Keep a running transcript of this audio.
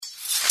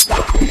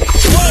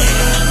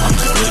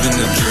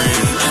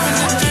dream.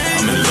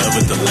 I'm in love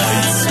with the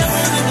lights.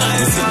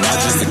 This is not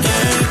just a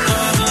game.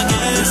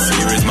 This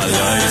here is my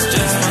life.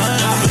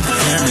 Put the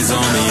cameras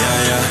on me,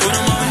 yeah, yeah.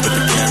 Put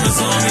the cameras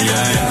on me,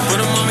 yeah, yeah. Put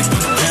the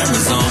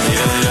cameras on me,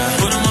 yeah, yeah.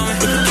 Put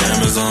the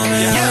cameras on me,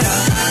 yeah,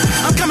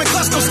 yeah. I'm coming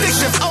clutch, no stick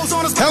shift.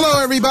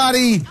 Hello,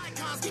 everybody.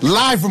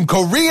 Live from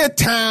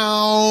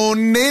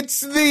Koreatown,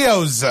 it's the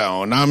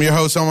Ozone. I'm your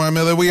host, Omar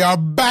Miller. We are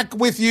back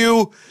with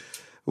you,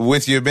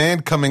 with your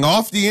man coming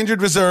off the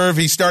injured reserve.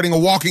 He's starting a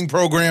walking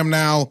program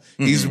now.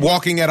 Mm-hmm. He's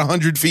walking at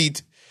 100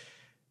 feet.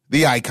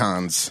 The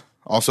Icons,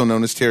 also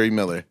known as Terry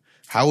Miller.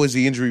 How is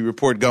the injury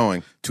report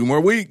going? 2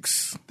 more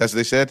weeks. That's what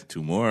they said?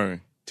 2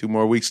 more. 2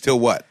 more weeks till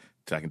what?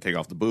 Till I can take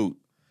off the boot.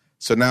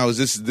 So now is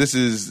this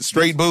is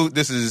straight boot?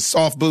 This is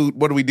soft boot?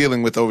 What are we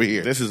dealing with over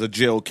here? This is a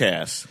gel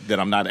cast that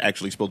I'm not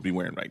actually supposed to be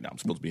wearing right now. I'm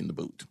supposed to be in the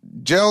boot.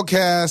 Gel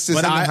cast is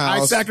in the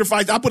house. I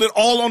sacrificed. I put it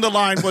all on the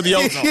line for the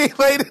Ozone. He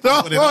laid it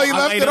all. He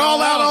left it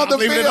all out on the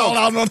field. It all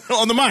out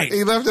on the mic.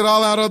 He left it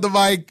all out on the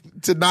mic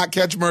to not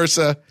catch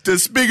MRSA. To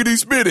spiggity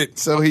spit it.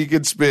 So he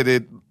could spit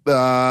it.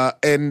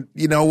 And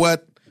you know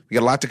what? We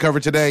got a lot to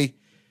cover today.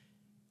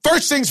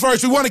 First things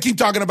first, we want to keep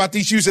talking about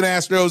these Houston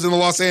Astros and the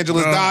Los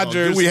Angeles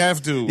Dodgers. Do we have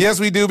to? Yes,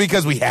 we do,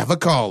 because we have a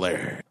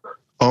caller.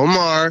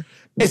 Omar.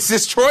 It's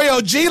this Troy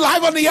OG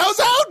live on the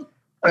Ozone?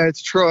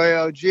 It's Troy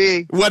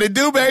OG. What it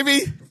do,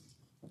 baby?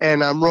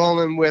 And I'm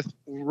rolling with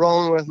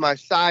my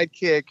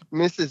sidekick,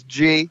 Mrs.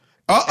 G.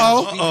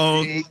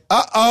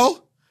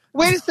 Uh-oh.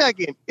 Wait a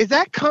second. Is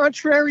that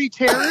contrary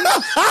Terry?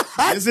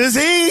 This is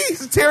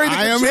he. Terry the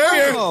I am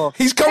here.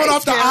 He's coming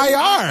off the IR.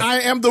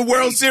 I am the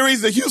World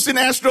Series, the Houston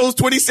Astros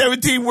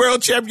 2017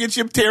 World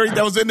Championship Terry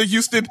that was in the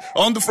Houston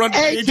on the front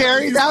page. Hey,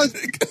 Terry, that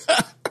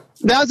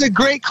was a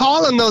great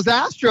call on those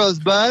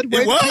Astros, bud.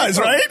 It was,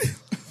 right?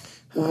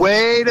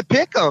 Way to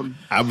pick them.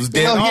 I was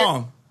dead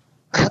on.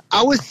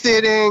 I was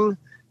sitting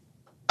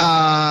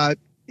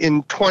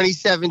in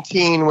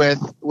 2017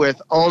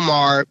 with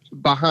Omar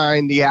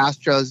behind the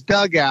Astros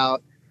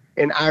dugout,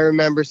 and I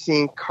remember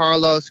seeing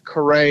Carlos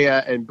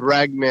Correa and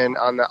Bregman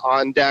on the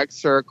on-deck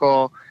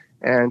circle,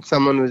 and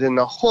someone was in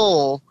the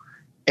hole,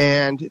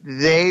 and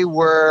they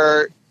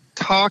were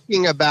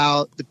talking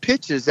about the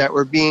pitches that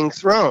were being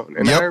thrown.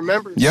 And I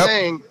remember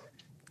saying,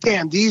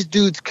 damn, these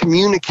dudes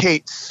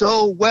communicate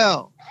so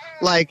well.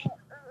 Like,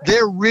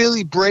 they're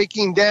really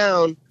breaking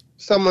down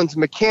someone's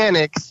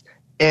mechanics,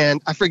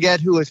 and I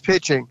forget who was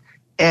pitching,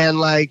 and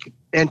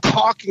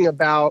talking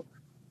about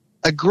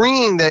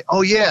agreeing that,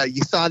 oh yeah,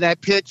 you saw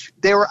that pitch.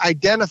 They were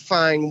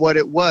identifying what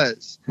it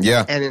was.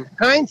 Yeah. And in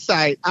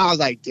hindsight, I was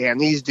like, damn,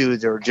 these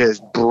dudes are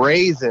just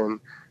brazen.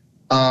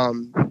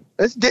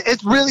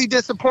 It's really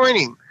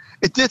disappointing.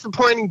 It's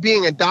disappointing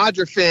being a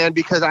Dodger fan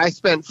because I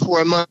spent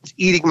 4 months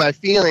eating my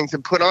feelings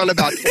and put on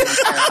about 10 pounds.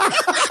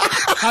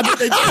 How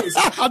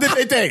did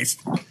they taste?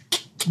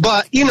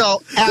 But,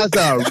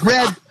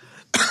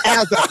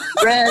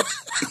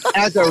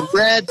 as a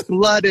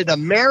red-blooded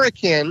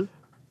American,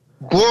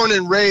 born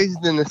and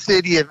raised in the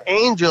city of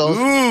Angels,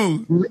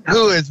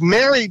 who is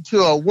married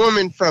to a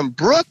woman from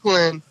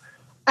Brooklyn,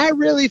 I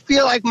really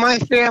feel like my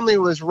family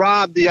was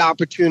robbed the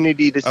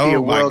opportunity to see a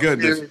World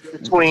Series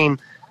between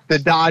the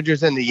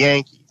Dodgers and the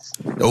Yankees.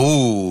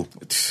 Oh,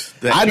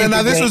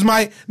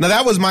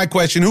 that was my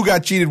question. Who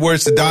got cheated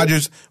worse, the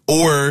Dodgers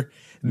or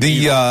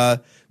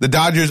the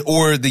Dodgers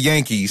or the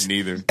Yankees?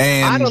 Neither.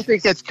 And I don't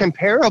think it's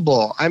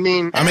comparable. I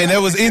mean,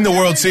 that was in the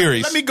World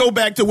Series. Let me go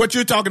back to what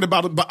you're talking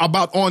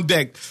about on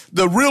deck.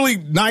 The really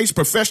nice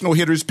professional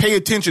hitters pay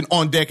attention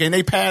on deck, and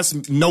they pass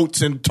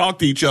notes and talk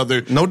to each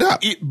other. No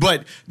doubt.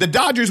 But the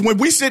Dodgers, when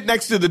we sit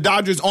next to the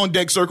Dodgers on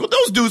deck circle,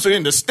 those dudes are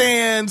in the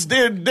stands.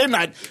 They're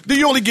not.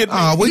 You only get.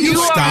 Will you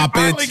stop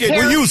it?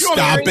 Will you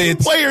stop it?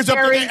 Players up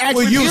there.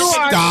 Will you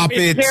stop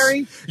it?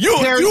 Terry, you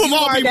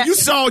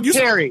saw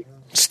Terry.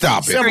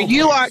 Stop it.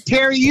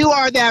 Terry, you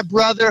are that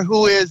brother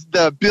who is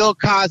the Bill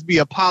Cosby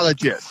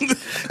apologist.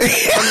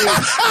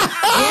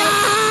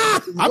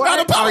 I'm not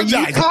apologizing.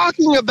 What are you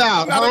talking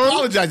about? I'm not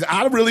apologizing.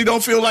 I really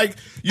don't feel like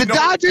the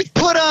Dodgers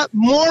put up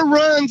more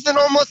runs than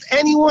almost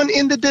anyone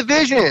in the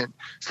division.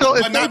 So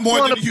if they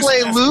want to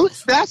play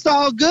loose, that's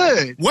all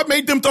good. What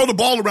made them throw the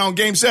ball around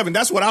Game 7?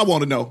 That's what I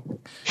want to know.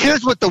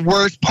 Here's what the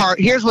worst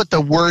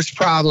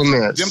problem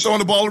is. Them throwing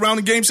the ball around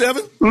in Game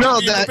 7?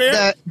 No,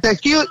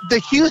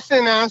 the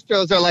Houston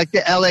Astros are like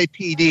the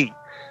LAPD.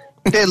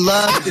 They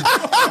love to.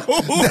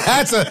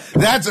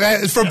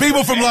 That's for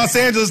people from Los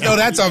Angeles. No,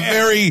 that's a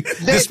very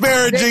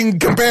disparaging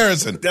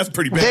comparison. That's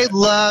pretty bad. They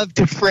love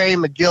to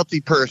frame a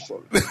guilty person.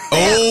 They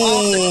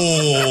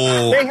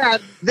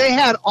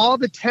had all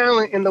the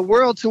talent in the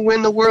world to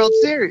win the World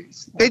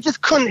Series. They just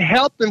couldn't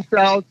help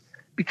themselves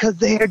because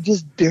they are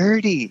just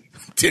dirty.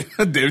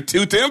 They're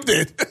too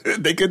tempted.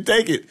 They couldn't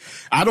take it.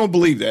 I don't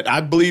believe that.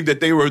 I believe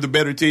that they were the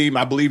better team.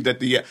 I believe that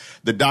the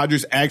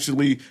Dodgers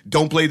actually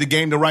don't play the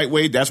game the right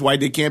way. That's why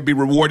they can't be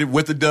rewarded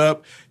with a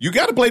dub. You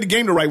got to play the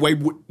game the right way,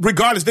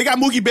 regardless. They got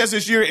Mookie Betts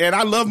this year, and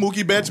I love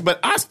Mookie Betts, but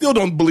I still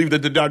don't believe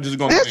that the Dodgers are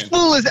going to win. This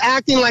fool is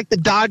acting like the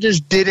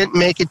Dodgers didn't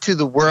make it to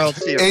the World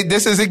Series. Hey,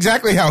 this is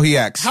exactly how he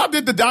acts. How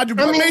did the Dodgers?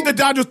 What made the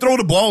Dodgers throw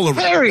the ball around?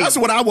 Harry. That's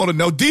what I want to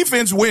know.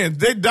 Defense wins.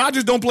 The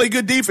Dodgers don't play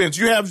good defense.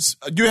 You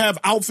have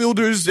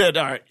outfielders that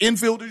are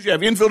infielders. You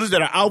have infielders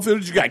that are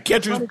outfielders. You got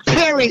catchers.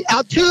 Perry,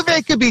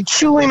 Altuve could be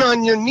chewing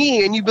on your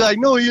knee, and you'd be like,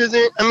 "No, he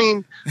isn't." I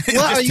mean,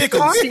 what are you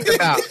talking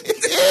about?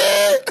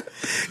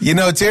 You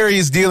know, Terry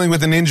is dealing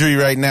with an injury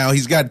right now.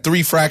 He's got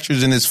 3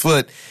 fractures in his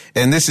foot,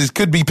 and this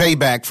could be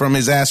payback from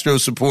his Astro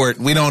support.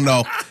 We don't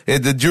know.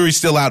 The jury's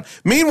still out.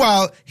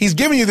 Meanwhile, he's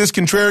giving you this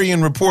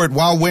contrarian report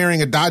while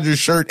wearing a Dodgers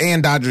shirt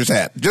and Dodgers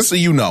hat, just so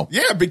you know.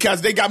 Yeah,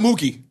 because they got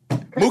Mookie.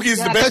 Mookie is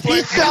the best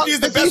player. Mookie is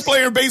the best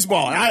player in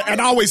baseball, and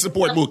I always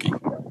support Mookie.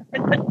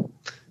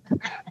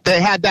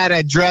 They had that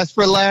at Dress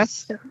for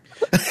Less. Who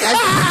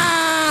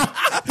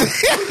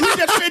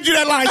just fed you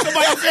that line?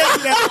 Somebody fed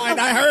you that line.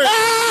 I heard.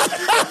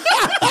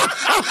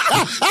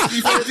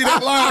 He fed you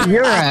that line.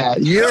 You're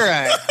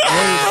right.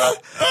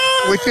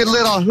 With your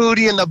little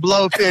Hootie and the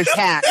Blowfish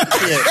hat.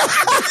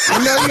 I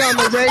know you're on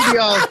the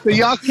radio, so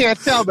y'all can't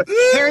tell, but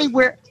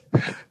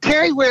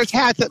Terry wears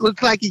hats that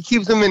look like he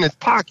keeps them in his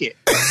pocket.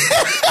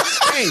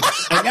 Hey,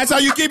 and that's how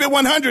you keep it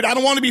 100. I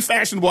don't want to be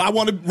fashionable. I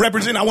want to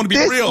represent. I want to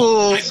be real.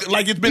 Fool,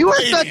 like it's been. You are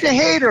such a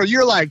hater.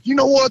 You're like, you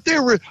know what?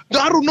 I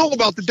don't know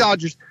about the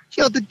Dodgers.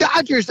 You know, the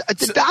Dodgers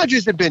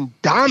have been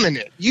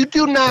dominant. You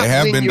do not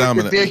win your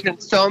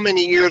division so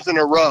many years in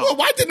a row. Well,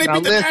 why didn't they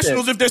beat the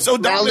Nationals if they're so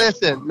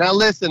dominant? Now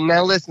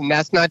listen.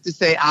 That's not to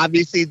say,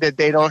 obviously, that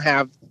they don't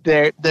have.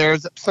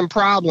 There's some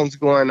problems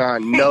going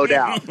on, no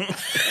doubt.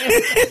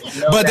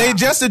 But they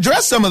just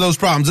addressed some of those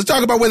problems. Let's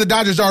talk about where the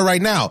Dodgers are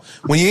right now.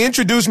 When you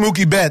introduce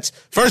Mookie Betts,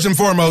 first and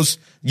foremost,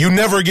 you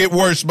never get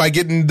worse by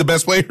getting the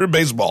best player in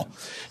baseball.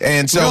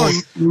 And so,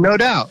 no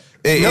doubt.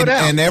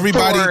 And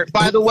everybody.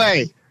 By the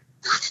way,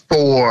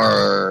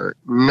 for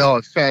no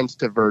offense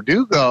to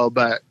Verdugo,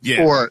 but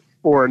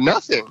for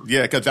nothing.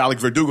 Yeah, because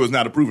Alex Verdugo is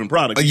not a proven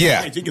product.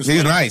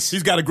 He's nice.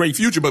 He's got a great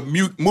future, but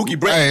Mookie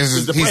Betts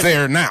is the president. He's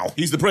there now.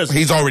 He's the president.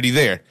 He's already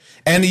there.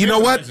 And you know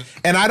what?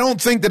 And I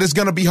don't think that it's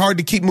going to be hard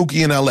to keep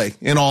Mookie in L.A.,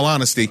 in all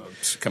honesty.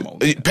 Come on.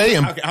 Pay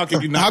him. How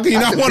can you not? How can you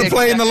not want to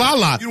play in the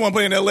La-La? You don't want to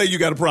play in L.A., you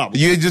got a problem.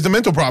 You just a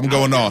mental problem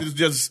going on.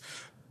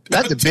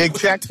 That's a big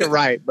check to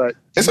write, but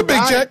it's a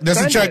big check. That's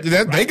a check.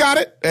 They got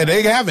it, and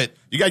they have it.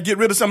 You got to get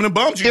rid of some of the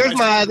bums.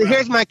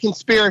 Here's my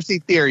conspiracy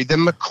theory. The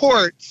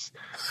McCourts,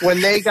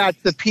 when they got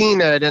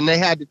subpoenaed and they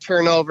had to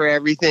turn over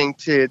everything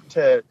to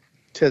the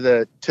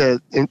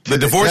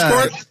divorce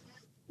court,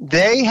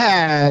 they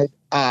had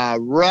a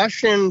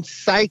Russian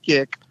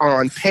psychic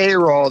on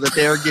payroll that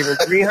they were giving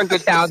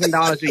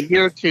 $300,000 a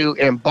year to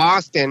in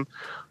Boston,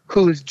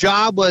 whose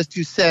job was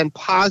to send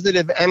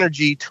positive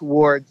energy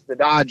towards the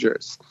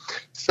Dodgers.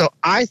 So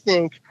I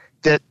think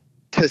that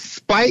to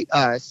spite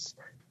us,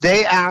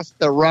 they asked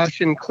the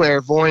Russian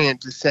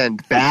clairvoyant to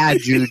send bad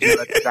juju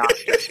at the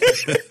Dodgers.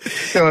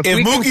 So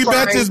if Mookie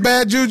Betts is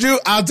bad juju,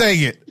 I'll take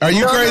it. Are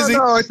you crazy?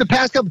 No, it's the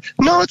past couple.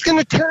 No, it's going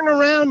to turn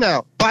around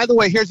now. By the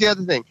way, here's the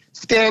other thing.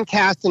 Stan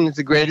Kasten is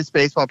the greatest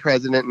baseball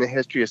president in the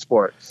history of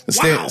sports.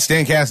 Wow.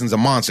 Stan Kasten's a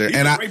monster.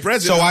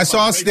 I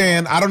saw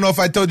Stan. I don't know if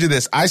I told you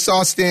this. I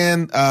saw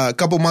Stan a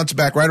couple months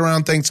back, right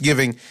around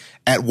Thanksgiving,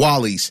 at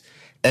Wally's.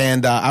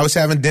 And I was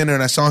having dinner,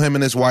 and I saw him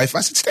and his wife.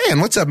 I said, Stan,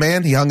 what's up,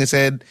 man? He hung his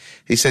head.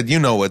 He said, you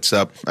know what's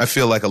up. I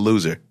feel like a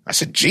loser. I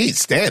said, geez,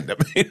 Stan, I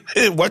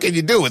mean, what can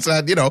you do? It's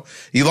not,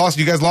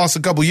 you guys lost a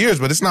couple years,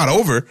 but it's not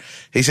over.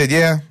 He said,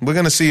 yeah, we're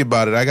going to see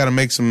about it. I got to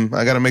make some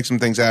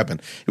things happen.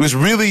 It was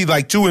really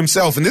like to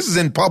himself. And this is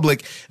in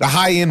public, the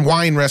high-end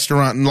wine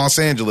restaurant in Los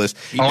Angeles.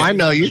 Oh, I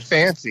know. You're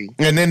fancy.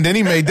 And then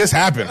he made this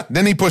happen.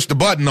 Then he pushed the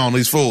button on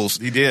these fools.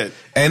 He did.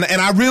 And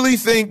I really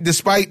think,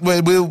 despite,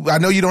 I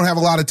know you don't have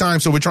a lot of time,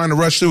 so we're trying to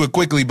rush through it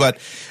quickly, but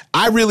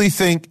I really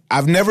think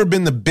I've never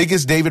been the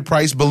biggest David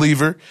Price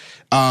believer.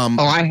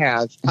 I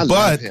have. I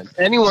love him.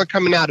 Anyone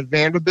coming out of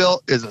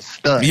Vanderbilt is a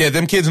stud. Yeah,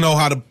 them kids know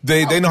how to.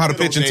 They know how to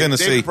pitch in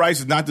Tennessee. David Price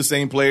is not the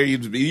same player.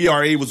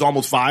 ERA was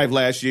almost 5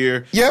 last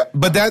year. Yeah,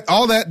 but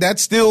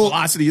that's still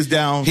velocity is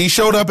down. He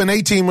showed up in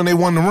 18 when they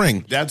won the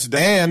ring. That's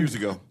years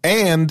ago.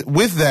 And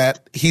with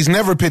that, he's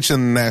never pitched in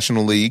the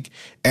National League,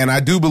 and I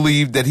do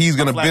believe that he's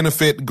going to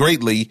benefit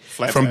greatly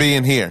from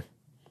being here.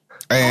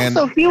 And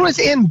also, he was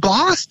in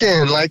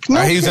Boston.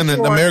 He's in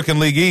the American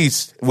League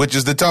East, which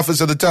is the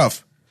toughest of the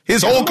tough.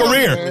 His whole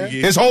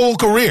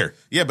career.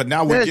 Yeah, but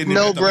now we're getting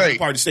no break.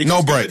 Part of the state.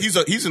 No break.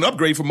 He's an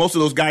upgrade for most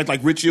of those guys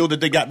like Rich Hill that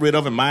they got rid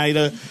of and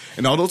Maeda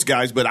and all those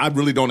guys. But I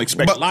really don't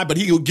expect a lot. But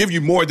he'll give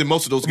you more than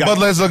most of those guys. But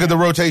let's look at the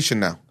rotation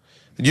now.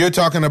 You're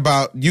talking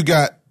about you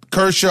got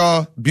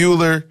Kershaw,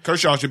 Buehler.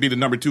 Kershaw should be the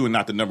number 2 and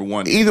not the number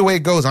 1. Either way it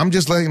goes, I'm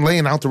just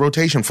laying out the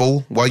rotation,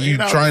 fool, while you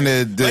trying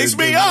to lace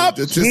me up.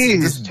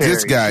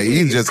 This guy,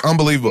 he's just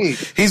unbelievable.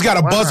 He's got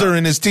a buzzer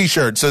in his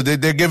T-shirt, so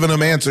they're giving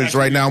him answers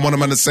right now on what I'm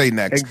going to say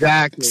next.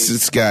 Exactly.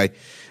 This guy.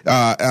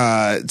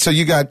 So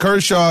you got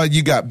Kershaw,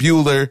 you got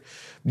Buehler,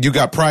 you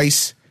got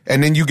Price,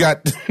 and then you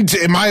got,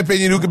 in my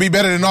opinion, who could be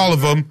better than all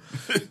of them,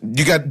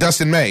 you got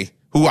Dustin May,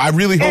 who I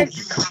really hope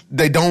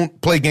they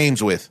don't play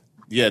games with.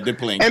 Yeah, they're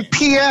playing. And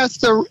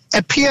P.S.,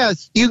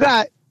 you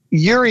got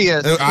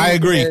Urias. I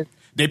agree.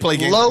 They play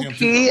games. Low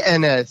key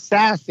and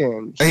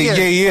assassin. He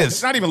is.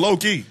 It's not even low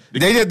key.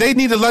 They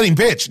need to let him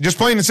pitch. Just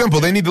plain and simple.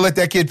 They need to let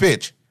that kid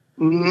pitch.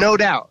 No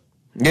doubt.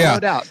 Yeah. No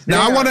doubt.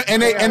 Now I want to,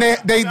 and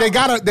they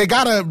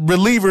got a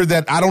reliever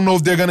that I don't know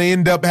if they're going to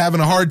end up having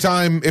a hard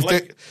time if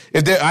they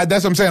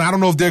that's what I'm saying. I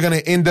don't know if they're going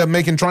to end up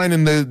making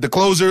Trinan the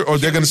closer or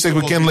they're going to stick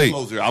with Ken Lee.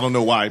 I don't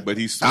know why, but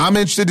I'm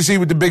interested to see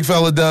what the big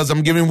fella does.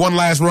 I'm giving him one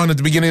last run at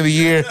the beginning of the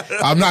year.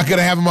 I'm not going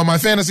to have him on my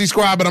fantasy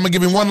squad, but I'm going to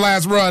give him one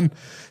last run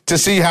to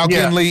see how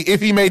Ken Lee, if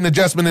he made an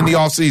adjustment in the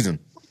offseason.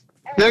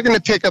 They're going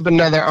to pick up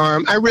another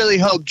arm. I really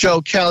hope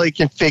Joe Kelly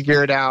can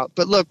figure it out.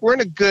 But look, we're in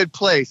a good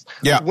place.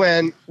 Yeah.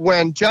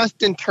 When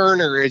Justin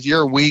Turner is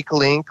your weak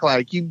link,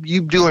 like you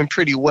doing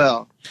pretty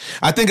well.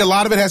 I think a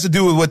lot of it has to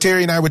do with what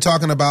Terry and I were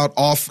talking about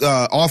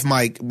off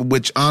mic,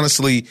 which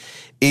honestly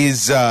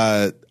is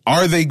are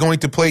they going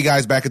to play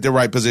guys back at their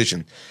right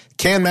position?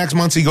 Can Max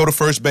Muncy go to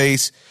first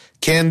base?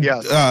 Can now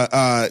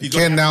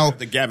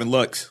the Gavin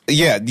Lux?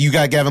 Yeah, you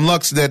got Gavin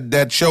Lux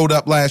that showed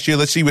up last year.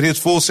 Let's see what his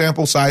full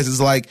sample size is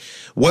like.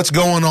 What's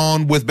going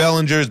on with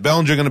Bellinger? Is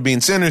Bellinger going to be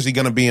in center? Is he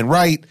going to be in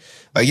right?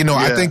 I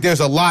think there's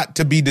a lot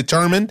to be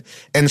determined,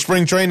 and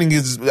spring training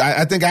is,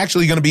 I think,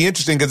 actually going to be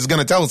interesting because it's going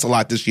to tell us a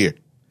lot this year.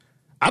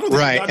 I don't think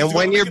right, and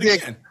when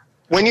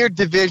your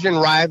division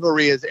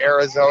rivalry is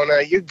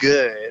Arizona, you're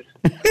good.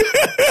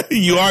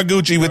 You are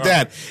Gucci with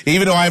that,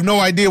 even though I have no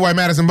idea why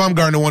Madison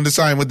Bumgarner wanted to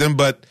sign with them,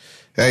 but.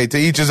 Hey, to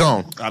each his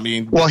own. I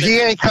mean, well, he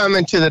ain't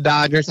coming to the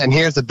Dodgers, and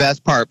here's the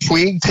best part: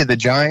 Puig to the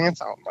Giants.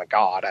 Oh my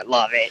God, I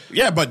love it.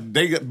 Yeah, but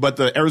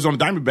the Arizona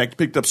Diamondbacks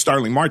picked up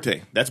Starling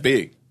Marte. That's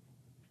big.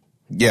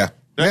 Yeah,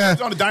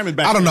 Arizona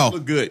Diamondbacks. I don't know.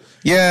 Look good.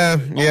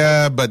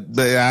 Yeah, but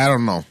I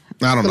don't know.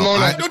 I don't know.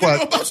 Don't you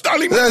know about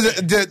Starling Marte?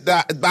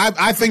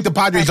 I think the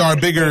Padres are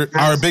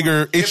a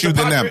bigger issue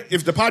than them.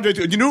 If the Padres,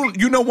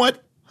 you know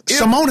what?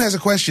 Simone has a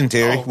question,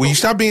 Terry. Will you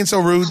stop being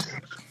so rude?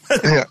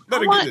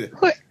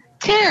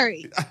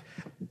 Terry.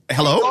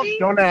 Hello?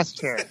 Don't ask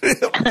Terry.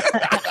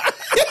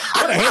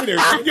 What a hater.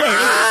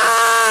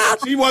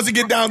 She wants to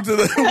get down to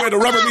where the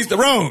rubber meets the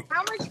road.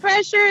 How much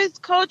pressure is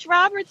Coach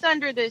Roberts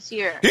under this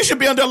year? He should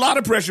be under a lot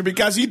of pressure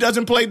because he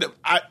doesn't play.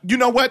 You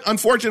know what?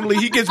 Unfortunately,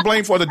 he gets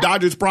blamed for the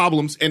Dodgers'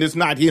 problems, and it's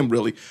not him,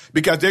 really,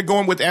 because they're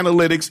going with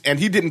analytics, and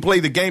he didn't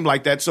play the game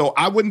like that, so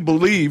I wouldn't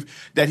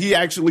believe that he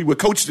actually would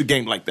coach the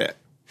game like that.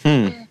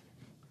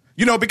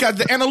 Because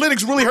the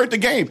analytics really hurt the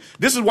game.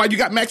 This is why you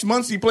got Max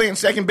Muncy playing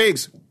second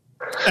base.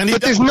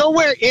 But there's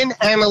nowhere in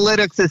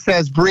analytics that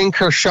says bring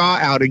Kershaw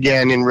out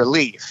again in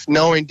relief,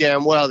 knowing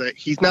damn well that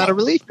he's not a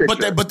relief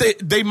pitcher. But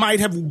they might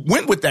have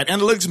went with that.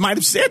 Analytics might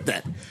have said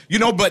that.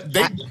 But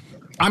they...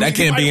 that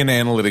can't be in the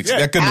analytics. Yeah,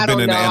 that couldn't have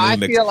been in the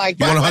analytics. I feel like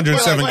you won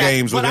 107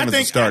 games with him as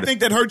a starter. I think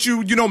that hurts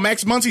you.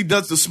 Max Muncy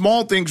does the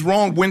small things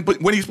wrong when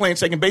he's playing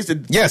second base.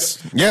 Yes.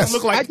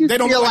 Look like, I just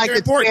feel like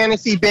it's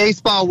fantasy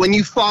baseball when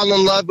you fall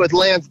in love with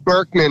Lance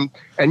Berkman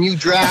and you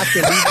draft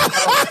him.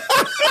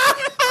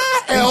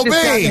 LB. He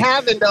doesn't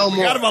have it no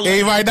more.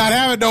 He might not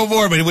have it no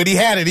more, but when he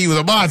had it, he was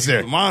a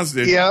monster.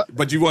 Yeah.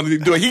 But you wanted to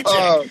do a heat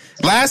check.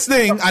 Last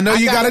thing, I know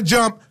you got to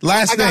jump.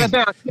 Last thing.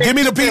 Give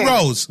me the Pete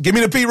Rose. Give me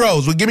the Pete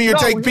Rose. Well, give me your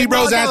take. Pete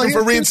Rose asking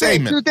for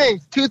reinstatement.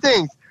 Two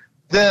things.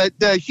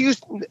 The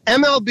Houston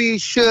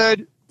MLB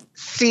should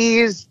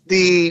seize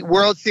the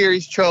World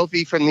Series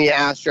trophy from the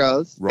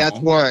Astros. Wrong. That's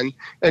one.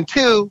 And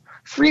two,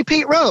 free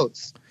Pete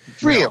Rose.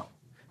 Free him.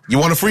 You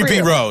want a free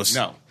Pete Rose?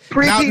 No.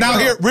 Now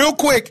here, real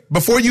quick,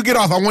 before you get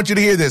off, I want you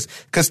to hear this,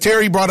 because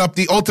Terry brought up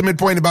the ultimate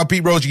point about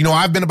Pete Rose.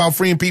 I've been about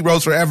freeing Pete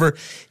Rose forever.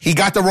 He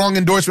got the wrong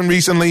endorsement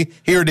recently.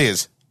 Here it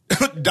is.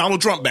 Donald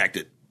Trump backed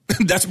it.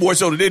 That's more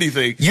so than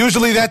anything.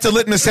 Usually that's a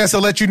litmus test to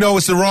let you know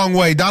it's the wrong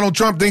way. Donald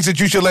Trump thinks that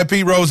you should let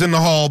Pete Rose in the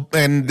hall,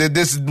 and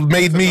this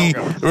made me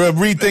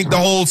rethink the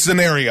whole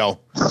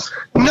scenario.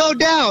 No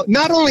doubt.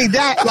 Not only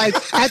that,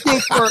 I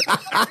think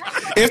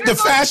if the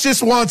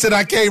fascist wants it,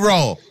 I can't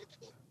roll.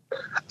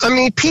 I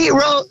mean, Pete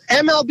Rose,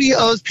 MLB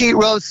owes Pete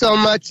Rose so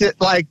much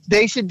that,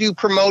 they should do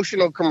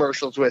promotional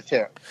commercials with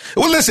him.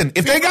 Well, listen,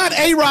 if they got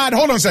A-Rod,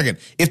 hold on a second.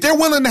 If they're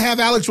willing to have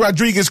Alex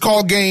Rodriguez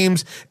call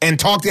games and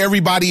talk to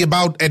everybody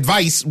about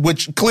advice,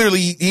 which clearly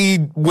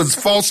he was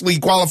falsely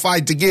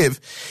qualified to give,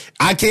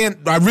 I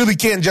really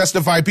can't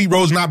justify Pete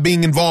Rose not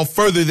being involved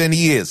further than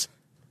he is.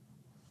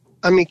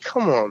 I mean,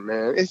 come on,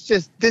 man. It's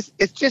just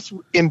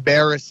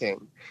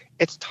embarrassing.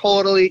 It's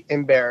totally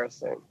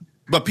embarrassing.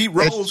 But Pete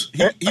Rose,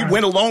 he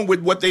went along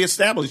with what they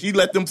established. He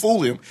let them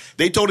fool him.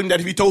 They told him that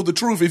if he told the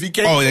truth, if he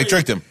came they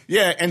tricked him.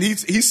 Yeah, and he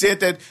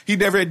said that he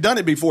never had done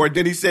it before.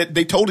 Then he said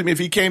they told him if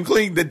he came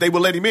clean that they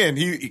would let him in.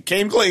 He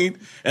came clean,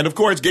 and of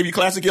course gave you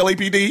classic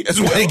LAPD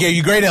as well. They gave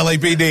you great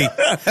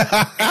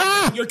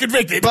LAPD. You're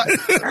convicted.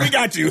 We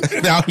got you.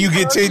 Now you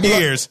get 10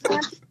 years.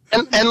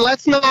 And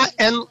let's not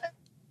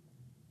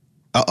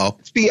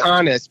let's be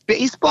honest.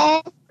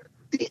 Baseball,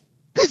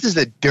 this is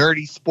a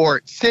dirty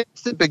sport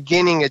since the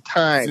beginning of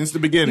time. Since the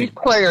beginning. These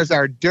players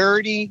are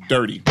dirty.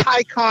 Dirty.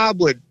 Ty Cobb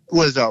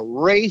was a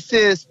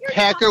racist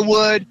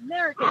peckerwood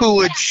who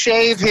would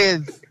shave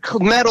his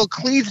metal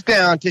cleats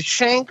down to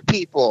shank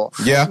people.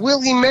 Yeah.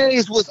 Willie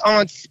Mays was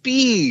on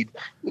speed.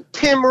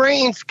 Tim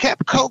Raines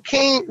kept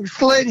cocaine,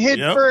 slid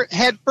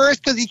head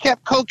first because he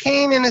kept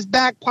cocaine in his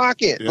back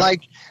pocket. Yep.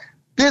 Like,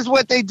 this is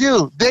what they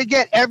do. They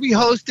get every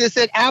hostess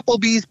at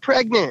Applebee's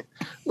pregnant.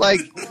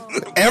 Like,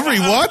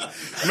 everyone?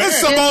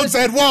 Simone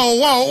said,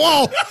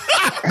 whoa.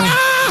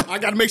 I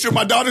got to make sure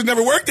my daughters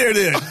never work there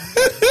then.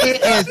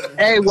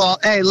 Hey,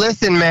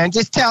 listen, man.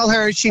 Just tell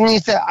her she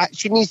needs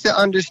to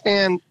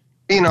understand,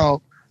 the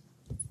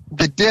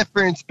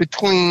difference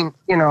between,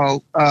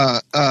 Delino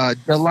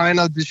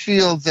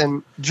DeShields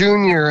and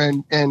Junior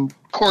and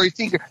Corey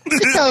Seager.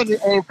 Just tell her to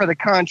aim for the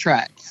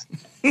contracts.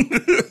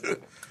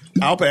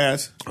 I'll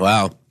pass.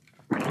 Wow.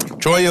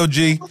 Troy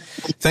OG,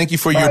 thank you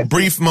for your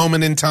brief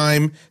moment in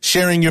time,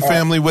 sharing your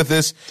family with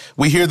us.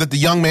 We hear that the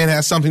young man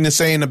has something to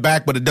say in the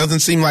back, but it doesn't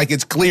seem like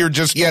it's clear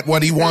just yet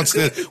what he wants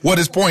to, what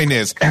his point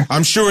is.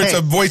 I'm sure it's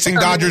a voicing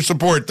Dodgers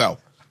support, though.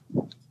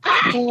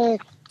 I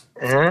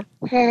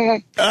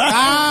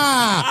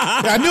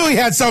knew he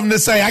had something to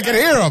say. I could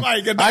hear him.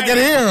 I could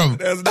hear him.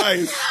 That's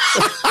nice.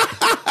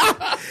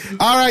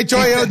 All right,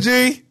 Troy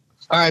OG.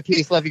 All right,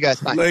 peace. Love you guys.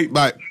 Bye.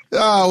 Bye.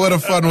 Oh, what a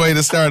fun way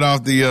to start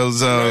off the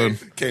Ozone.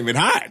 Came in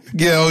hot.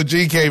 Yeah,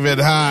 OG came in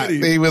hot.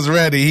 He was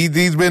ready.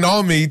 He's been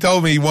on me. He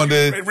told me he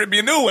wanted to rip me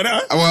a new one,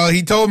 huh? Well,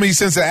 he told me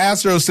since the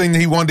Astros thing that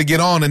he wanted to get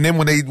on, and then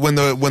when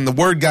the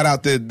word got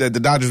out that the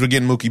Dodgers were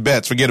getting Mookie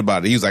Betts, forget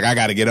about it. He was like, I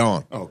got to get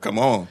on. Oh, come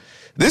on.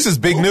 This is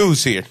big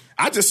news here.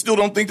 I just still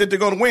don't think that they're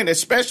going to win,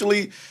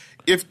 especially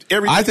if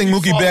everything I think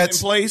Mookie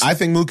Betts in place. I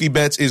think Mookie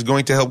Betts is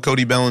going to help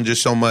Cody Bellinger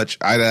so much.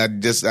 I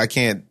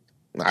can't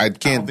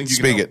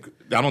speak it.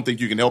 I don't think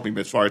you can help him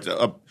as far as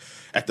up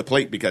at the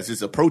plate because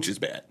his approach is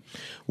bad.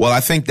 Well, I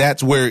think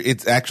that's where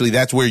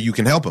you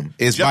can help him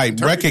is by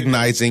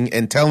recognizing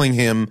and telling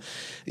him.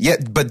 Yeah,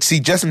 but see,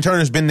 Justin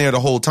Turner's been there the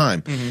whole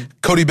time. Mm-hmm.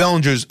 Cody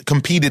Bellinger's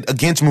competed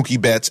against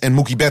Mookie Betts, and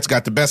Mookie Betts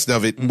got the best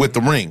of it with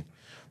the ring.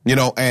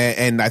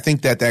 And I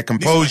think that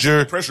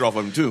composure, pressure off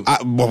of him too.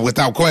 Well,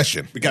 without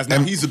question, because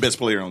now he's the best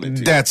player on that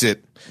team. That's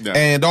it. Yeah.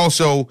 And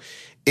also,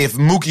 if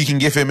Mookie can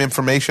give him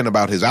information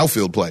about his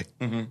outfield play.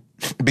 Mm-hmm.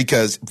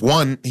 Because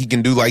one, he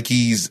can do like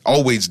he's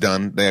always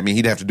done. I mean,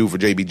 he'd have to do for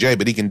JBJ,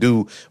 but he can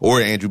do,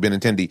 or Andrew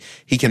Benintendi,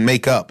 he can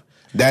make up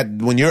that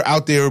when you're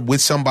out there with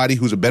somebody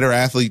who's a better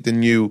athlete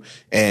than you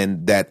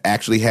and that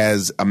actually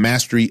has a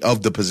mastery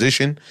of the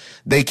position,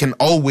 they can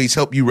always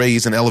help you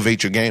raise and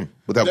elevate your game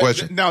without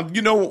question. Now,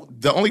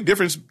 the only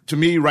difference to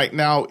me right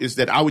now is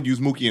that I would use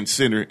Mookie in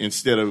center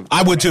instead of.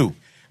 I would too.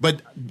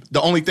 But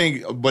the only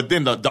thing,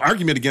 then the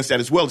argument against that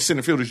as well is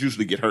center fielders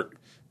usually get hurt.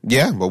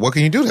 Yeah, but what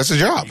can you do? That's a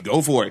job. You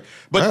go for it.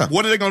 But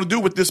what are they going to do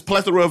with this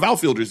plethora of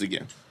outfielders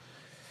again?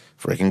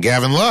 Freaking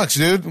Gavin Lux,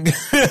 dude.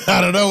 I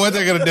don't know what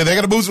they're going to do. They're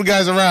going to move some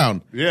guys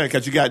around. Yeah,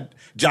 because you got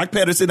Jock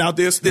Pederson out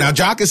there still. Now,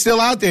 Jock is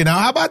still out there. Now,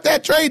 how about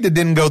that trade that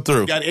didn't go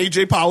through? You got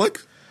A.J.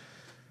 Pollock.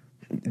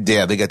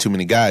 Yeah, they got too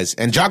many guys.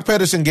 And Jock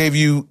Pederson gave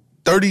you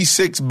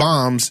 36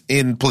 bombs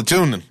in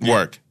platoon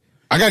work.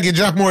 I got to get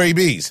Jock more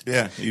ABs.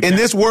 Yeah. In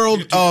this world,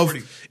 yeah, I thought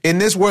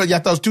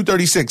it was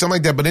 236, something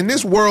like that. But in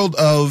this world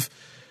of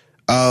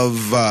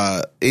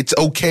it's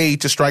okay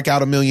to strike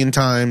out a million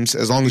times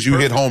as long as you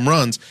hit home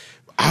runs.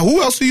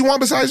 Who else do you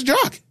want besides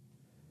Jock?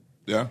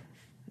 Yeah.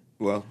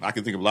 Well, I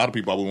can think of a lot of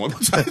people I would want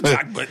besides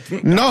Jock.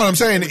 But no, I'm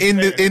saying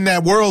in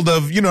that world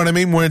of, you know what I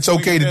mean, where it's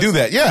okay to do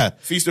that. Yeah.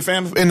 Feast or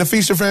famine? In the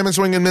feast or famine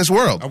swing in this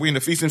world. Are we in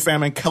the feast and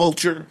famine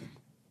culture?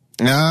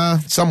 Nah,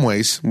 some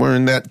ways. We're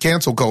in that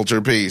cancel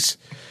culture piece.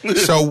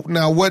 So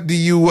now what do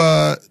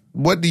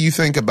you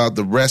think about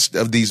the rest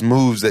of these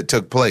moves that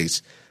took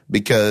place?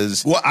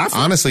 Because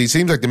honestly, it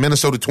seems like the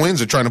Minnesota Twins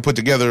are trying to put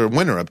together a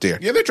winner up there.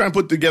 Yeah, they're trying to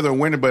put together a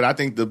winner, but I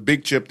think the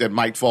big chip that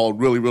might fall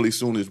really, really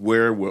soon is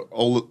where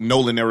will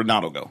Nolan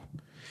Arenado go?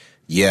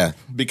 Yeah.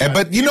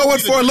 But you know what?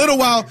 For a little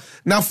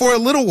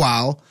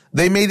while,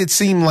 they made it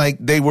seem like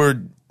they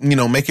were,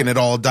 making it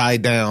all die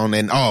down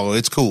and,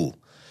 it's cool.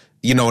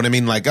 You know what I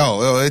mean? Like,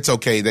 it's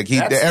okay. Like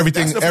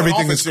everything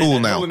is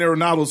cool now. Nolan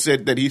Arenado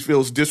said that he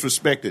feels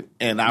disrespected,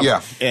 and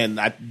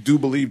I do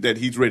believe that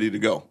he's ready to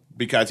go.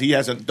 Because he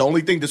hasn't. The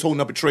only thing that's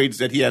holding up a trade is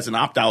that he has an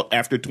opt out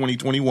after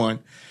 2021,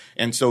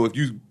 and so if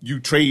you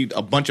trade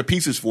a bunch of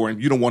pieces for him,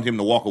 you don't want him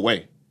to walk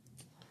away.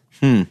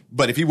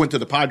 But if he went to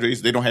the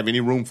Padres, they don't have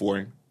any room for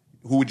him.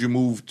 Who would you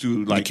move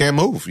to? You can't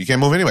move. You can't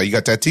move anybody. You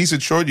got Tatis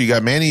at short. You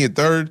got Manny at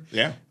third.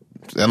 Yeah.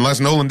 unless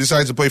Nolan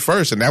decides to play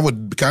first, and that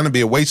would kind of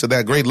be a waste of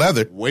that great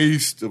leather.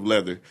 Waste of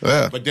leather.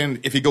 Yeah. But then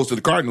if he goes to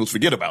the Cardinals,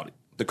 forget about it.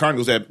 The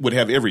Cardinals would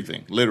have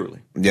everything, literally.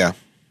 Yeah.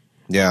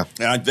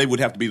 And they would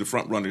have to be the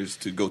front runners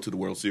to go to the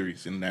World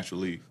Series in the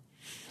National League.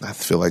 I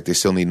feel like they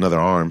still need another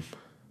arm.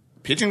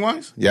 Pitching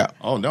wise? Yeah.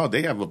 Oh, no.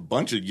 They have a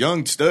bunch of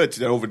young studs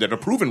that are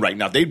proven right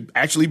now. They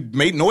actually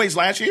made noise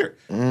last year.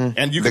 And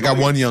They got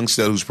one young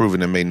stud who's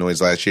proven and made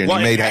noise last year. And Well,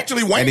 he made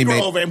actually, Wayne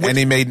Grove.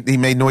 he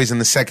made noise in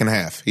the second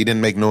half. He didn't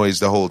make noise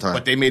the whole time.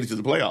 But they made it to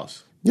the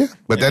playoffs. Yeah,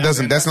 but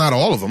that's not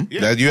all of them.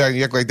 Yeah. You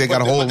act like they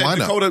got a whole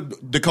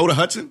lineup. Dakota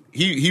Hudson,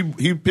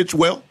 he pitched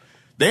well.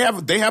 They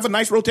have a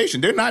nice rotation.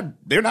 They're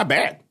not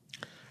bad.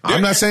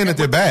 I'm not saying that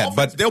they're bad,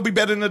 but they'll be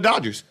better than the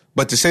Dodgers.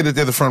 But to say that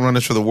they're the front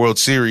runners for the World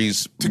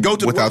Series To go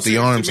to without the the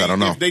World arms, Series, to me, I don't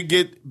know. If they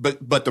get,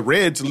 but the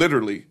Reds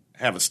literally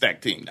have a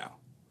stacked team now.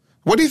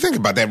 What do you think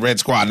about that Red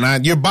squad? Now,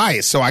 you're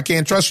biased, so I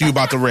can't trust you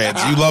about the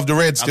Reds. You love the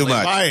Reds too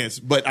much.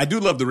 Biased, but I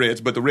do love the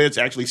Reds. But the Reds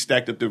actually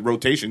stacked up the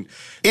rotation.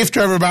 If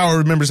Trevor Bauer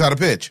remembers how to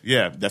pitch.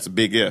 Yeah, that's a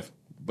big if.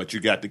 But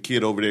you got the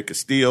kid over there,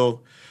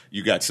 Castillo.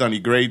 You got Sonny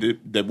Gray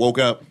that woke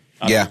up.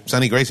 Yeah,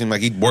 Sonny Gray seemed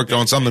like he worked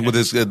on something with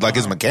his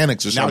his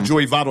mechanics or Now something.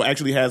 Joey Votto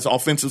actually has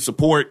offensive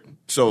support.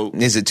 So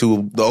Is it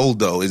too old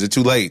though? Is it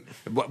too late?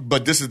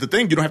 but this is the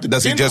thing. You don't have to.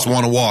 Does he depend just on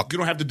want to him. walk? You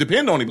don't have to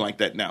depend on him like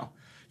that now.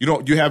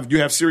 You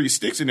have serious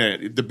sticks in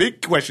there. The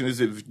big question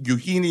is if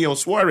Eugenio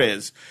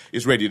Suarez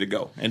is ready to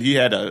go, and he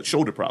had a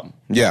shoulder problem.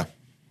 Yeah.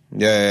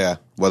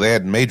 Well, they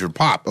had major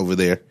pop over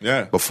there.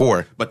 Yeah.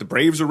 Before. But the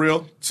Braves are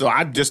real, so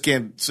I just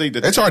can't say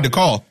that. It's hard to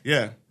call.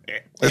 Yeah.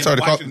 It's hard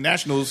to call. The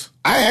Nationals.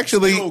 I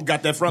actually still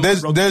got that front.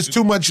 There's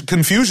too much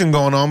confusion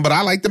going on, but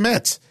I like the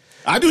Mets.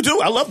 I do too.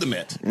 I love the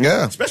Mets.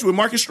 Yeah. Especially with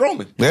Marcus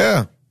Stroman.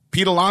 Yeah.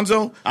 Pete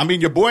Alonso. I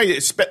mean, your boy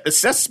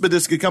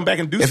Cespedes could come back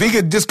and do If something. he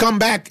could just come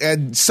back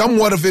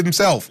somewhat of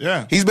himself.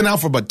 Yeah. He's been out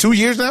for about 2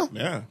 years now?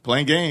 Yeah,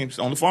 playing games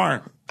on the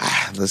farm.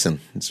 Listen,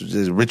 it's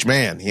a rich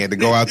man. He had to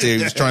go out there.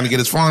 He was trying to get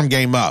his farm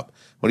game up.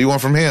 What do you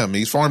want from him?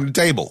 He's farm to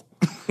table.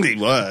 He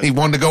was. He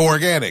wanted to go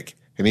organic.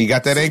 And he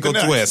got that ankle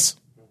nuts. twist.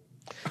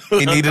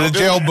 He needed a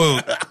gel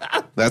boot.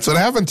 That's what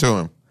happened to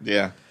him.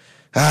 Yeah.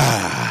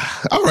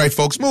 All right,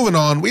 folks, moving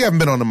on. We haven't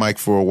been on the mic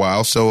for a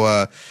while,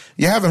 so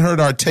you haven't heard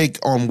our take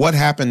on what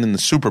happened in the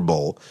Super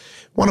Bowl.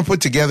 Want to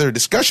put together a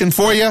discussion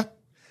for you.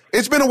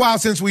 It's been a while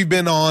since we've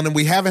been on, and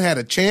we haven't had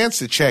a chance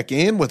to check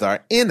in with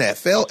our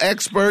NFL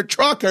expert,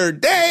 Trucker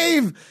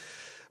Dave,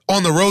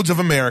 on the roads of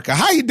America.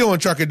 How you doing,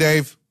 Trucker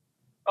Dave?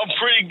 I'm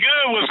pretty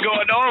good. What's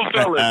going on,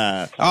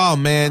 fellas? Oh,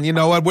 man, you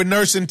know what? We're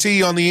nursing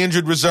T on the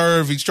injured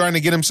reserve. He's trying to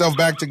get himself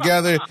back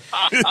together.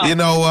 They're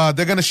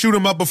going to shoot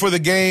him up before the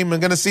game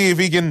and going to see if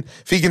he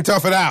can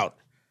tough it out.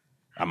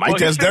 I might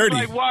test dirty.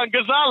 Like Juan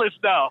Gonzalez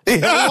now.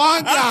 Yeah,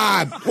 Juan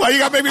God. Why you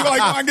got to make me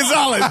like Juan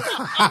Gonzalez?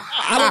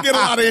 I don't get a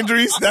lot of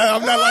injuries.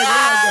 I'm not like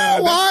Juan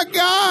God. Juan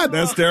God.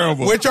 That's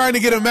terrible. We're trying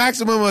to get a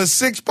maximum of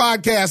 6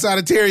 podcasts out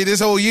of Terry this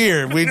whole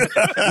year. We're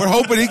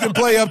hoping he can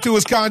play up to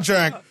his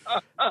contract.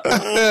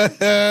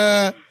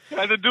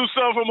 Had to do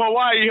something from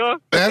Hawaii, huh?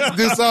 Have to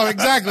do so.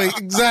 Exactly.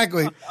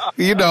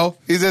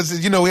 He says,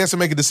 he has to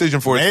make a decision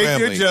for his Make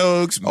family. your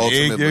jokes.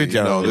 Ultimately, Make your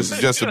jokes. this is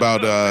just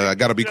about I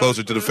got to be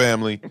closer to the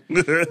family,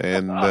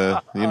 and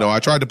I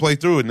tried to play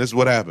through it, and this is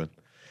what happened.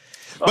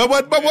 But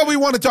what we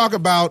want to talk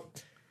about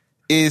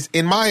is,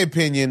 in my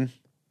opinion,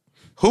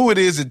 who it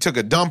is that took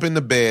a dump in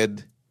the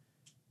bed.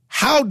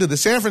 How did the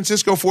San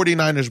Francisco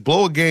 49ers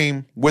blow a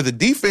game where the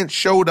defense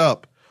showed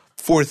up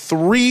for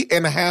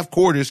 3.5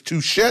 quarters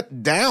to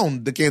shut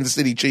down the Kansas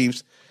City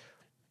Chiefs?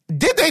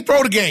 Did they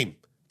throw the game?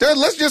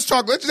 Let's just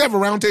talk. Let's just have a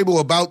roundtable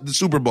about the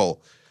Super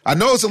Bowl. I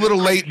know it's a little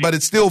late, but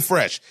it's still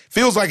fresh.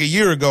 Feels like a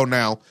year ago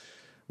now.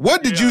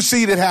 What did you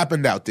see that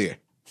happened out there?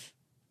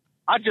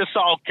 I just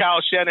saw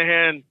Kyle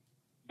Shanahan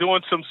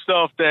doing some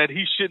stuff that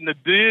he shouldn't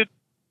have did,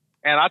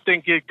 and I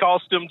think it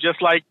cost him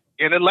just like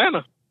in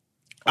Atlanta.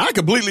 I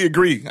completely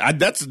agree.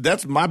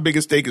 That's my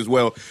biggest take as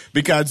well,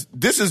 because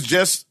this is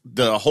just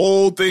the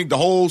whole thing, the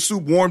whole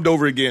soup warmed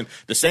over again.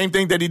 The same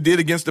thing that he did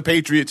against the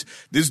Patriots.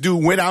 This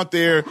dude went out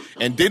there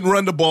and didn't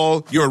run the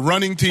ball. You're a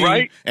running team,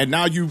 right? And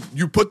now you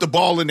put the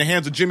ball in the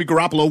hands of Jimmy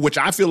Garoppolo, which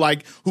I feel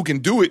like who can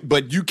do it,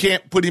 but you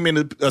can't put him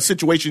in a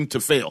situation to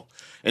fail.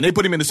 And they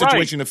put him in a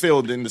situation to fail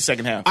in the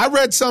second half. I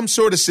read some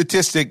sort of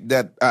statistic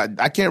that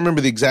I can't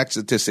remember the exact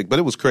statistic, but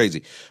it was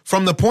crazy.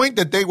 From the point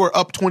that they were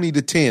up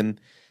 20-10.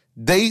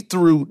 They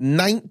threw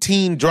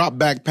 19 drop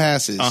back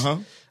passes,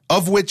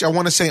 of which I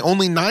want to say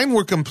only 9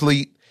 were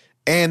complete,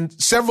 and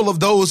several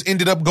of those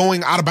ended up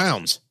going out of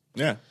bounds.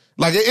 Yeah.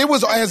 Like, it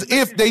was as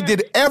if they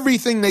did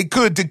everything they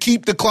could to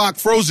keep the clock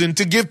frozen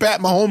to give Pat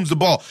Mahomes the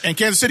ball. And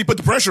Kansas City put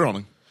the pressure on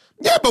him.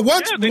 Yeah, but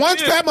once did.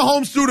 Pat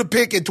Mahomes threw the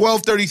pick at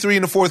 12:33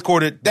 in the fourth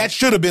quarter, that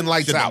should have been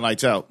lights out.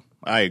 Lights out.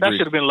 I That agree.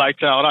 should have been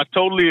lights out. I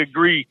totally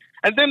agree.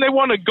 And then they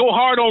want to go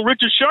hard on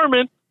Richard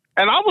Sherman,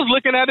 and I was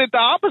looking at it the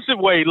opposite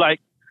way.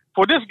 Like,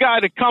 for this guy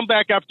to come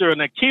back after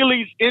an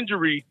Achilles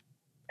injury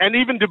and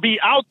even to be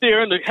out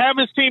there and to have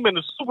his team in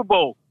the Super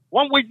Bowl.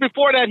 1 week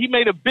before that, he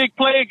made a big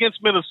play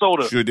against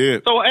Minnesota. Sure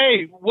did. So,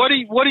 hey, what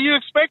do you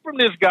expect from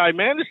this guy,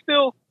 man? It's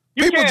still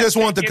People can't just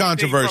want the take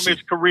anything controversy. from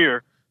his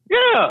career.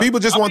 Yeah, People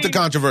just want the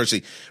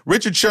controversy.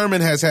 Richard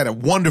Sherman has had a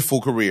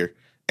wonderful career,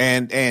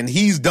 and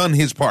he's done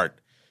his part.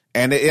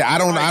 And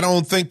I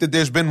don't think that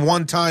there's been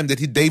one time that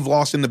they've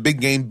lost in the big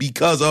game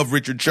because of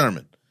Richard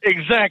Sherman.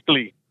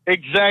 Exactly.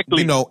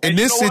 You know, in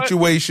this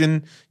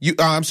situation,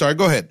 I'm sorry.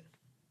 Go ahead.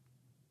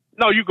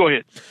 No, you go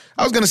ahead.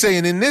 I was going to say,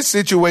 and in this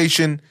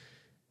situation,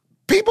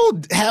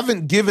 people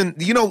haven't given,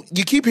 you know,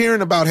 you keep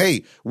hearing about,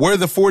 hey, were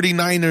the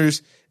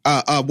 49ers,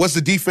 was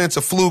the defense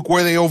a fluke?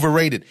 Were they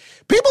overrated?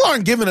 People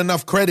aren't giving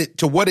enough credit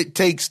to what it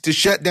takes to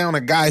shut down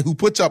a guy who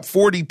puts up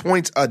 40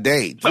 points a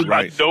day.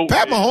 Right.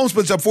 Pat Mahomes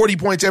puts up 40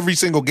 points every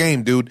single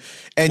game, dude.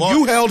 And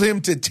you held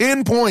him to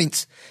 10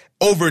 points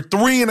over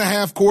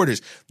 3.5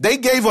 quarters. They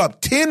gave up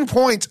 10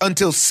 points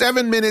until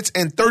 7 minutes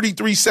and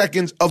 33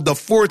 seconds of the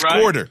fourth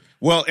quarter.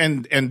 Well,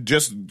 and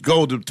just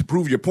go to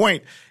prove your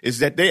point is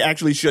that they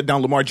actually shut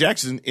down Lamar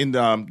Jackson in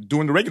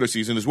during the regular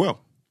season as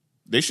well.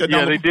 They shut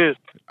down. Yeah, they did.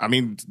 I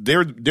mean,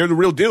 they're the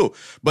real deal.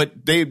 But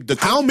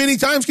how many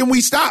times can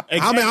we stop?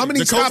 Exactly. How many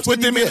the stops coach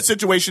put them in a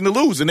situation to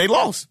lose, and they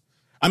lost.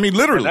 I mean,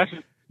 literally,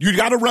 you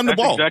got to run the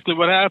ball. Exactly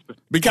what happened.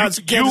 Because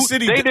Kansas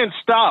City, they didn't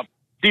stop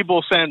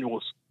Deebo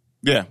Samuels.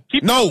 Yeah.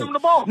 Keep the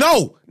ball.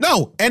 No.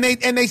 And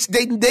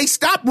they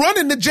stopped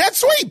running the jet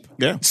sweep.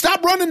 Yeah.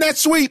 Stop running that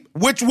sweep,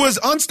 which was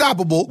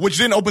unstoppable. Which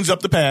then opens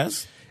up the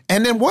pass.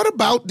 And then what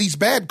about these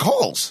bad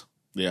calls?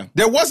 Yeah.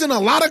 There wasn't a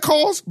lot of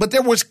calls, but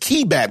there was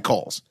key bad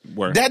calls.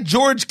 Word. That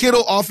George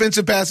Kittle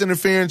offensive pass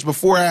interference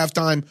before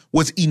halftime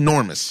was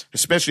enormous.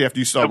 Especially after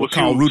you saw what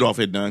Kyle Rudolph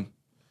had done.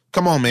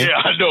 Come on, man. Yeah,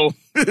 I know.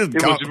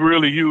 It was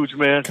really huge,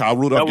 man. Kyle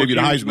Rudolph gave you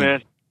the Heisman.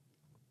 Man.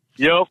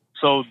 Yep.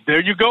 So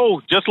there you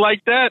go. Just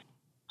like that.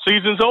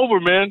 Season's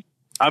over, man.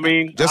 I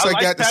mean, just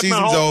like that, the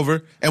season's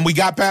over, and we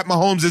got Pat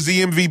Mahomes as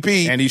the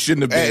MVP, and he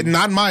shouldn't have been.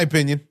 Not in my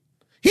opinion.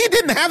 He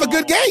didn't have a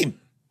good game.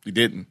 He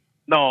didn't.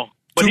 No,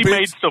 but he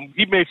made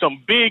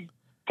some big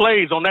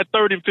plays on that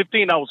 3rd and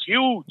 15. That was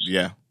huge.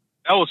 Yeah,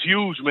 that was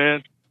huge,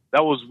 man.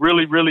 That was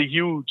really, really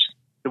huge.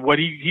 What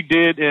he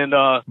did, and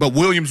but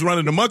Williams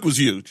running amok was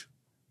huge.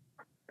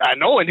 I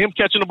know, and him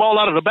catching the ball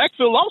out of the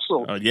backfield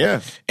also.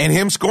 Yeah. And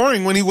him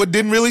scoring when he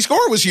didn't really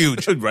score was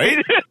huge. Right?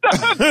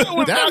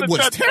 That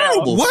was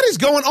terrible. What is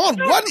going on?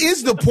 What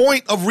is the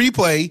point of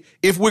replay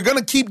if we're going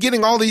to keep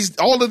getting all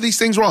of these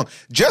things wrong?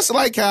 Just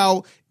like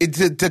how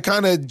to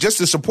kind of just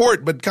to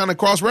support, but kind of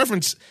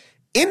cross-reference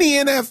in the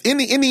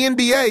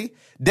NBA,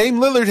 Dame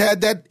Lillard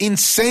had that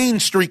insane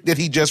streak that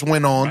he just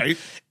went on. Right.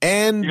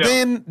 And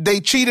then they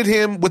cheated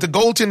him with a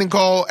goaltending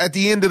call at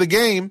the end of the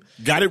game.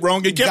 Got it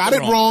wrong and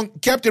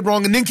kept it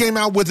wrong, and then came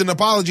out with an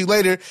apology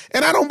later.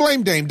 And I don't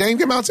blame Dame. Dame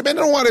came out and said, man,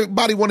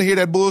 nobody want to hear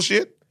that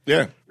bullshit.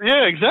 Yeah.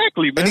 Yeah,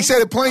 exactly, man. And he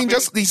said it plain,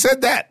 he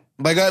said that.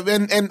 Like,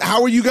 and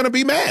how are you going to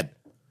be mad?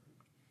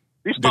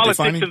 These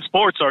politics in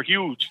sports are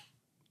huge.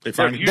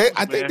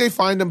 I think they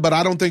fined him, but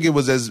I don't think it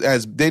was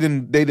as they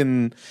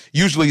didn't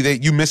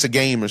usually you miss a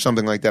game or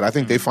something like that. I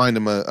think they fined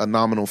him a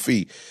nominal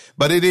fee,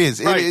 but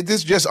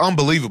it's just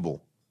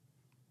unbelievable.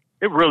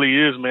 It really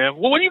is, man.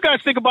 Well, what do you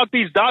guys think about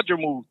these Dodger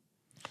moves?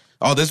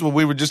 Oh, this is what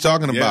we were just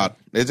talking about.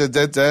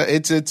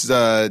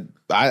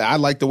 I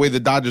like the way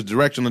the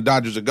direction the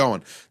Dodgers are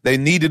going. They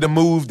needed a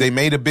move. They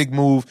made a big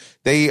move.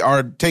 They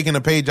are taking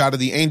a page out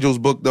of the Angels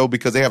book though,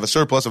 because they have a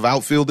surplus of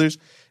outfielders,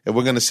 and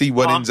we're going to see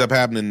what ends up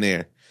happening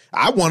there.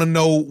 I want to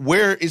know,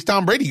 where is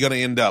Tom Brady going to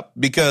end up?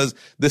 Because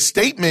the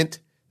statement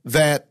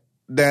that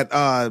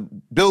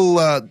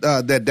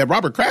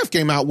Robert Kraft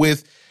came out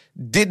with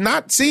did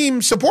not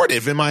seem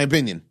supportive, in my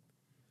opinion.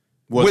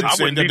 Well, they're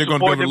saying that they're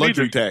going to build a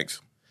luxury tax.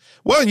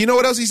 Well, and you know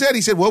what else he said?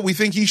 He said, well, we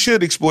think he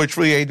should exploit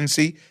free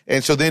agency.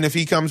 And so then if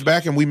he comes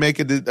back and we make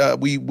it,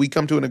 we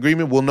come to an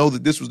agreement, we'll know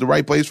that this was the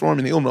right place for him,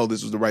 and he'll know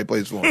this was the right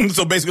place for him.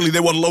 So basically they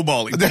want to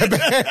lowball him.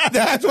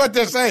 That's what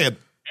they're saying.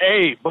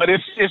 Hey, but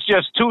it's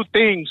just two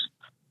things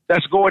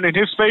that's going in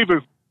his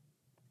favor.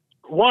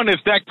 One is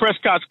Dak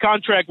Prescott's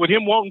contract with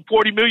him wanting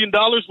 $40 million,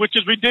 which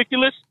is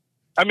ridiculous.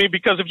 I mean,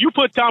 because if you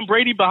put Tom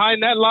Brady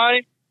behind that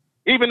line,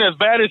 even as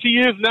bad as he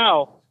is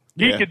now,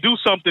 he could do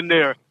something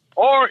there.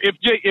 Or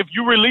if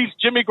you release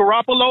Jimmy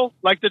Garoppolo,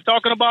 like they're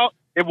talking about,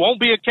 it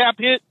won't be a cap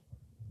hit.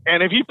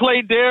 And if he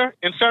played there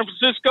in San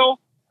Francisco,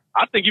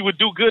 I think he would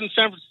do good in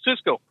San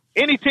Francisco.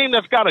 Any team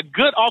that's got a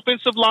good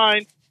offensive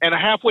line and a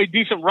halfway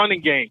decent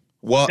running game.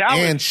 Well,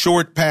 and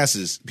short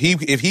passes.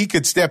 If he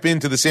could step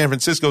into the San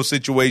Francisco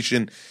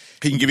situation,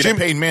 he can give you that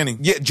Peyton Manning.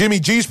 Yeah, Jimmy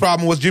G's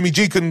problem was Jimmy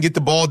G couldn't get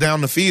the ball down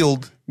the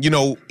field. You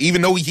know,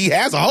 even though he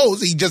has a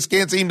hose, he just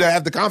can't seem to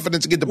have the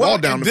confidence to get the ball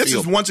down the field. This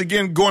is once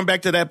again going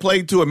back to that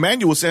play to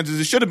Emmanuel Sanders.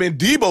 It should have been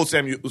Deebo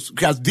Samuels,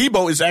 because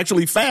Deebo is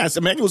actually fast.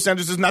 Emmanuel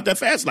Sanders is not that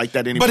fast like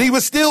that anymore. But he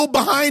was still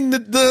behind the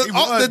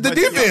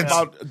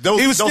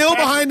defense. He was still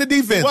behind the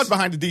defense. He was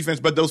behind the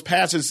defense, but those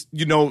passes,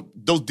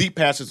 those deep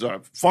passes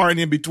are far and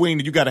in between.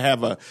 You got to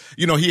have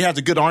he has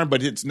a good arm,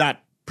 but it's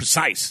not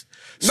precise.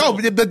 So,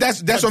 no, but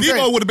that's what I'm saying.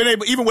 Deebo would have been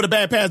able, even with a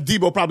bad pass,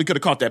 Deebo probably could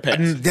have caught that pass.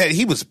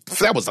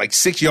 That was like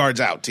 6 yards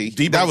out, T.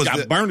 Deebo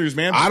got burners,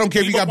 man. I don't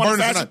care if you got burners.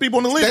 Fastest people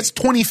in the league. That's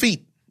 20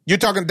 feet. You're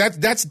talking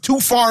that's too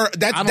far.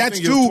 That's think it was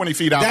too 20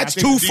 feet out. That's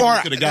I think too the far.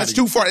 defense could've got That's it.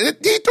 too far. He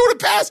threw the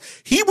pass.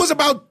 He was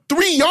about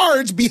 3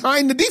 yards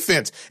behind the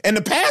defense, and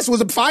the pass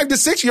was 5 to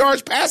 6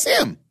 yards past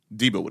him.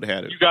 Debo would have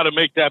had it. You got to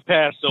make that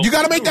pass. So You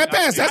got to make that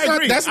pass. I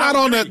agree. That's not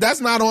on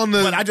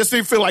the. But I just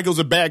didn't feel like it was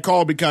a bad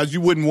call because I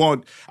wouldn't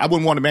want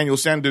Emmanuel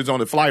Sanders on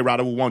the fly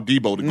route. I would want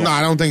Debo to go. No,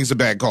 I don't think it's a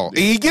bad call.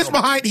 He gets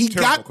behind. He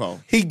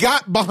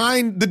got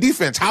behind the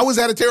defense. How is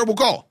that a terrible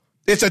call?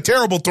 It's a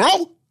terrible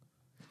throw.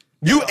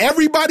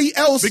 Everybody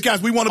else,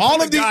 because we want to all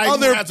put of the the guy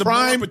other who has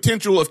prime the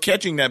potential of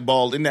catching that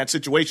ball in that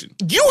situation.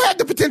 You had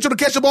the potential to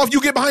catch the ball if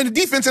you get behind the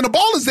defense and the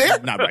ball is there.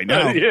 Not right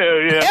now.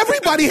 yeah.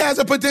 Everybody has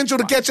a potential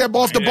to catch that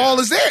ball if the ball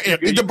is there.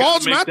 If the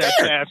ball's not there,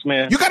 pass,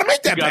 man. you got to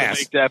make that You got to pass.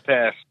 make that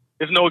pass.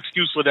 There's no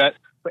excuse for that.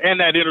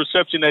 And that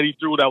interception that he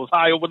threw that was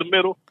high over the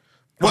middle.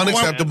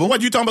 Unacceptable.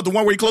 What, you talking about the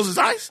one where he closed his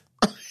eyes?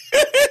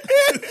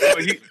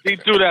 He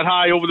threw that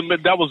high over the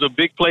middle. That was a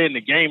big play in the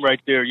game right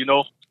there, You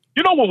know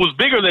what was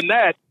bigger than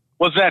that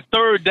was that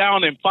 3rd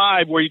down and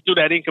 5 where he threw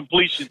that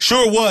incompletion.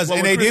 Sure was, Well,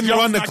 and they Chris didn't Jones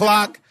run the knocked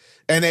clock,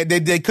 and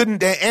they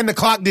couldn't, and the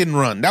clock didn't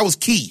run. That was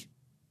key.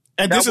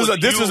 And That this is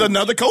was huge.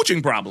 another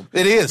coaching problem.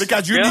 It is.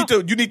 because you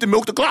need to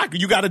milk the clock.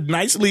 You got a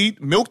nice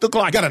lead, milk the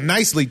clock. Got a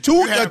nice lead, a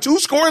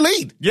 2-score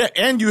lead. Yeah,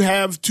 and you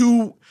have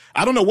two.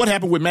 I don't know what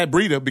happened with Matt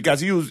Breida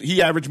because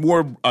he averaged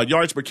more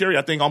yards per carry,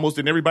 I think, almost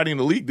than everybody in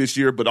the league this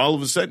year. But all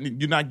of a sudden,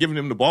 you're not giving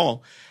him the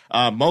ball.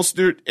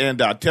 Mostert and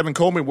Tevin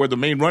Coleman were the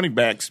main running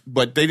backs,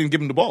 but they didn't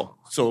give him the ball.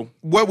 So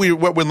What we're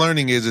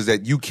learning is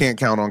that you can't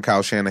count on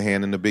Kyle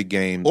Shanahan in the big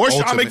game Or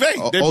Sean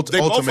McVay. They both are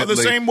the ultimately,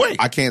 same way.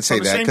 I can't say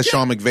From the that same because kid.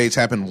 Sean McVay's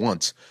happened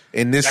once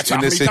in this that's how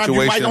many times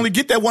situation. you might only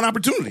get that one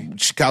opportunity.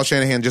 Kyle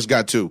Shanahan just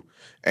got 2,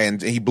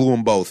 and he blew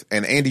them both.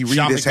 And Andy Reid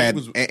Sean has had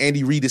McVay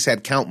Andy Reid has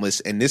had countless.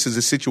 And this is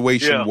a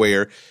situation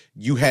where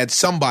you had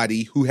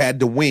somebody who had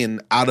to win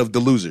out of the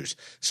losers.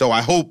 So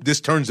I hope this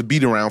turns the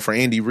beat around for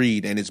Andy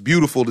Reid, and it's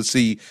beautiful to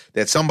see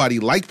that somebody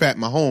like Pat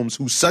Mahomes,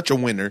 who's such a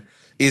winner,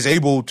 is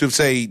able to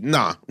say,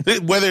 nah,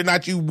 whether or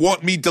not you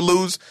want me to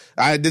lose,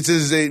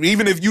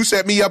 even if you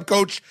set me up,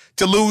 coach,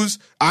 to lose,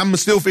 I'm going to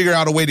still figure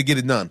out a way to get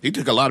it done. He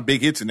took a lot of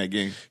big hits in that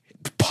game.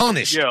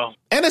 Punished. Yeah.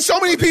 And there's so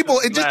many people,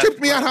 it just tripped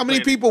me out how many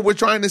Last people were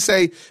trying to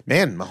say,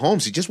 man,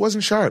 Mahomes, he just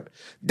wasn't sharp.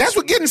 That's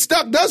what getting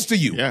stuck does to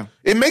you. Yeah.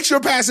 It makes your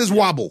passes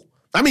wobble.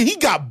 I mean, he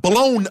got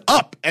blown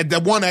up at the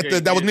one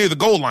that was near the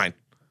goal line.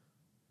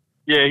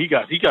 Yeah, he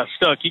got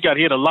stuck. He got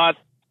hit a lot.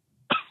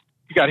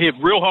 He got hit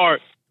real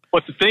hard.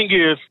 But the thing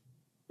is,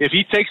 if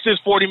he takes this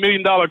 $40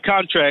 million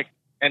contract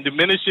and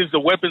diminishes the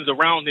weapons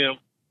around him,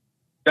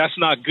 that's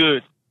not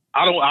good.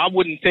 I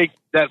wouldn't take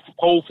that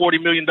whole $40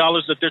 million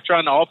that they're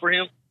trying to offer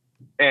him,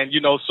 and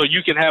so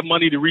you can have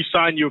money to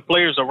re-sign your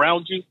players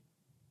around you,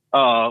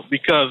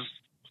 because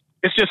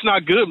it's just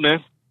not good,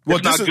 man.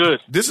 It's not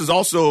good. This is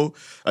also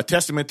a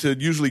testament to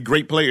usually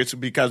great players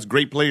because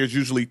great players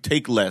usually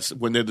take less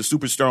when they're the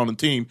superstar on the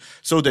team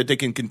so that they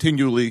can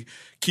continually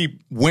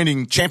keep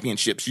winning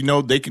championships.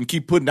 They can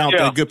keep putting out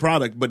that good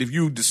product. But if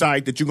you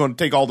decide that you're going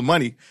to take all the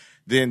money,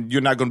 then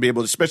you're not going to be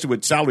able to, especially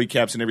with salary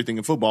caps and everything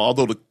in football,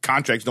 although the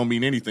contracts don't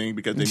mean anything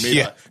because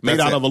they're made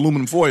out of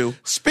aluminum foil.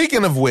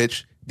 Speaking of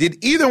which,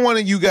 did either one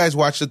of you guys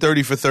watch the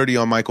 30 for 30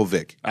 on Michael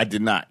Vick? I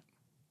did not.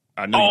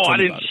 I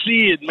didn't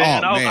see it,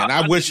 man. Oh, man,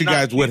 I wish you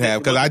guys would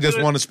have because I just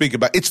good. want to speak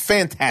about it. It's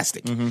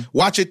fantastic.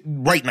 Watch it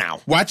right now.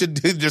 Watch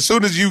it as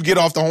soon as you get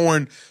off the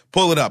horn,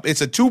 pull it up.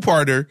 It's a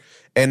 2-parter,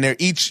 and they're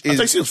each is.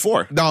 I think it was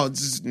 4. No,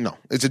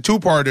 it's a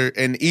 2-parter,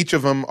 and each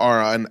of them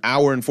are an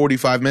hour and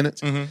 45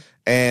 minutes.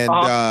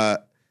 And,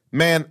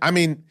 man, I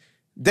mean,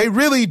 they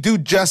really do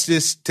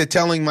justice to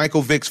telling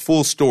Michael Vick's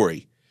full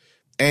story.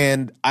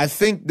 And I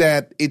think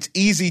that it's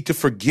easy to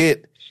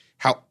forget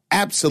how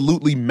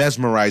absolutely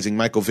mesmerizing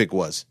Michael Vick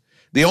was.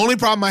 The only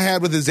problem I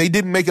had with it is they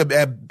didn't make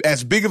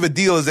as big of a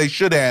deal as they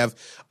should have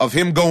of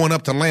him going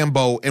up to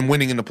Lambeau and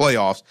winning in the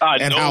playoffs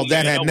and how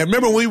that had. Now,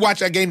 remember when we watched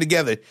that game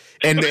together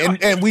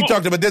and we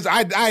talked about this?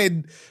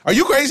 Are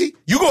you crazy?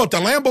 You go up to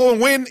Lambeau and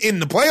win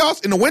in the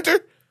playoffs in the winter?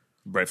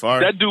 Brett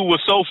Favre. That dude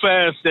was so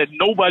fast that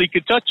nobody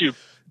could touch him.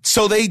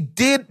 So they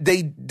did.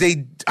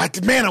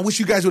 Man, I wish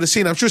you guys would have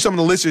seen it. I'm sure some of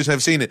the listeners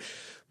have seen it.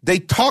 They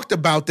talked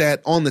about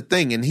that on the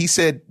thing, and he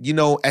said,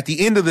 at the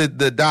end of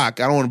the doc,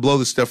 I don't want to blow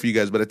this stuff for you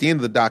guys, but at the end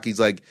of the doc, he's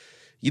like,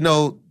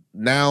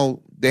 now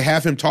they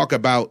have him talk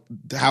about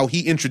how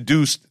he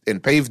introduced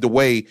and paved the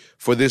way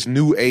for this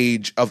new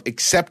age of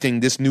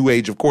accepting this new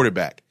age of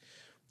quarterback.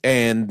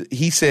 And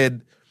he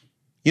said,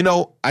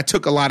 I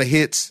took a lot of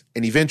hits,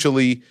 and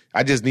eventually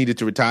I just needed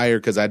to retire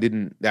because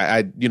it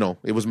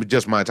was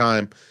just my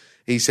time.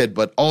 He said,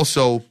 but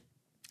also,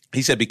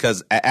 he said,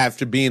 because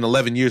after being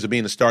 11 years of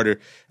being a starter,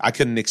 I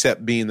couldn't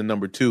accept being the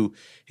number 2.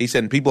 He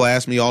said, and people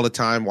ask me all the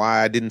time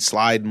why I didn't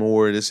slide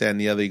more, this, that, and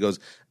the other. He goes,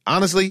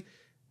 honestly,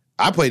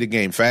 I played the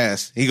game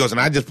fast. He goes,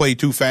 and I just played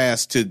too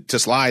fast to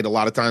slide a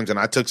lot of times, and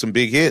I took some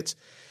big hits.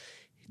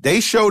 They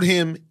showed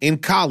him in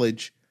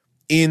college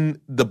in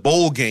the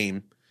bowl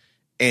game,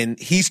 and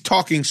he's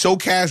talking so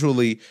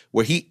casually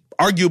where he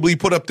arguably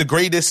put up the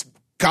greatest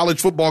college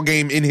football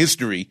game in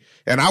history,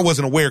 and I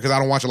wasn't aware because I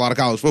don't watch a lot of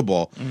college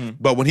football.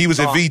 But when he was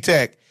at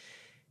VTech,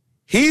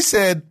 he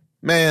said,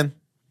 man,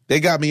 they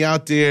got me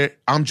out there.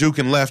 I'm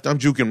juking left. I'm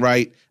juking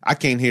right. I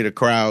can't hear the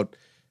crowd.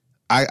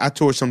 I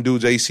tore some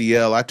dude's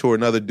ACL. I tore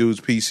another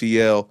dude's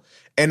PCL.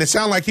 And it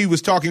sounded like he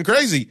was talking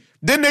crazy.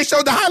 Then they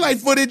showed the highlight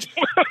footage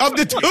of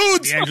the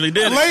dudes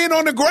laying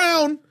on the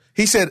ground.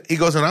 He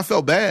goes, and I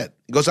felt bad.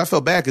 He goes, I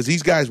felt bad because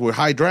these guys were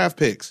high draft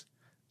picks.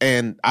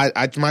 And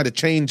I might have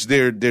changed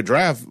their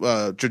draft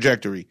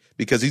trajectory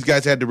because these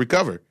guys had to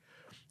recover.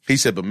 He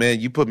said, but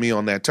man, you put me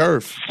on that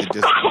turf. There's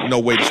just no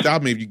way to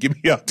stop me if you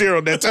get me out there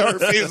on that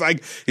turf. He's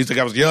like,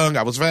 I was young,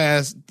 I was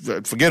fast.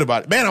 Forget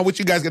about it. Man, I wish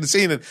you guys could have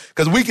seen it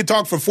because we could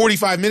talk for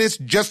 45 minutes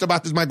just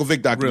about this Michael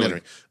Vick documentary.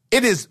 Really?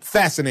 It is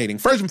fascinating.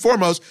 First and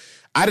foremost,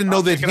 I didn't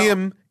know that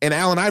him and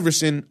Allen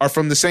Iverson are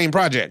from the same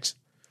projects.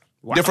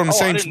 Wow. They're from the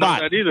same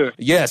spot. Know that either.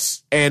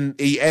 Yes, and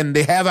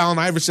they have Allen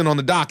Iverson on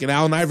the dock, and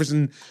Allen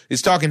Iverson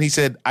is talking. He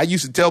said, I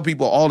used to tell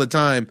people all the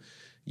time,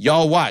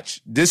 y'all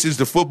watch. This is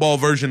the football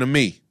version of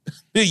me.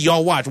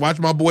 Y'all watch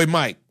my boy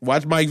Mike.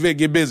 Watch Mike Vick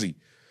get busy.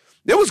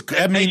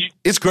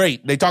 It's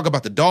great. They talk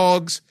about the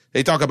dogs.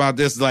 They talk about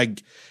this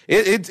like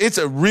it's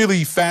a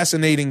really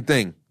fascinating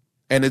thing,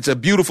 and it's a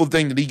beautiful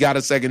thing that he got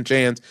a second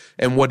chance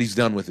and what he's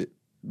done with it.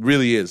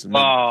 Really is.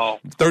 Wow.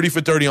 30 for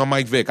 30 on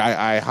Mike Vick.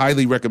 I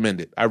highly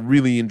recommend it. I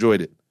really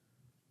enjoyed it.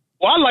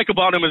 What I like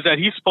about him is that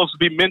he's supposed to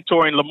be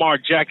mentoring Lamar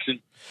Jackson,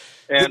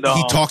 and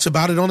he talks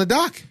about it on the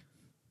doc.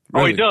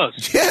 Really? Oh, he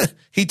does. Yeah,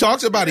 he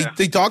talks about it.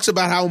 He talks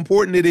about how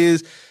important it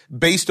is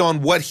based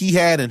on what he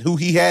had and who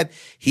he had.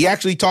 He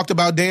actually talked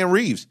about Dan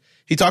Reeves.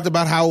 He talked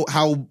about how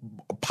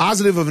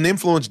positive of an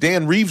influence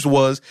Dan Reeves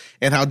was,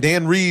 and how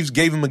Dan Reeves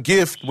gave him a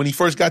gift when he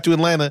first got to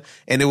Atlanta,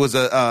 and it was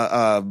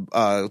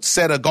a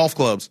set of golf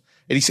clubs.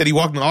 And he said he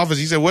walked in the office.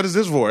 He said, "What is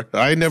this for?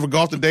 I ain't never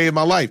golfed a day in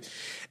my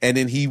life." And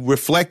then he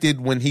reflected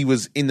when he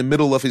was in the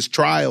middle of his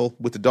trial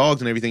with the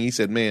dogs and everything. He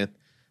said, "Man."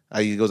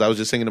 He goes, I was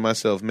just thinking to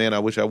myself, man, I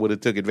wish I would have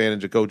took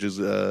advantage of coach's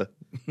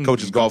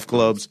golf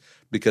clubs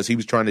because he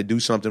was trying to do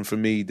something for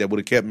me that would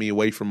have kept me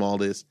away from all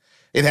this.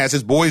 It has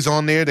his boys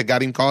on there that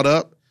got him caught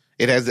up.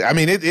 It has, I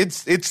mean,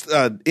 it's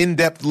an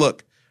in-depth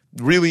look,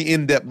 really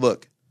in-depth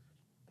look.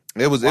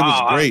 It was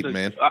great,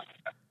 man.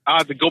 I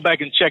have to go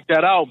back and check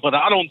that out, but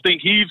I don't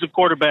think he's a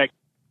quarterback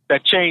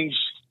that changed,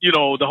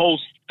 the whole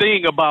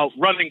thing about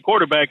running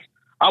quarterbacks.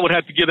 I would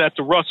have to give that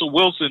to Russell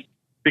Wilson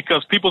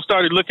because people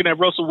started looking at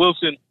Russell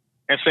Wilson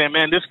and saying,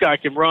 man, this guy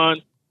can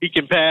run, he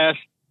can pass,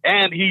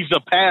 and he's a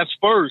pass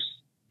first.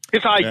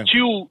 His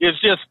IQ is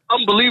just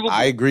unbelievable.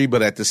 I agree,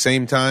 but at the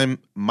same time,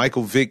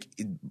 Michael Vick,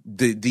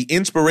 the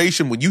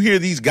inspiration, when you hear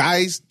these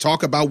guys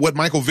talk about what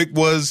Michael Vick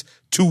was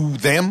to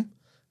them,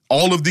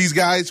 all of these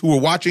guys who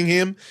were watching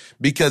him,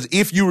 because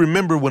if you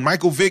remember when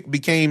Michael Vick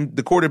became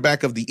the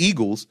quarterback of the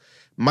Eagles,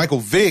 Michael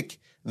Vick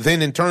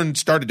then in turn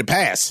started to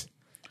pass.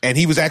 And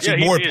he was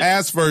actually more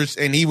pass first,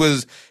 and he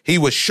was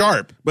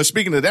sharp. But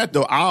speaking of that,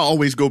 though, I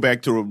always go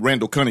back to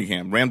Randall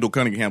Cunningham. Randall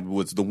Cunningham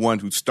was the one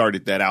who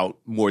started that out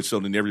more so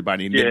than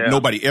everybody. And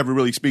nobody ever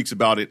really speaks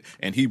about it,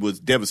 and he was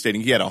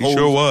devastating. He had a hose. He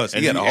sure was.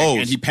 He had a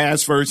hose. And he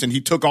passed first, and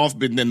he took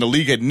off, and then the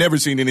league had never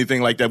seen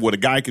anything like that where a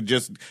guy could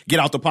just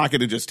get out the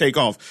pocket and just take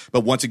off.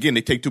 But once again,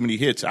 they take too many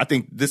hits. I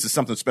think this is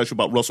something special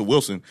about Russell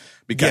Wilson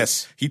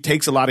because he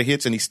takes a lot of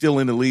hits, and he's still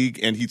in the league,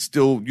 and he's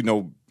still, he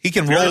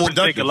can roll.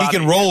 He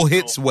can roll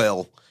hits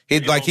well. He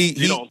rolls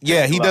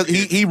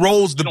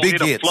the big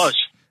hits. Flush.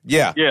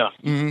 Yeah.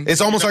 Mm-hmm. It's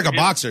almost like a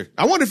boxer.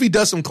 I wonder if he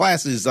does some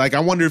classes. Like,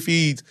 I wonder if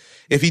he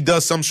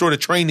does some sort of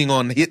training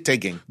on hit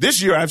taking. This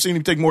year, I've seen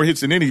him take more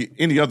hits than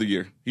any other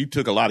year. He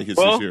took a lot of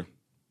hits this year.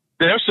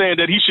 They're saying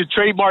that he should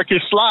trademark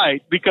his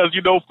slide because,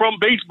 from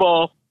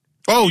baseball.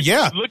 Oh,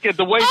 yeah. Look at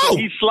the way that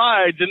he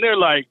slides, and they're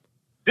like,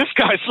 this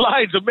guy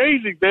slides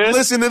amazing, man.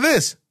 Listen to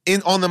this.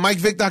 On the Mike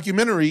Vick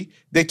documentary,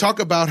 they talk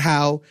about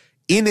how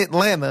in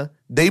Atlanta,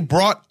 they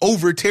brought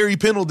over Terry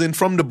Pendleton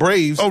from the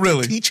Braves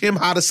to teach him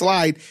how to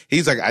slide.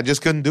 He's like, I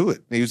just couldn't do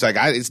it. He was like,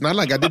 it's not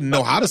like I didn't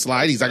know how to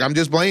slide. He's like, I'm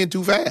just playing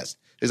too fast.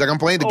 He's like, I'm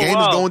playing, the game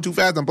is going too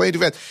fast. I'm playing too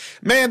fast.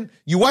 Man,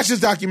 you watch this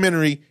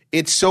documentary,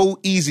 it's so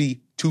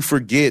easy to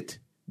forget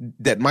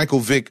that Michael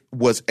Vick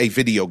was a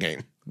video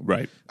game.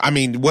 Right. I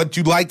mean, what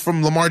you like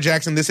from Lamar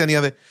Jackson, this and the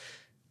other.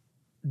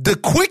 The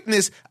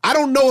quickness, I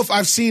don't know if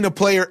I've seen a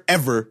player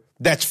ever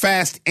that's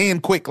fast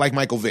and quick like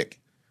Michael Vick.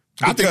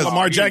 I think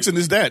Lamar Jackson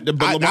is that.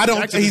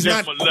 But he's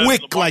not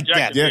quick like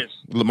that. Yeah,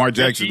 Lamar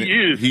Jackson.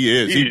 Yes, he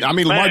is.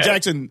 Lamar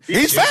Jackson.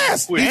 He's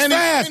fast. He's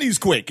fast. And he's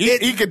quick.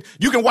 He can.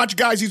 You can watch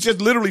guys. He's just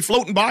literally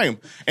floating by him,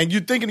 and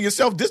you're thinking to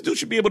yourself, this dude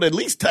should be able to at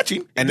least touch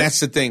him. And that's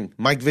the thing.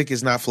 Mike Vick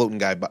is not floating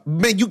guy. But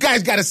man, you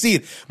guys got to see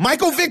it.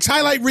 Michael Vick's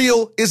highlight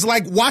reel is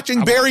like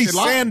watching Barry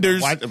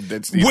Sanders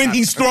when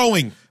he's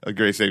throwing. A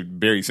great say,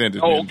 Barry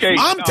Sanders. Oh, okay.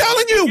 I'm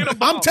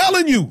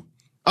telling you.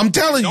 You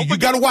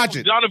got to watch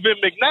it. Donovan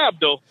McNabb,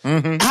 though.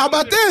 Mm-hmm. How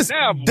about this?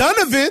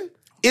 Donovan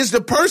is the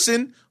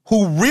person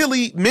who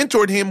really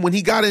mentored him when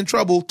he got in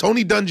trouble.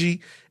 Tony Dungy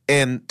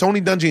and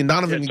Donovan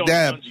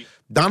McNabb.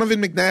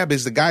 Donovan McNabb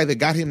is the guy that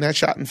got him that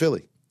shot in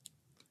Philly.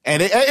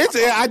 And I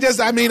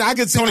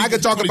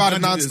could talk about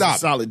it Dungy is a nonstop.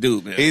 solid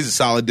dude, man. He's a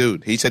solid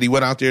dude. He said he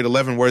went out there at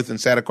Leavenworth and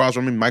sat across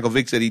from him. Michael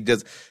Vick said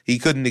he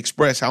couldn't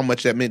express how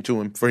much that meant to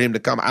him for him to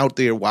come out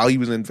there while he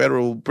was in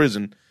federal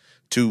prison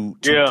to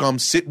come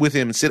sit with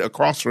him and sit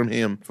across from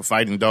him For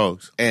fighting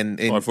dogs.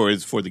 Or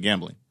for the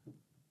gambling.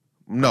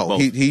 No,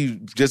 he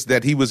just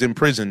that he was in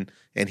prison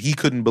and he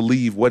couldn't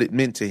believe what it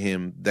meant to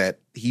him that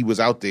he was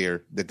out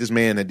there, that this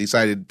man had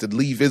decided to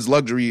leave his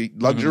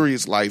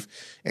luxurious life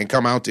and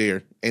come out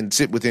there and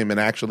sit with him and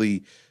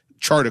actually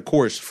chart a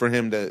course for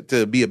him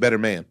to be a better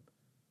man.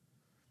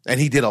 And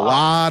he did a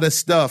lot of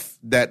stuff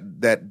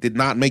that did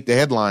not make the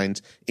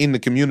headlines in the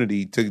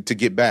community to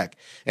get back.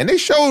 And they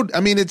showed,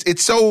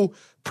 it's so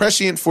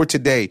prescient for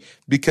today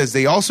because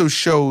they also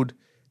showed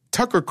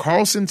Tucker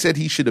Carlson said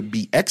he should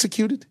be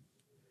executed.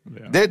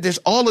 Yeah. There's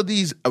all of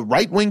these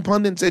right-wing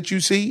pundits that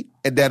you see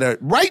that are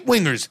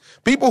right-wingers,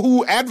 people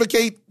who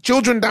advocate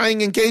children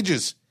dying in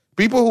cages,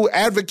 people who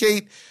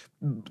advocate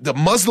the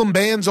Muslim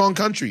bans on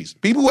countries,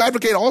 people who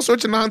advocate all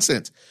sorts of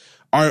nonsense,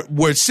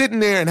 were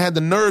sitting there and had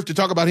the nerve to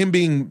talk about him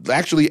being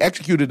actually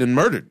executed and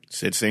murdered.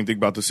 Said the same thing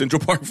about the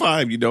Central Park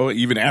Five,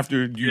 even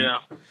after you. Yeah.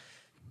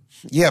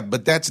 Yeah,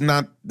 but that's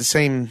not the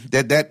same.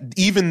 That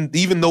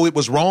even though it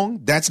was wrong,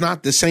 that's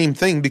not the same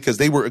thing because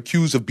they were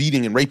accused of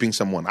beating and raping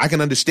someone. I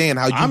can understand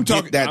how you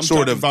get that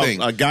sort of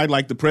thing. A guy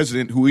like the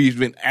president who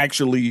even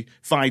actually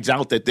finds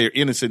out that they're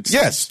innocent,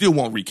 still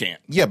won't recant.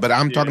 Yeah, but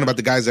I'm talking about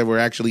the guys that were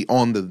actually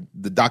on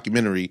the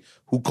documentary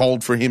who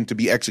called for him to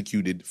be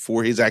executed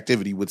for his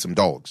activity with some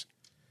dogs.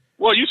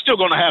 Well, you're still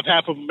going to have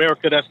half of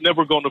America that's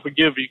never going to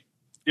forgive you.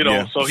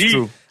 So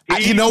true.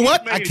 You know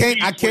what? I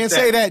can't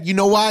say that. You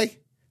know why?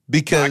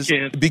 Because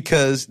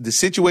the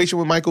situation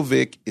with Michael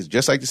Vick is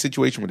just like the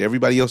situation with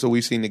everybody else that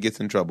we've seen that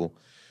gets in trouble.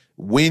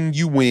 When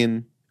you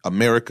win,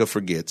 America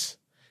forgets.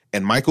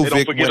 And Michael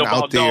Vick went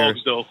out there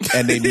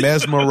and he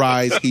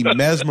mesmerized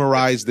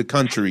the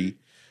country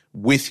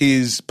with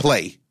his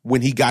play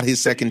when he got his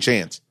second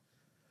chance.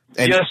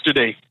 And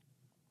yesterday.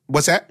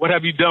 What's that? What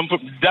have you done?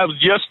 That was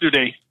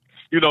yesterday.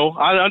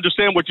 I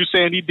understand what you're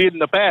saying he did in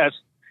the past.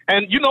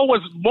 And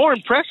what's more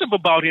impressive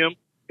about him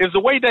is the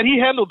way that he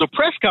handled the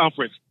press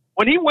conference.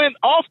 When he went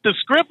off the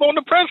script on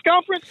the press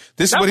conference,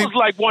 was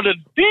like one of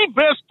the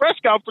best press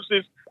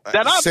conferences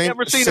that I've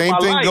ever seen in my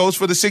life. Same thing goes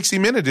for the 60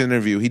 Minutes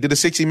interview. He did a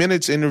 60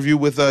 Minutes interview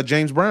with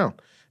James Brown.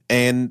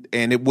 And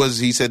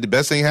he said the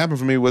best thing happened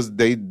for me was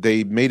they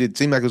made it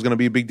seem like it was going to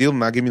be a big deal and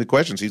not give me the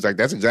questions. He's like,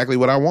 that's exactly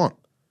what I want.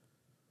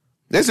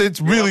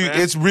 It's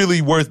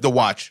really worth the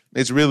watch.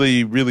 It's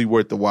really, really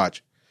worth the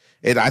watch.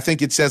 I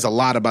think it says a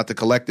lot about the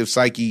collective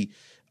psyche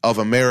of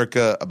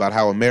America, about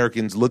how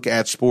Americans look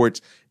at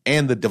sports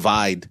and the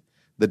divide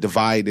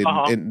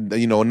and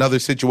another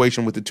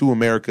situation with the two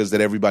Americas that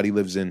everybody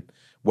lives in,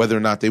 whether or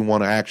not they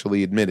want to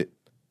actually admit it.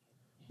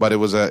 But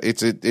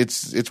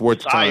it's worth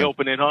the time.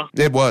 Eye-opening, huh?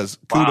 It was.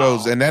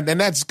 Kudos. Wow. And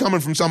that's coming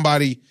from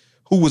somebody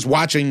who was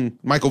watching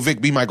Michael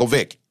Vick be Michael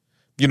Vick,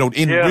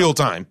 in real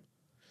time.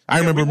 I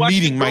remember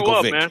meeting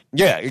Michael Vick. Man.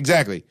 Yeah,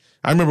 exactly.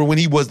 I remember when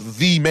he was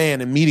the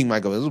man and meeting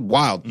Michael. It was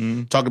wild.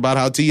 Mm-hmm. Talking about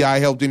how T.I.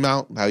 helped him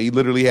out, how he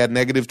literally had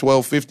negative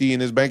 $1,250 in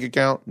his bank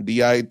account.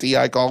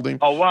 T.I. called him.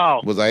 Oh,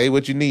 wow. Was like, hey,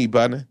 what you need,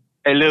 partner?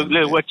 Hey, look,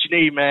 what you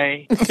need,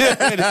 man.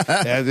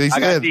 As he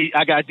said.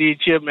 I got D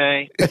chip,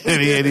 man.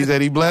 and he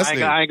said he blessed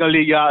him. I ain't going to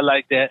leave you out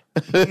like that.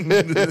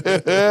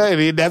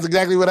 That's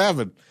exactly what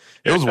happened.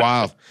 It was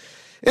wild.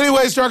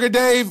 Anyway, Trucker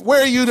Dave,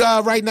 where are you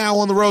right now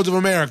on the roads of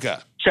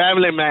America?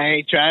 Traveling,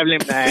 man.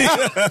 Traveling, man.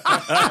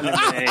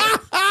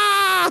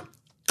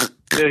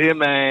 Look here,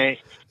 man.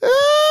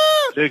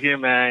 Look here,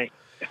 man.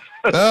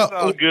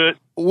 All good.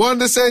 Wanted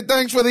to say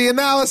thanks for the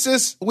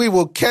analysis. We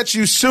will catch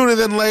you sooner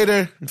than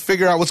later and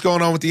figure out what's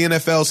going on with the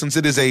NFL since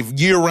it is a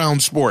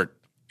year-round sport.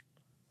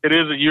 It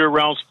is a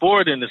year-round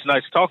sport, and it's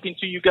nice talking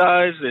to you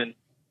guys, and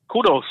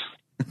kudos.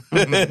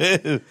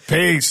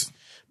 Peace.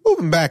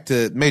 Moving back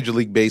to Major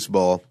League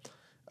Baseball,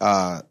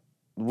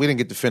 we didn't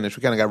get to finish.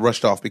 We kind of got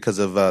rushed off because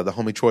of the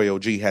homie Troy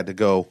OG had to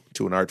go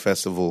to an art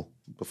festival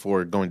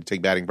before going to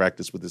take batting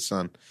practice with his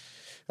son.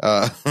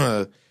 But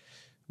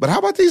how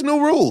about these new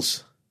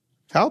rules?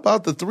 How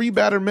about the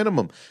 3-batter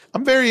minimum?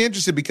 I'm very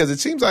interested because it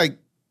seems like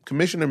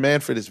Commissioner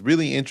Manfred is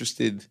really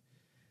interested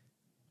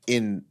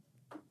in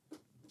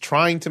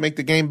trying to make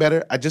the game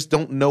better. I just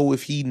don't know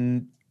if he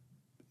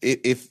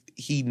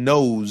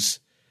knows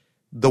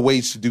the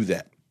ways to do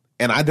that.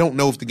 And I don't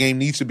know if the game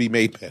needs to be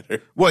made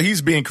better. Well,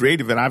 he's being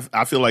creative, and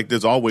I feel like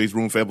there's always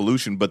room for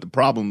evolution. But the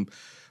problem,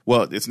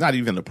 well, it's not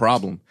even a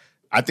problem.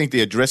 I think they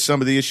address some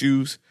of the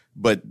issues,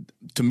 but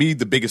to me,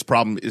 the biggest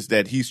problem is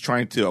that he's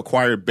trying to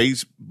acquire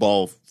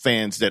baseball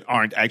fans that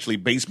aren't actually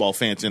baseball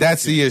fans.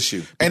 That's the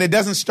issue. And it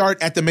doesn't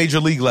start at the major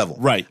league level.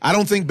 Right. I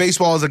don't think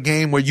baseball is a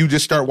game where you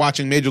just start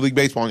watching Major League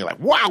Baseball and you're like,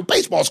 wow,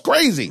 baseball's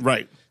crazy.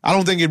 Right. I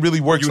don't think it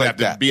really works like that.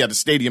 You have to be at the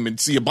stadium and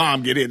see a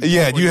bomb get in.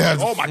 Yeah, you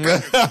have. Oh my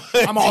God,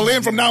 I'm all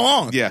in from now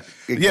on. Yeah,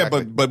 exactly.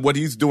 Yeah, but what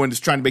he's doing is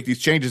trying to make these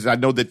changes. I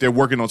know that they're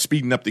working on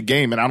speeding up the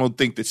game, and I don't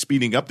think that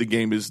speeding up the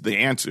game is the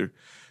answer.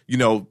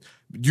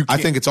 I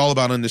think it's all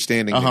about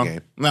understanding the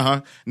game.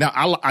 Now,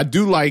 I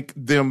do like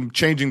them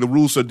changing the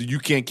rules so that you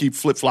can't keep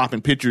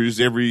flip-flopping pitchers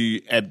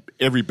at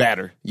every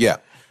batter. Yeah.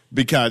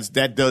 Because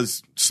that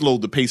does slow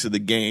the pace of the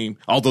game.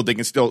 Although they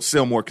can still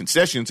sell more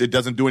concessions, it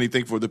doesn't do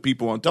anything for the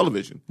people on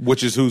television.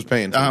 Which is who's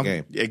paying for the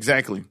game.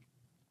 Exactly.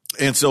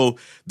 And so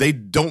they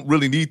don't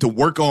really need to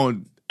work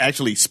on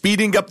actually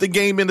speeding up the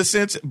game in a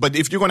sense. But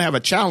if you're going to have a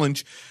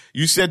challenge,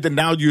 you said that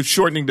now you're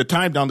shortening the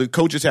time down. The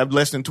coaches have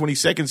less than 20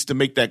 seconds to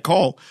make that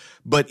call.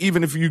 But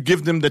even if you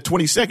give them the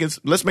 20 seconds,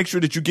 let's make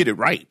sure that you get it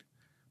right.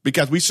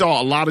 Because we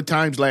saw a lot of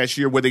times last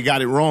year where they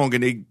got it wrong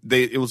and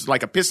it was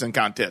like a pissing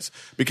contest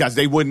because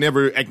they would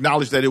never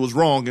acknowledge that it was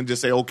wrong and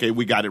just say, okay,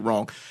 we got it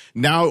wrong.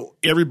 Now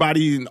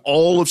everybody in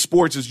all of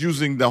sports is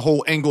using the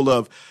whole angle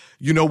of,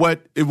 you know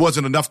what, it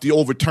wasn't enough to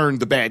overturn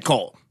the bad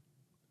call.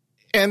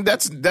 And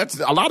that's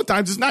a lot of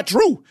times it's not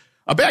true.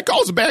 A bad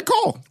call is a bad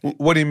call.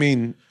 What do you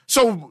mean?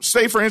 So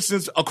say, for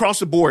instance, across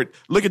the board,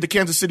 look at the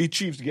Kansas City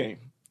Chiefs game.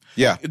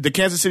 Yeah. The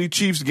Kansas City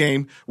Chiefs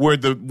game where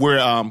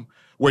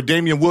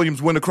Damian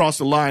Williams went across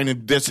the line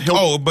and just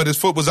helped. Oh, but his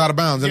foot was out of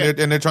bounds, and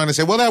they're trying to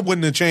say, well, that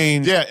wouldn't have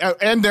changed. Yeah,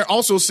 and they're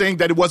also saying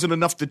that it wasn't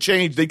enough to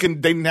change. They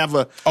didn't have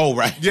a. Oh,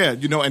 right. Yeah,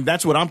 and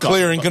that's what I'm talking about.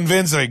 Clear and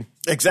convincing.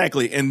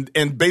 Exactly,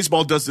 and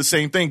baseball does the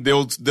same thing.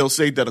 They'll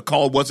say that a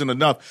call wasn't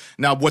enough.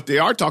 Now, what they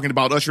are talking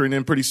about ushering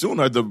in pretty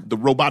soon are the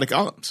robotic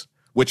umps,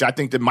 which I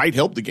think that might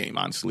help the game,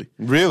 honestly.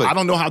 Really? I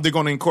don't know how they're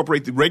going to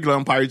incorporate the regular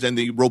umpires and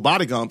the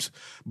robotic umps,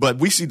 but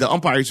we see the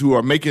umpires who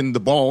are making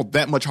the ball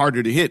that much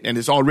harder to hit, and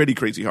it's already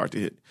crazy hard to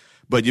hit.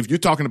 But if you're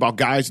talking about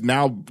guys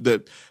now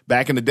that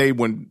back in the day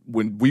when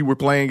we were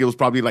playing, it was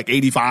probably like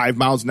 85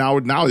 miles an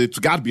hour. Now it's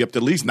got to be up to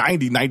at least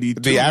 90,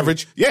 92. The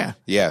average? Yeah.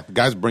 Yeah.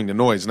 Guys bring the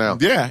noise now.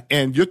 Yeah.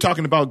 And you're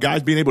talking about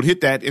guys being able to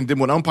hit that. And then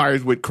when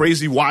umpires with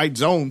crazy wide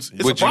zones,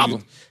 it's a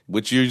problem.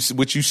 Which you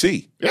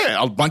see.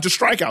 Yeah. A bunch of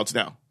strikeouts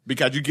now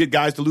because you get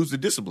guys to lose the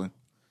discipline.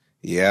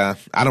 Yeah,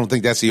 I don't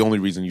think that's the only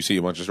reason you see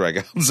a bunch of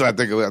strikeouts.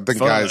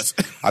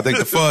 I think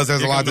the fuzz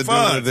has a lot to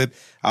do with it.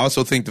 I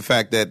also think the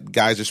fact that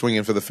guys are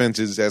swinging for the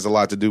fences has a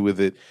lot to do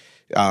with it.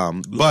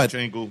 But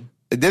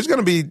it's going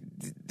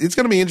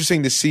to be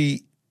interesting to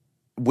see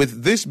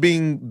with this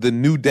being the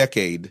new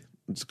decade.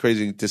 It's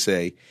crazy to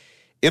say.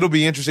 It'll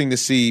be interesting to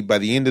see by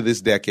the end of this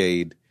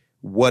decade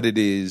what it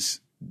is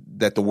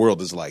that the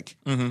world is like,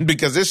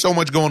 because there's so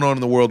much going on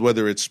in the world,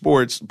 whether it's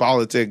sports,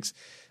 politics,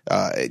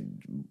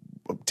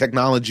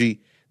 technology,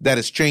 that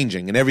is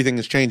changing, and everything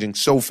is changing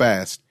so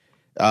fast.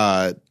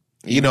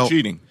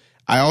 Cheating.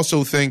 I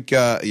also think,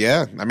 I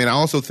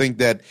also think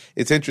that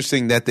it's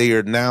interesting that they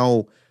are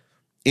now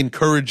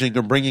encouraging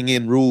or bringing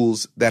in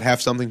rules that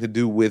have something to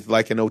do with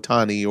like an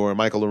Ohtani or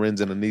Michael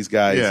Lorenzen and these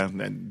guys. Yeah,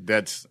 and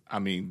that's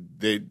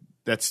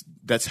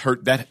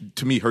hurt. That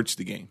to me hurts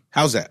the game.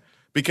 How's that?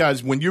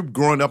 Because when you're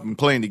growing up and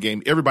playing the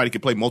game, everybody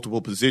can play multiple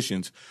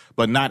positions,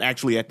 but not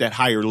actually at that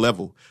higher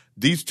level.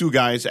 These two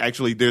guys,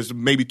 actually, there's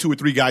maybe 2 or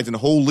 3 guys in the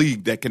whole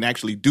league that can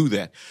actually do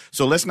that.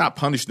 So let's not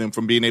punish them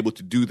from being able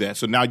to do that.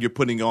 So now you're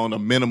putting on a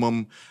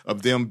minimum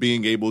of them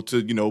being able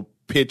to,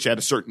 pitch at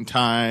a certain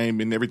time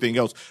and everything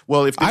else.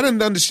 Well, I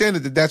didn't understand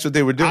it that's what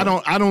they were doing.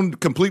 I don't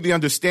completely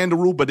understand the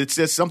rule, but it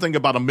says something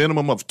about a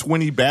minimum of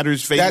 20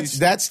 batters faced.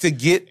 That's to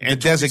get the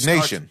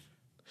designation.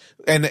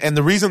 And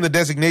the reason the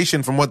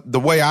designation, from the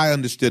way I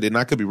understood it, and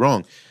I could be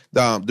wrong,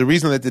 the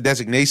reason that the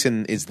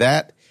designation is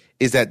that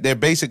they're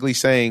basically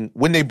saying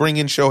when they bring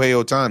in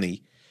Shohei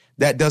Ohtani,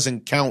 that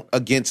doesn't count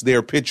against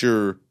their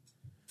pitcher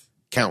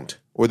count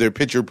or their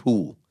pitcher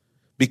pool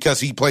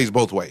because he plays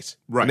both ways.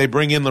 Right. And they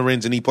bring in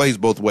Lorenzen and he plays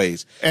both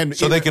ways. And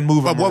so they can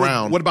move him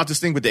around. What about this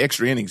thing with the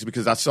extra innings?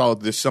 Because I saw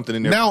there's something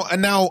in there.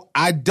 Now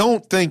I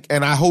don't think,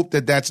 and I hope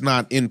that that's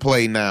not in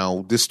play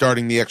now, this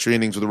starting the extra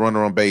innings with a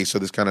runner on base or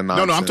this kind of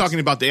nonsense. No, I'm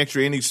talking about the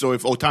extra innings. So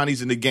if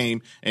Ohtani's in the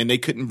game and they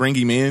couldn't bring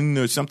him in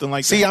or something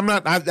like that. See,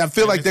 I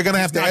feel like they're going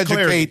to have to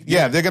educate.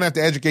 Yeah, they're going to have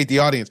to educate the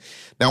audience.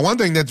 Now, one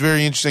thing that's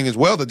very interesting as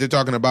well that they're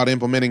talking about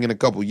implementing in a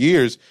couple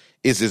years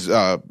is this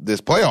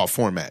playoff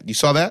format. You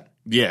saw that?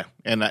 Yeah,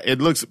 and it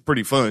looks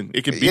pretty fun.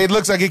 It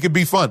looks like it could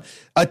be fun.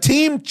 A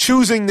team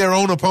choosing their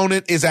own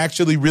opponent is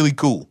actually really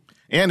cool.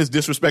 And it's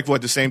disrespectful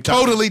at the same time.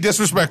 Totally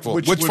disrespectful,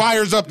 which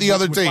fires up the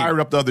other team. Fire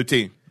up the other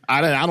team.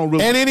 I don't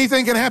really. And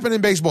anything can happen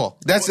in baseball.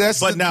 That's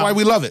why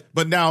we love it.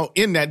 But now,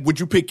 in that, would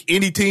you pick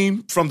any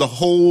team from the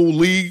whole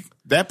league?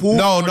 That pool?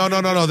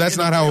 No. That's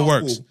not how it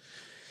works. Pool?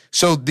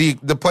 So the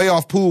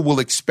playoff pool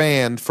will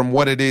expand from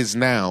what it is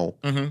now.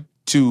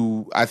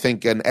 To, I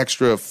think, an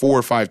extra 4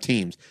 or 5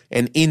 teams.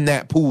 And in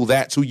that pool,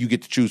 that's who you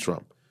get to choose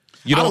from.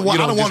 I don't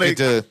want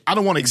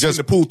to extend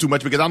the pool too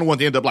much because I don't want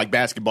to end up like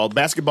basketball.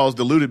 Basketball is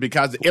diluted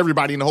because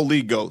everybody in the whole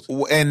league goes.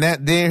 And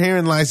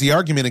herein lies the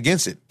argument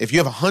against it. If you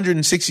have a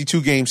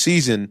 162-game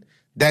season,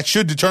 that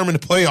should determine the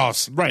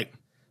playoffs. Right.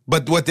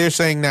 But what they're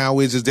saying now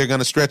is they're going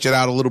to stretch it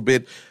out a little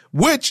bit,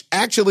 which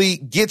actually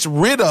gets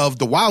rid of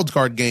the wild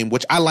card game,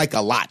 which I like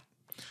a lot.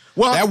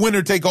 Well, that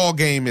winner-take-all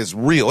game is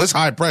real. It's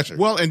high pressure.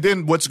 Well, and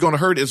then what's going to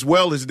hurt as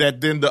well is that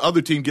then the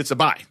other team gets a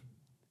bye.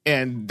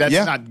 And that's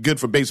not good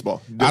for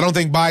baseball. I don't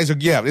think buys are,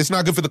 it's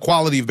not good for the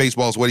quality of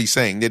baseball is what he's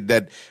saying.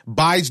 That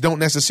buys don't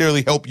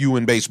necessarily help you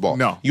in baseball.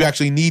 No. You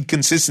actually need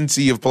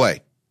consistency of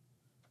play.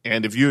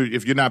 And if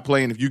you're not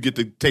playing, if you get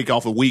to take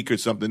off a week or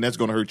something, that's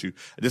going to hurt you.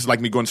 This is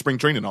like me going to spring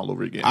training all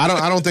over again. I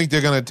don't think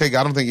they're going to take.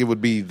 I don't think it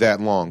would be that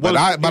long. Well,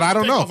 but I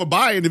don't know. Off a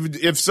bye, and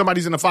if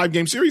somebody's in a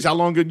 5-game series, how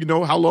long are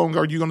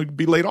you going to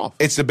be laid off?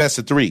 It's the best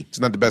of 3. It's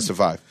not the best of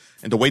 5.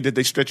 And the way that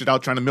they stretch it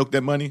out, trying to milk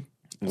that money.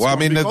 Well, I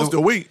mean, close to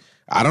a week.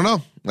 I don't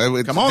know.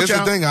 Come on, this is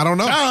the thing. I don't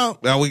know. Child.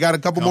 Well, we got a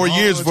couple more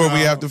years before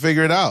we have to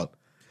figure it out.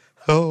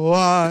 How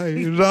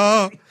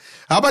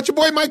about your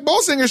boy Mike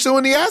Bolsinger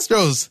suing the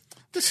Astros?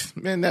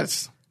 Man,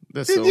 that's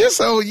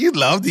you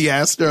love the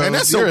Astros. Man,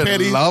 that's so You're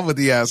petty. in love with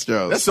the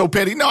Astros. That's so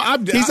petty. No,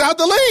 he's out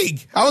the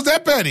league. How is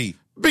that petty?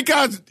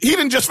 Because he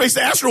didn't just face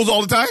the Astros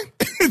all the time.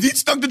 He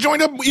stuck the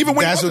joint up even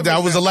when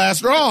that was the last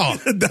straw.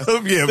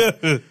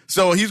 Yeah.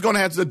 So he's going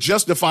to have to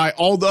justify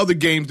all the other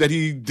games that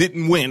he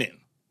didn't win in.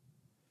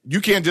 You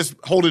can't just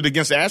hold it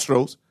against the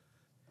Astros.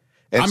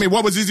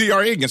 What was his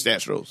ERA against the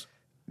Astros?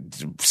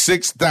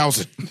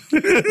 6,000.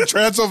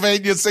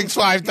 Transylvania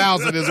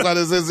 6,500 is what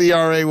his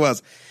ERA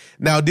was.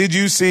 Now, did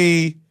you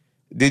see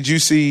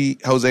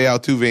Jose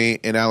Altuve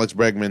and Alex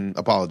Bregman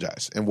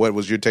apologize? And what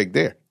was your take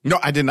there? No,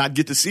 I did not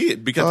get to see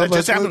it because that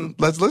just happened.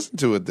 Let's listen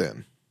to it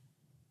then.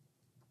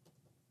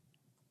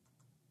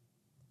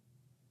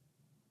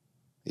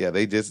 Yeah,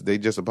 they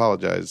just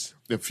apologized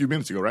a few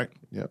minutes ago, right?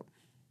 Yep.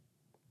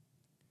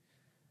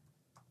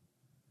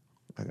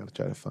 I gotta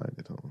try to find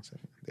it. Hold on a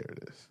second. There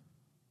it is.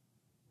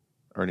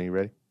 Ernie, you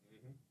ready?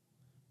 Mm-hmm.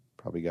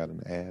 Probably got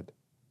an ad.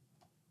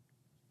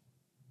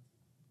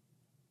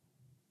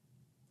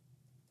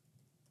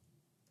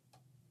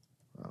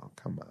 Oh,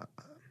 come on.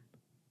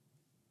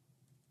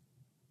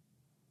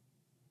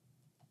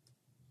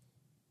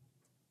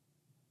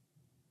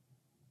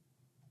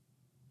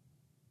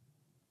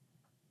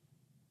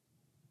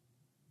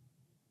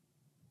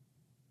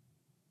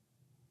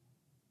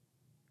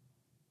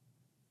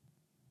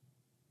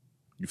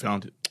 You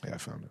found it? Yeah, I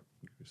found it.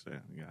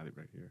 You got it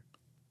right here.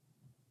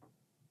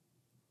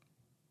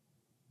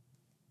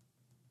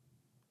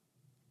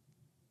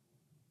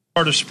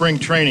 Part of spring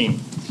training.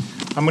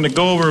 I'm going to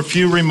go over a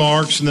few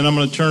remarks, and then I'm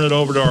going to turn it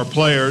over to our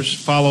players,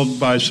 followed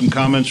by some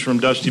comments from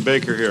Dusty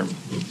Baker here.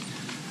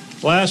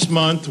 Last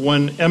month,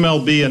 when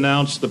MLB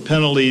announced the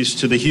penalties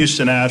to the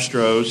Houston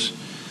Astros,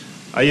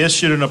 I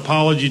issued an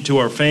apology to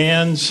our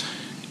fans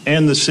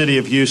and the city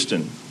of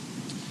Houston.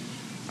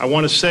 I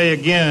want to say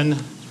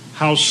again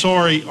how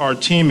sorry our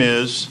team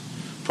is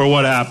for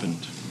what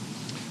happened.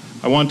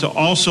 I want to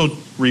also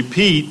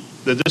repeat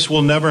that this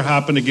will never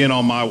happen again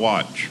on my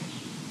watch.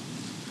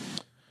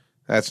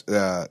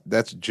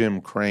 That's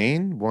Jim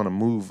Crane. Want to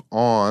move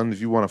on.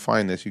 If you want to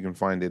find this, you can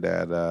find it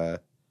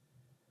at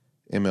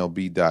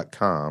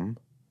MLB.com.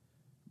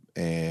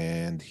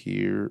 And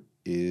here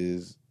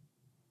is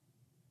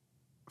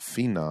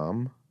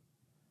Phenom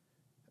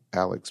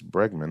Alex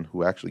Bregman,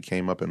 who actually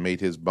came up and made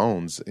his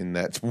bones in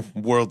that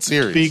World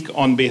Series. Speak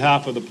on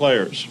behalf of the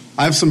players.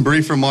 I have some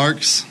brief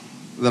remarks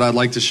that I'd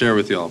like to share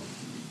with y'all.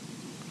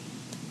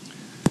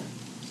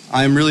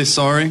 I am really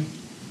sorry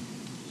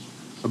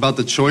about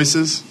the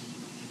choices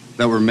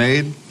that were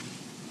made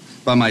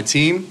by my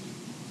team,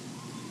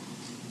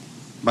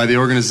 by the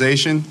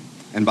organization,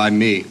 and by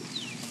me.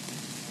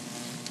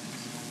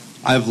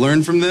 I have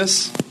learned from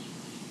this,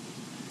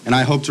 and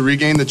I hope to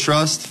regain the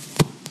trust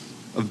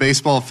of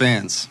baseball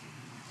fans.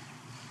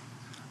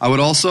 I would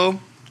also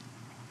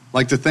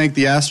like to thank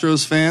the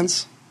Astros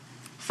fans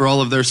for all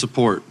of their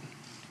support.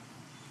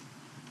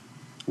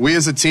 We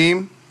as a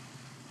team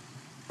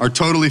are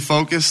totally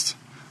focused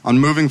on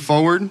moving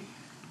forward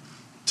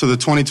to the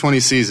 2020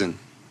 season.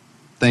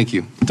 Thank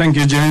you. Thank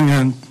you, Jane,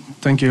 and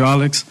thank you,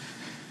 Alex.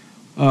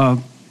 I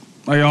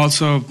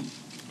also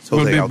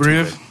will be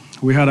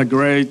brief. We had a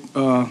great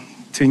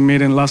team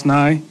meeting last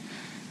night,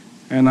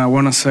 and I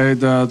want to say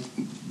that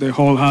the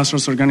whole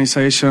Astros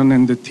organization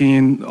and the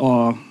team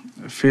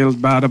feel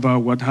bad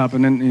about what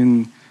happened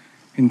in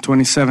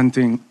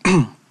 2017.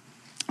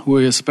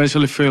 We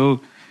especially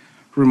feel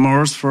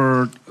remorse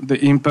for the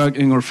impact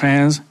in our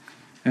fans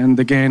and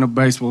the game of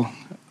baseball.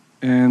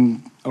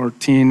 And our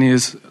team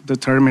is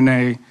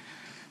determined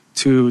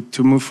to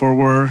move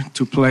forward,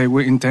 to play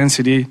with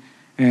intensity,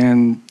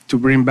 and to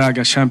bring back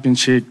a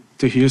championship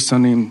to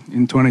Houston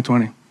in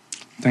 2020.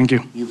 Thank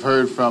you. You've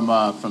heard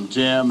from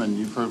Jim, and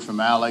you've heard from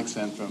Alex,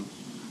 and from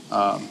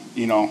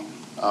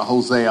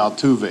Jose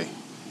Altuve,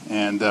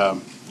 and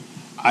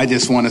I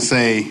just want to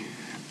say,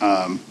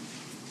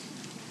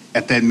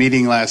 at that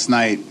meeting last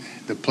night,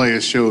 the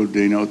players showed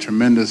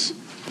tremendous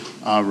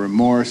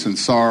remorse and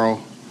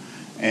sorrow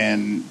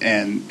and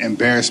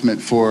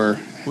embarrassment for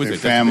their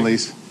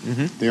families,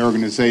 the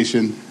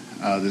organization,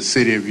 the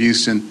city of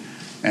Houston,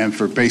 and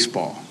for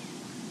baseball.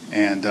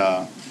 And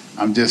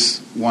I'm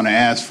just want to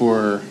ask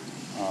for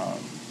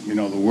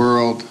the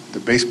world, the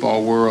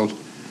baseball world,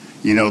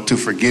 to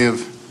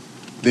forgive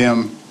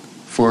them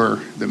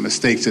for the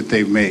mistakes that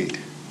they've made.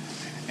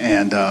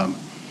 And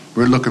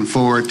we're looking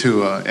forward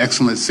to an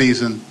excellent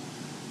season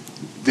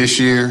this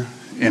year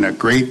in a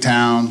great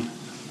town.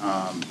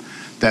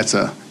 That's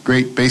a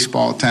great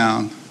baseball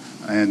town,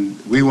 and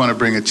we want to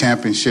bring a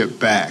championship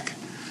back.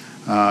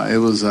 It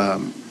was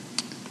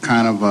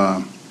kind of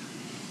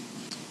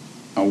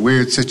a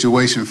weird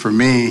situation for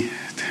me,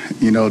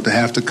 to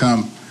have to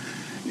come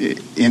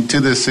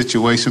into this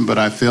situation, but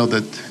I feel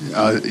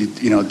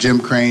that, Jim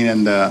Crane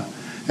and the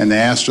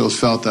Astros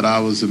felt that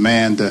I was the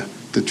man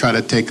to try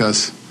to take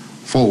us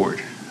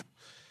forward.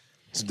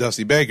 It's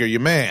Dusty Baker, your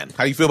man.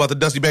 How you feel about the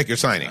Dusty Baker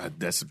signing?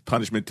 That's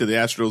punishment to the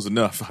Astros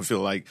enough. I feel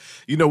like,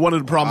 one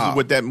of the problems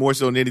with that more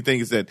so than anything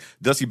is that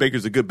Dusty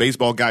Baker's a good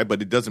baseball guy,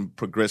 but it doesn't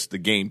progress the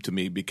game to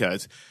me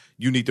because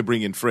you need to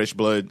bring in fresh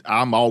blood.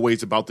 I'm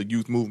always about the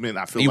youth movement.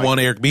 I feel you want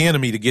Eric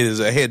Bieniemy to get his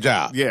head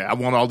job. Yeah, I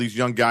want all these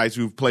young guys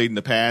who've played in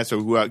the past or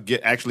who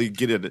get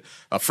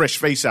a fresh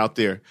face out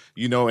there,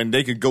 and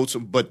they could go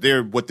but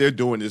what they're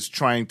doing is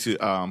trying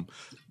to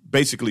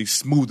basically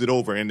smooth it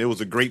over. And there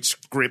was a great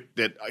script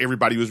that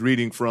everybody was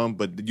reading from,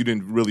 but you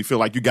didn't really feel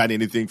like you got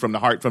anything from the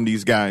heart from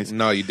these guys.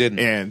 No, you didn't.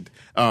 And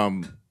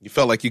you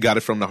felt like you got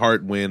it from the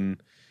heart when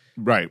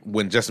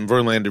Justin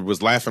Verlander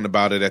was laughing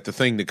about it at the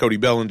thing that Cody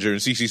Bellinger and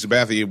CeCe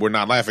Sabathia were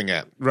not laughing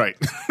at. Right.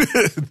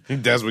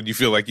 That's when you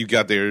feel like you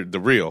got the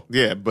real.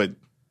 Yeah, but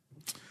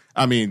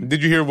I mean,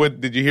 did you hear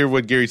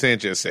what Gary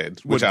Sanchez said,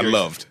 which I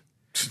loved?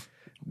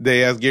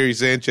 They asked Gary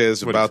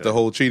Sanchez about the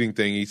whole cheating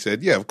thing. He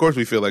said, yeah, of course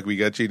we feel like we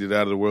got cheated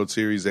out of the World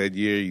Series that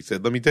year. He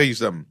said, let me tell you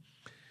something.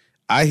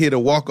 I hit a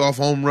walk-off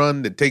home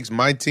run that takes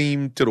my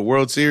team to the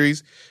World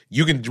Series.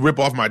 You can rip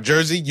off my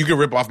jersey. You can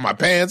rip off my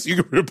pants.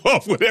 You can rip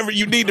off whatever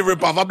you need to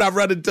rip off. I'm not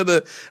running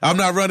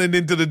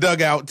into the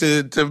dugout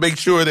to make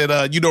sure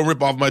that you don't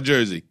rip off my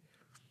jersey.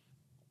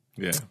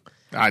 Yeah.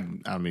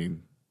 I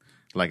mean,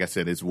 like I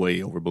said, it's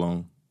way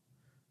overblown.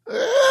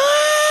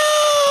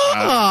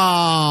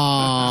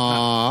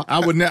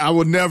 I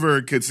would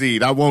never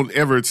concede. I won't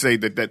ever say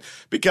that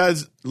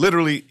because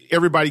literally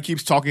everybody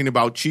keeps talking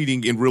about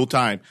cheating in real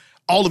time.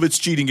 All of it's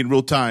cheating in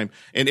real time,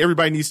 and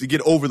everybody needs to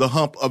get over the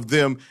hump of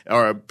them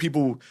or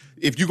people.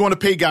 If you're going to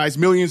pay guys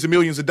millions and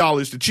millions of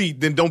dollars to cheat,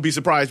 then don't be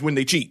surprised when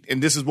they cheat.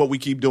 And this is what we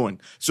keep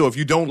doing. So if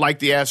you don't like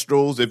the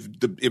Astros,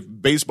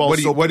 if baseball,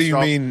 what do you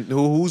mean?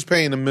 Who's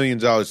paying $1 million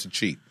to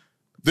cheat?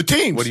 The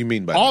teams. What do you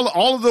mean by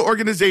all of the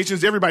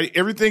organizations,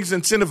 everything's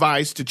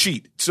incentivized to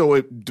cheat.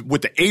 So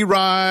with the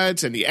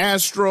A-Rods and the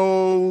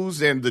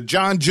Astros and the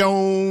John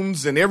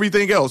Jones and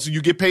everything else,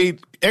 you get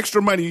paid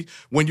extra money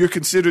when you're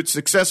considered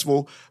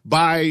successful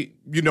by,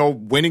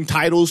 winning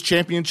titles,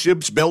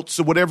 championships, belts,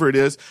 or whatever it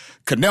is.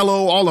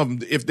 Canelo, all of them.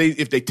 If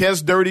they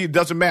test dirty, it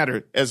doesn't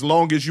matter as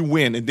long as you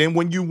win. And then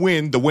when you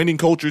win, the winning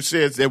culture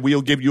says that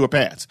we'll give you a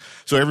pass.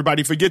 So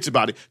everybody forgets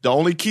about it. The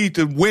only key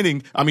to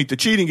to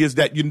cheating is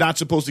that you're not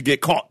supposed to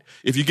get caught.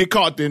 If you get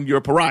caught, then you're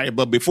a pariah.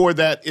 But before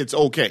that, it's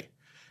okay.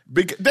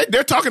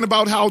 They're talking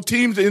about how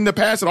teams in the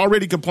past had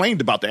already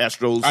complained about the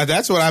Astros.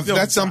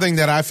 That's something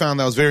that I found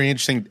that was very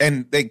interesting.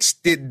 And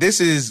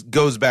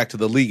goes back to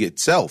the league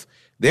itself.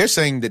 They're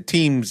saying that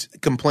teams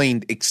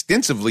complained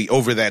extensively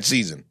over that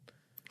season.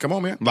 Come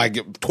on, man.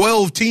 Like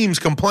 12 teams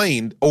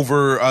complained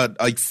over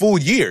a full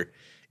year.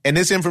 And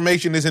this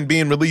information isn't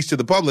being released to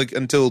the public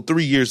until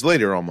 3 years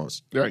later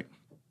almost. Right.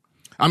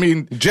 I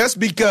mean, just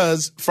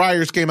because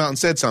Friars came out and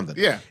said something.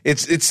 Yeah.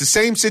 It's the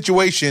same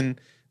situation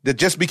that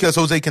just because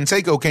Jose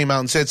Canseco came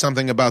out and said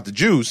something about the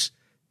juice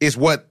is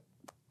what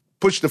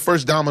pushed the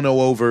first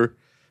domino over,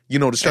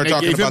 to start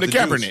talking about the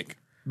Kaepernick juice.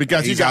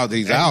 Because he's out.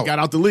 He got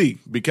out the league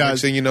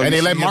because and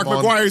they let Mark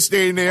McGwire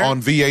stay in there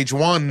on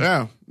VH1.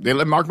 Yeah, they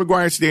let Mark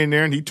McGwire stay in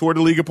there, and he tore the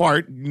league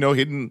apart.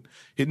 Hitting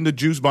the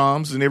juice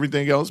bombs and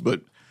everything else.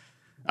 But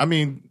I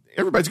mean,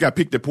 everybody's got to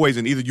pick their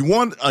poison. Either you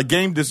want a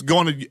game that's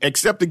going to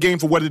accept the game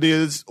for what it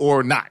is,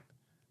 or not.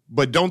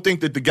 But don't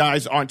think that the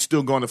guys aren't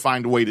still going to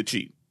find a way to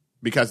cheat,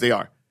 because they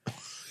are.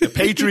 The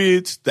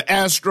Patriots, the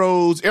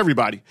Astros,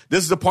 everybody.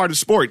 This is a part of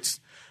sports.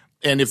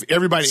 And if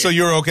everybody... So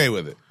you're okay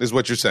with it, is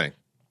what you're saying?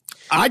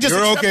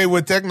 You're okay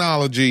with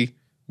technology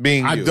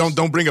being used.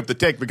 Don't bring up the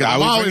tech, because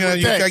I'm always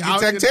with the tech. You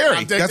tech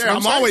Terry. That's what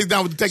I'm always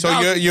down with the tech.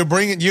 So you're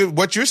bringing...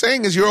 what you're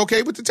saying is you're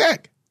okay with the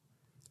tech.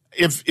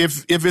 If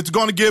it's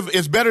going to give...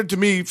 It's better to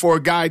me for a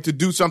guy to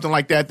do something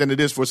like that than it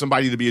is for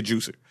somebody to be a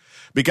juicer.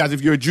 Because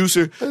if you're a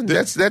juicer...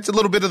 That's a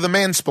little bit of the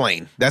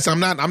mansplain.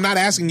 I'm not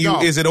asking you,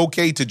 is it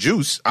okay to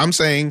juice? I'm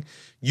saying...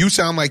 You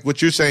sound like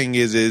what you're saying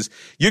is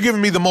you're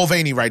giving me the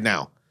Mulvaney right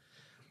now.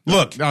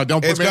 Look, no,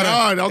 don't put me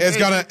on. Okay. It's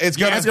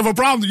gonna asking for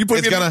problems. You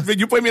put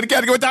me in the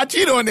category without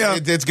Cheeto in there.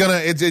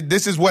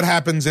 This is what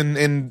happens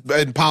in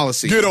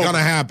policy. It's gonna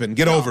happen.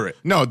 Get over it.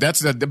 No,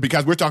 that's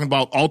because we're talking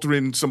about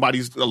altering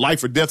somebody's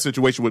life or death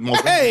situation with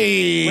Mulvaney.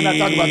 Hey, we're not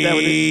talking about that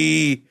with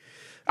it.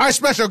 Our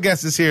special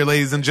guest is here,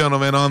 ladies and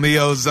gentlemen, on the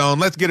Ozone.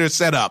 Let's get her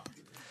set up.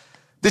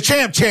 The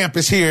champ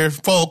is here,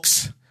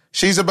 folks.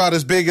 She's about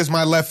as big as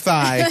my left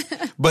thigh,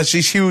 but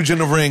she's huge in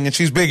the ring, and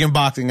she's big in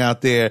boxing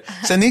out there.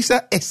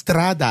 Seniesa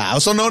Estrada,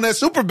 also known as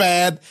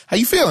Superbad. How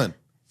you feeling?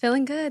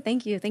 Feeling good.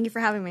 Thank you. Thank you for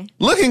having me.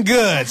 Looking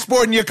good.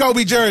 Sporting your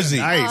Kobe jersey.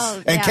 Nice.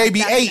 Oh, And yeah, KB8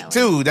 definitely.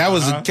 too. That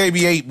was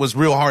KB8 was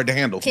real hard to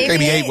handle.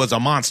 KB8 was a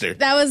monster.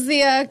 That was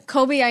the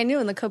Kobe I knew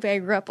and the Kobe I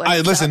grew up with.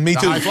 Listen, me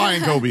too. High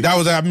flying Kobe. That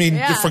was,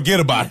 Yeah. forget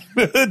about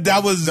it.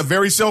 That was the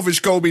very selfish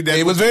Kobe. That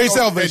it was very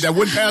selfish. That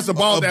wouldn't pass the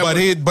ball. but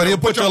he'll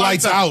put your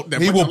lights out.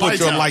 He will put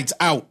your lights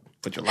out.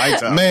 Put your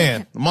lights out.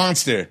 Man,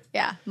 monster.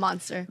 Yeah,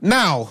 monster.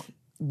 Now,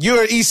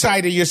 you're an East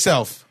Sider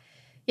yourself.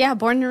 Yeah,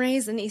 born and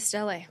raised in East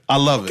LA. I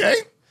love it. Okay.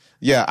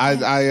 Yeah,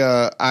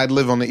 I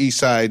live on the East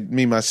Side.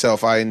 Me,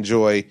 myself, I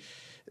enjoy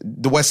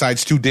the West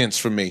Side's too dense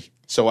for me.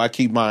 So I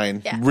keep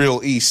mine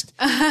real East.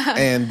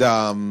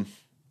 And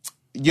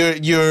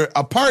you're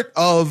a part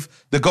of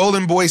the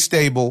Golden Boy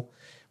stable.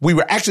 We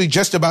were actually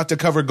just about to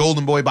cover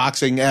Golden Boy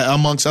boxing,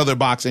 amongst other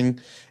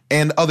boxing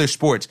and other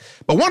sports.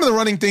 But one of the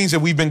running things that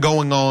we've been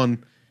going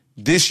on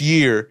this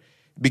year,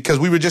 because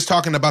we were just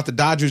talking about the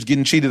Dodgers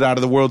getting cheated out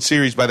of the World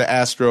Series by the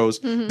Astros,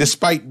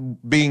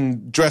 despite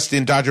being dressed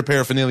in Dodger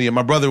paraphernalia.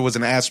 My brother was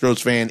an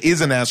Astros fan,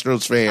 is an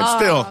Astros fan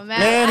still.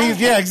 Man. And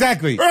he's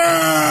exactly.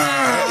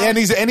 and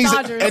he seems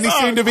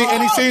to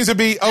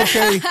be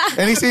okay.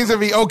 And he seems to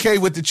be okay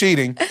with the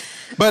cheating.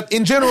 But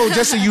in general,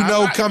 just so you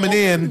know, coming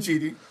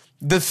in,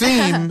 the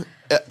theme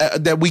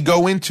that we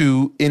go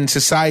into in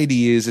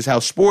society is how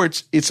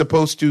sports is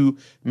supposed to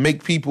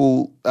make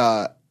people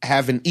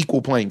have an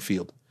equal playing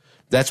field.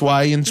 That's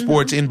why in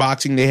sports, in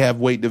boxing, they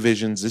have weight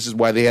divisions. This is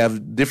why they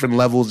have different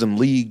levels and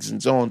leagues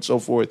and so on and so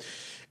forth.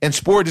 And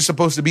sport is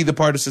supposed to be the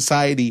part of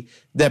society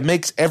that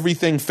makes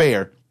everything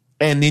fair.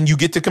 And then you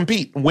get to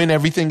compete when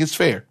everything is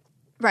fair.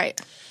 Right.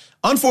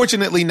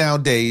 Unfortunately,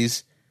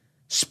 nowadays,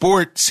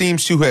 sport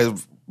seems to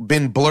have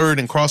been blurred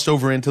and crossed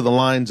over into the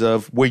lines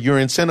of where you're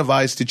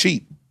incentivized to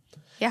cheat.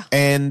 Yeah.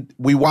 And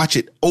we watch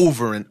it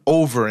over and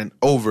over and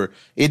over.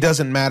 It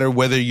doesn't matter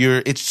whether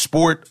it's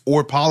sport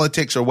or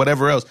politics or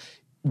whatever else.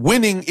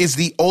 Winning is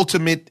the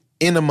ultimate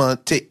enema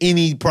to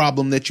any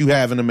problem that you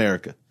have in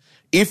America.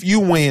 If you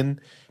win,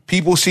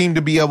 people seem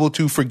to be able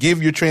to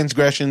forgive your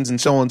transgressions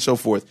and so on and so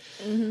forth.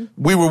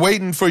 We were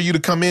waiting for you to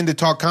come in to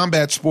talk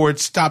combat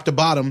sports top to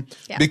bottom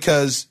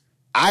because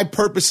I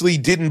purposely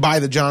didn't buy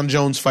the John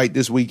Jones fight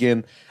this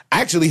weekend.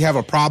 I actually have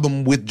a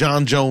problem with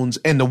John Jones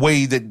and the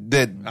way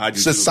that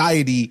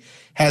society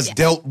has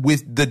dealt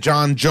with the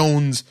John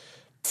Jones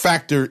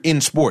factor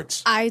in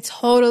sports. I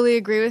totally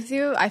agree with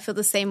you. I feel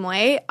the same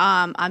way.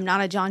 I'm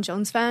not a John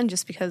Jones fan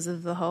just because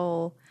of the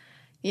whole,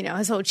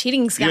 his whole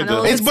cheating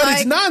scandal. It's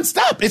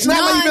nonstop. It's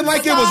not even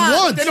like it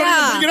was once. They don't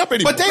even bring it up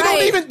anymore. But they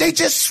don't even. They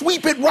just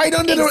sweep it right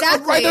under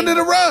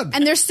the rug.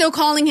 And they're still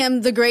calling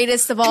him the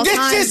greatest of all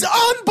time. This is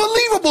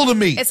unbelievable to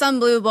me. It's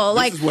unbelievable.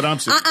 This is what I'm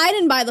saying. I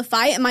didn't buy the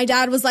fight, and my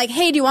dad was like,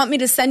 "Hey, do you want me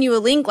to send you a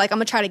link? Like, I'm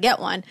gonna try to get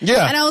one."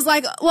 Yeah. And I was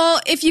like,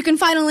 "Well, if you can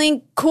find a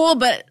link, cool.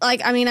 But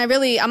I'm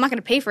not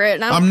gonna pay for it.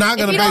 And I'm not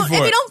gonna pay for it.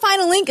 If you don't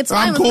find a link, it's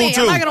fine I'm with cool me.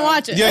 too. I'm not gonna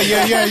watch it."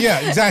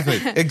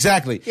 Yeah.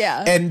 Exactly.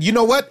 Yeah. And you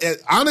know what?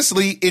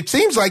 Honestly, it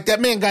seems like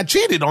that man got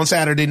cheated on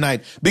Saturday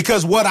night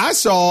because what I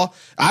saw,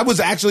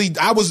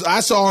 I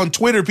saw on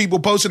Twitter people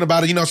posting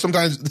about it.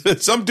 Sometimes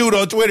some dude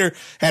on Twitter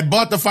had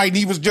bought the fight and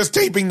he was just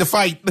taping the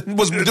fight,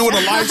 was doing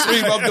a live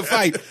stream of the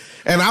fight.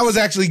 And I was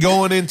actually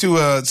going into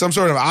some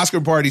sort of Oscar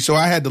party, so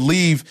I had to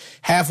leave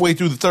halfway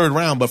through the third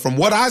round. But from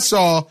what I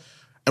saw,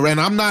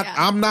 and I'm not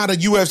a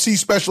UFC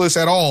specialist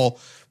at all,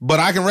 but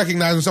I can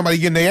recognize when somebody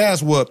getting their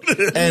ass whooped.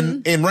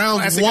 And in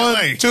rounds Classic 1,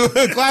 LA.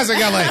 2, classic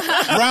LA.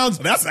 Rounds.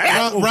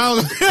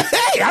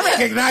 Hey, I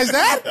recognize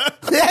that.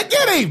 Yeah,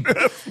 get him.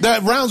 The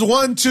rounds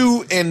 1,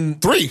 2,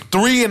 and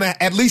 3, and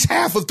at least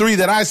half of 3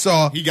 that I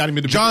saw, He got him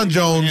in the John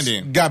Jones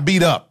got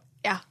beat up.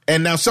 Yeah.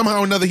 And now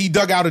somehow or another he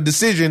dug out a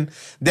decision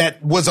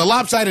that was a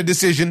lopsided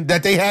decision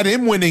that they had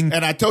him winning.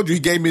 And I told you he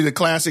gave me the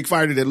classic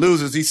fighter that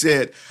loses. He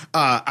said,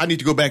 I need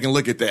to go back and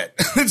look at that.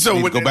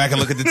 So go back and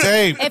look at the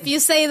tape. If you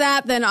say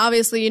that, then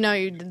obviously you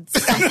did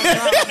something wrong.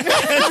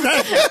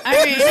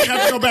 I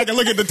have to go back and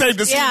look at the tape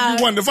to see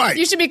who won the fight.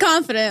 You should be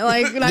confident.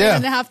 Like, not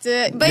even to have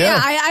to. But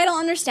I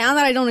don't understand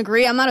that. I don't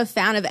agree. I'm not a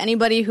fan of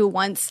anybody who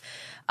once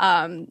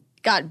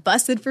got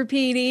busted for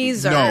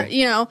PEDs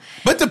or,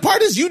 But the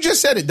part is, you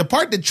just said it, the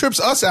part that trips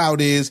us out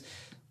is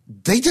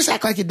they just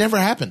act like it never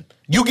happened.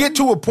 You get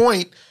to a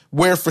point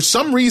where for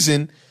some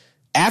reason,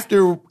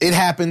 after it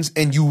happens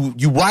and you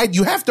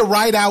have to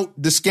write out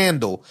the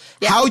scandal.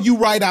 Yeah. How you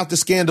write out the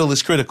scandal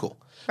is critical.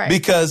 Right.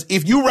 Because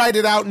if you write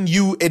it out and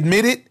you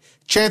admit it,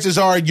 chances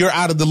are you're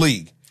out of the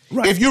league.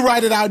 Right. If you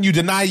write it out and you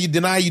deny,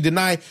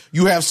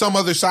 you have some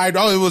other side.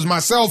 Oh, it was my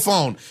cell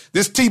phone.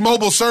 This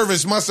T-Mobile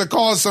service must have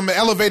caused some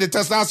elevated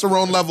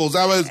testosterone levels.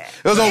 I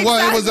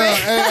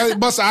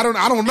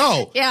don't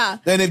know. Yeah.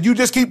 And if you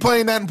just keep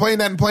playing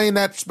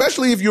that,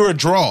 especially if you're a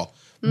draw,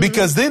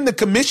 because then the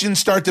commissions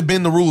start to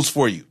bend the rules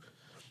for you.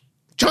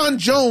 John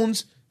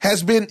Jones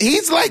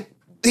he's like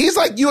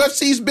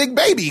UFC's big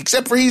baby,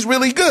 except for he's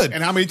really good.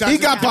 And how many times he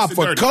got popped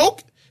for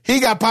coke? He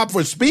got popped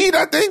for speed,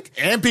 I think.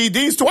 And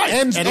PDs twice.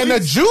 And the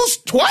juice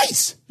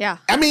twice. Yeah.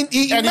 I mean,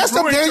 he messed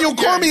up Daniel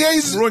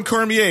Cormier's. Ruined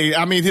Cormier.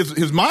 I mean, his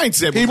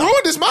mindset. He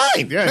ruined his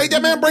mind. Yeah. Made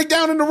that man break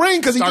down in the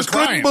ring because he just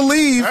couldn't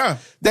believe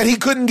that he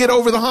couldn't get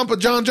over the hump of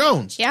John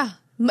Jones. Yeah.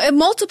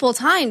 Multiple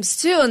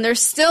times too, and they're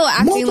still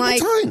acting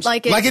like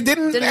it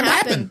didn't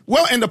happen.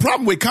 Well, and the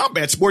problem with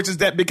combat sports is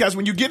that because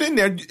when you get in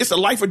there, it's a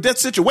life or death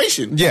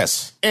situation.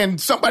 Yes, and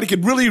somebody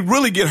could really,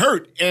 really get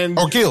hurt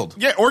or killed.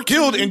 Yeah, or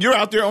killed, and you're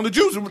out there on the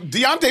juice.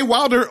 Deontay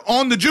Wilder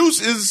on the juice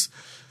is.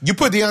 You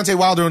put Deontay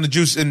Wilder on the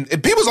juice, and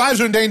people's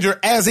lives are in danger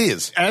as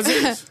is.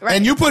 Right.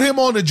 And you put him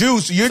on the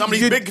juice. Some of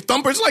these big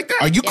thumpers like that.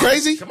 Are you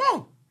crazy? Come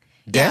on.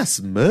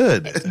 That's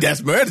murder.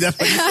 That's murder. That's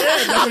what he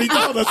said. That's what he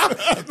told us.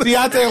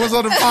 Deontay was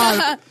on the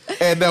pod,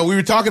 and we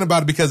were talking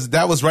about it because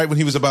that was right when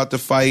he was about to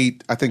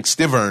fight, I think,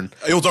 Stiverne.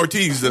 It was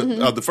Ortiz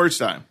the first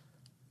time.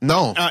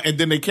 No. And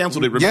then they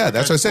canceled it. Remember? Yeah,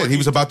 that's what I said. He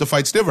was about to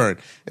fight Stiverne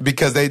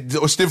because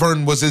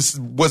Stiverne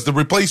was the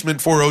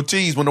replacement for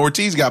Ortiz when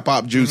Ortiz got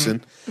popped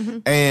juicing.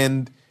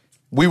 And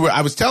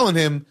I was telling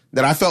him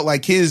that I felt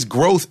like his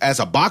growth as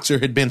a boxer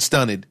had been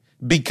stunted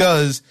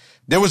because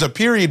there was a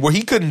period where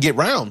he couldn't get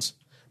rounds.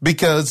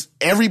 Because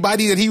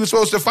everybody that he was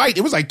supposed to fight,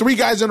 it was like 3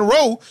 guys in a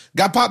row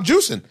got popped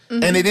juicing,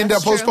 and it ended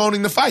up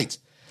postponing the fights.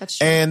 That's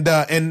true.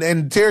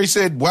 And Terry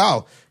said,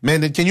 "Wow,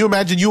 man, can you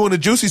imagine you on the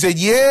juice?" He said,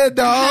 "Yeah,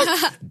 dog,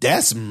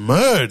 that's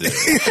murder."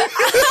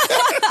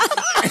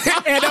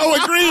 And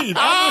agreed.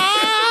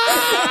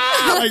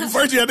 Like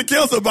first you had to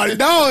kill somebody.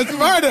 No, it's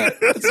murder.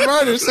 It's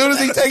murder as soon as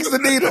he takes the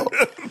needle.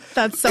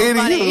 That's so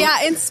funny.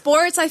 Yeah, in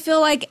sports, I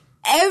feel like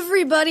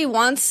everybody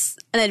wants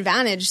an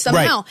advantage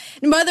somehow.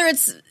 Right. Whether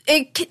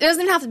it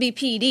doesn't have to be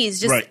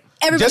PEDs, just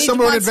everybody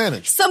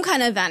wants some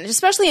kind of advantage,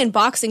 especially in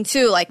boxing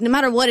too. Like no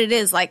matter what it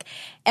is, like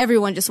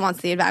everyone just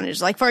wants the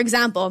advantage. Like for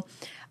example,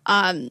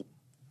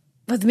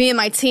 with me and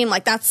my team,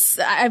 like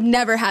I've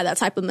never had that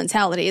type of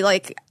mentality.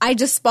 Like I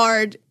just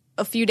sparred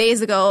a few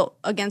days ago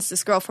against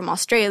this girl from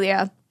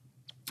Australia.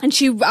 And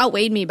she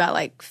outweighed me by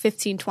like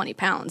 15, 20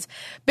 pounds.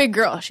 Big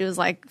girl. She was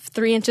like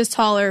 3 inches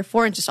taller,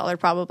 4 inches taller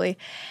probably.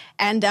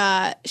 And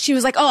she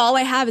was like, oh, all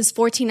I have is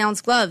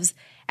 14-ounce gloves.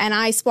 And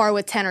I spar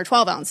with 10 or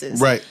 12 ounces.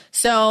 Right.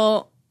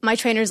 So my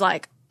trainer's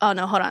like, oh,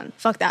 no, hold on.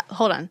 Fuck that.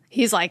 Hold on.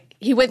 He's like,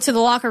 he went to the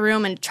locker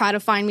room and tried to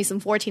find me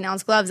some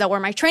 14-ounce gloves that were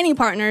my training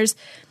partners.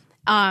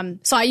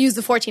 So I used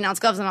the 14-ounce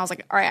gloves, and I was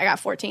like, all right, I got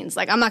 14s.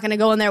 Like, I'm not going to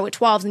go in there with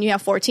 12s and you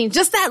have 14s.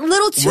 Just that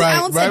little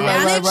 2-ounce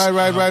advantage.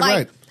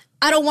 Right.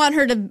 I don't want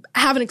her to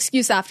have an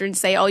excuse after and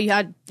say, oh, you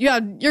had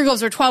your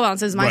gloves are 12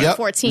 ounces, mine are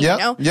 14, you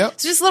know? Yep.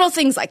 It's just little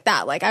things like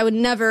that. Like, I would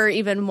never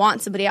even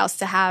want somebody else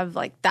to have,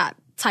 like, that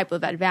type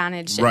of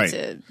advantage. Right.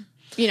 To,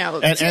 you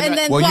know, and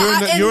then,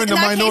 you're in the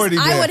minority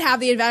case, there. I would have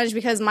the advantage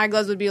because my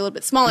gloves would be a little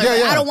bit smaller.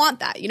 Yeah. I don't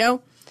want that, you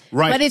know?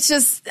 Right. But it's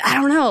just, I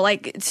don't know.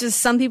 Like, it's just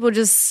some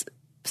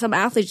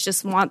athletes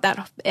just want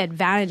that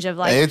advantage of,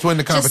 like. It's when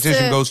the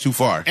competition goes too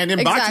far. And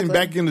in boxing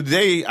back in the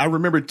day, I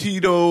remember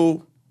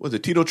Tito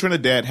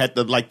Trinidad had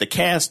the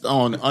cast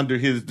on under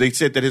his. They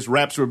said that his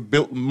wraps were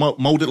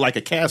molded like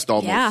a cast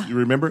almost. Yeah. You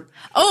remember?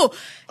 Oh,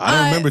 I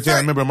don't remember. I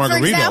remember Margarito.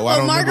 For example, I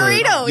don't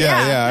Margarito.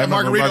 Yeah, I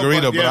remember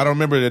Margarito, but I don't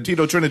remember that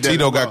Tito Trinidad.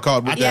 Tito got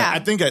caught with that.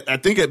 I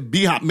think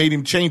B-Hop made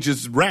him change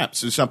his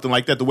wraps or something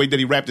like that. The way that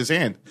he wrapped his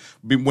hand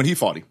when he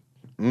fought him.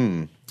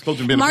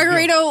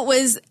 Margarito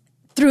was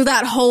through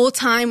that whole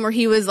time where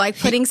he was like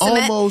putting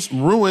cement. Almost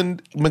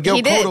ruined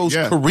Miguel Cotto's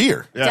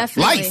career. Yeah.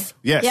 Definitely. Life.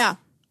 Yes. Yeah.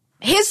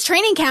 His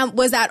training camp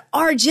was at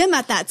our gym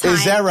at that time.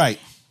 Is that right?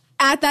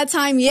 At that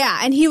time, yeah.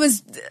 And he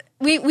was,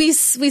 we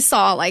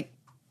saw, like,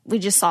 we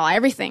just saw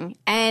everything.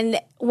 And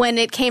when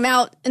it came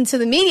out into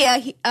the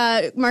media,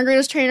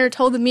 Margarito's trainer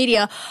told the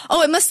media,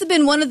 oh, it must have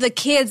been one of the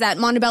kids at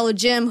Montebello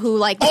Gym who,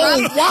 like, wow.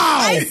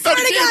 I swear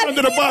to God,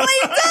 under the bus.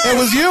 It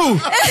was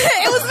you.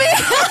 It was me.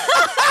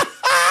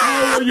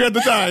 How old were you at the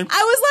time?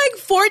 I was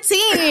like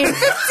 14, 15.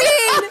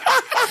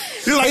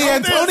 You're like, hey,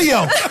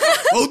 Antonio. It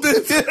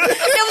was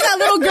that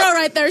little girl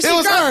right there. She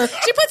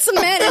put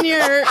cement in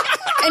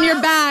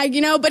your bag,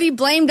 you know, but he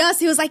blamed us.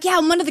 He was like, yeah,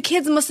 one of the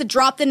kids must have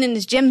dropped it in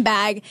his gym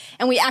bag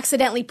and we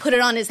accidentally put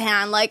it on his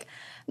hand. Like,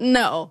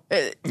 no.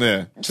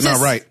 Yeah. It's not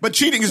right. But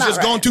cheating has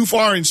just gone too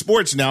far in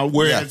sports now,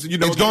 whereas, you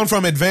know. It's gone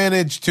from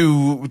advantage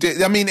to,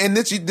 I mean, and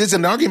there's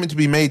an argument to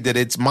be made that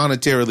it's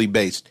monetarily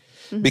based.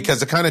 Mm-hmm. Because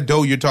the kind of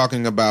dough you're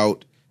talking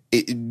about,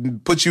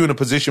 it puts you in a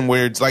position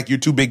where it's like you're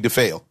too big to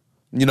fail.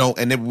 You know,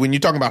 and when you're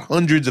talking about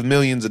hundreds of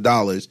millions of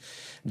dollars,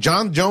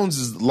 John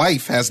Jones's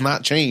life has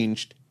not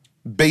changed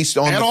based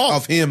on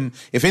of him.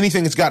 If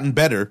anything, it's gotten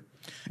better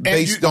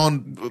based on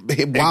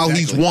while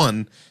he's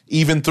won,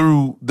 even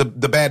through the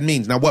bad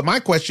means. Now, what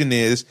my question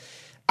is,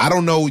 I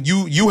don't know.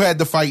 You had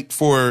the fight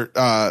for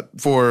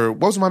what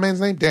was my man's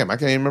name? Damn, I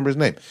can't even remember his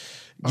name.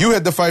 You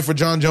had the fight for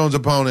John Jones'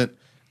 opponent.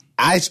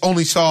 I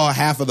only saw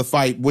half of the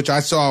fight, which I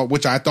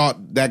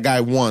thought that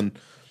guy won.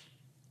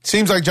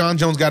 Seems like John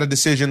Jones got a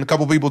decision. A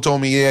couple people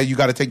told me, yeah, you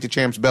got to take the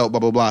champ's belt, blah,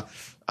 blah, blah.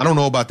 I don't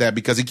know about that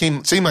because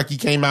seemed like he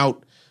came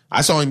out.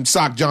 I saw him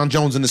sock John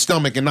Jones in the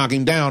stomach and knock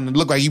him down and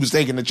looked like he was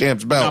taking the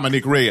champ's belt.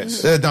 Dominic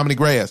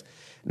Reyes.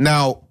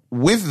 Now,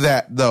 with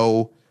that,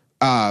 though,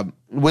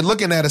 we're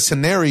looking at a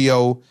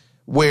scenario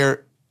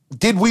where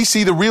did we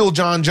see the real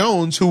John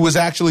Jones who was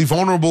actually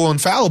vulnerable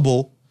and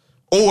fallible,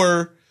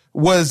 or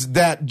was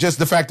that just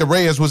the fact that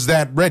Reyes was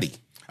that ready?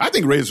 I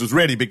think Reyes was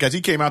ready because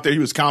he came out there. He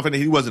was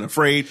confident. He wasn't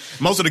afraid.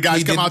 Most of the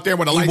guys come out there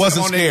when the lights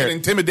come on, they get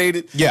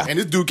intimidated. Yeah. And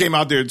this dude came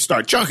out there and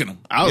started chunking them.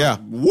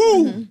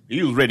 Woo!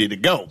 He was ready to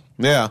go.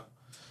 Yeah.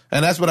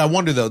 And that's what I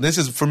wonder, though. This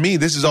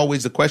is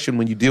always the question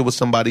when you deal with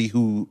somebody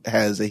who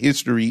has a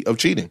history of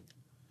cheating,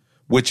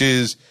 which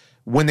is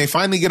when they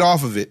finally get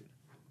off of it,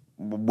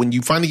 when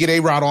you finally get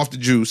A-Rod off the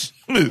juice,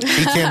 he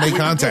can't make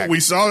contact.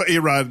 We saw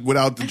A-Rod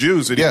without the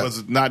juice, and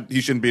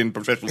he shouldn't be in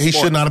professional sport. He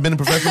should not have been in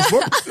professional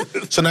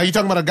sport. So now you're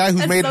talking about a guy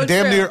who's made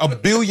damn near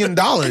 $1 billion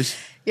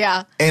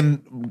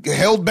and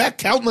held back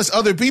countless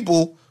other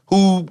people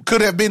who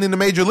could have been in the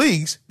major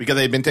leagues. Because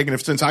they've been taking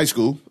it since high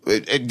school.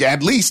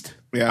 At least.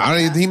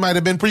 Yeah. He might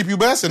have been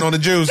prepubescent on the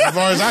juice, as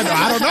far as I know.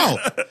 I don't know.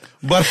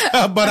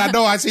 But I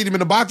know I seen him in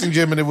the boxing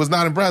gym, and it was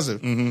not impressive.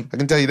 I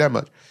can tell you that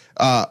much.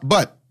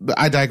 But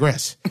I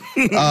digress.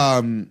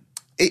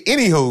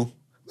 Anywho,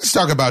 let's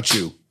talk about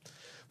you.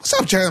 What's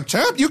up,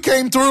 champ? You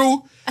came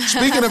through.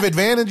 Speaking of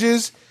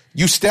advantages,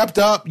 you stepped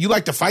up. You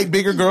like to fight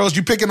bigger girls.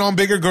 You picking on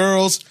bigger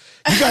girls.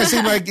 You guys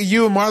seem like,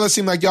 you and Marla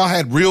seem like y'all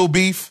had real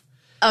beef.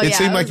 It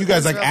seemed like you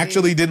guys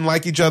actually didn't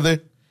like each other.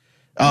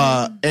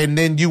 And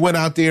then you went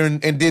out there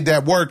and did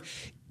that work.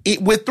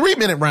 With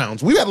 3-minute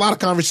rounds, we've had a lot of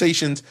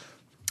conversations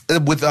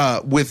with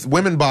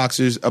women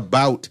boxers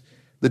about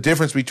the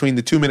difference between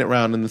the 2-minute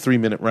round and the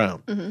 3-minute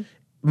round.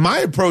 My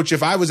approach,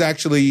 if I was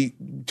actually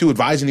to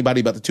advise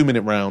anybody about the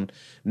 2-minute round,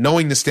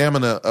 knowing the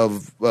stamina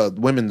of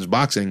women's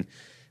boxing,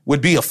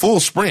 would be a full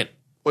sprint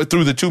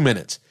through the 2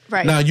 minutes.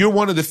 Right. Now, you're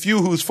one of the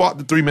few who's fought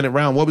the 3-minute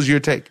round. What was your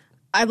take?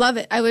 I love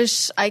it. I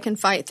wish I can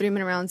fight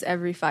 3-minute rounds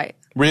every fight.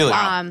 Really?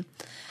 I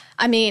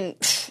mean,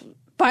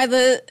 by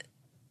the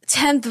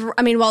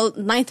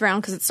 9th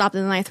round, because it stopped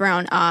in the 9th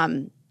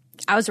round,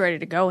 I was ready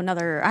to go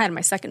I had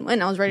my second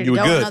win. I was ready to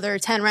go another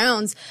 10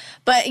 rounds.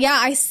 But yeah,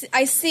 I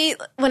see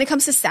when it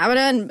comes to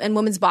stamina and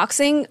women's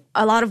boxing,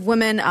 a lot of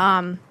women,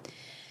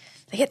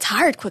 they get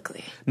tired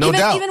quickly. No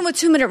doubt. Even with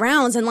 2-minute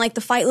rounds and like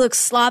the fight looks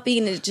sloppy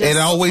and it just. It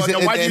always,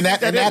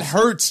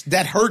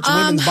 that hurts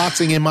women's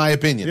boxing in my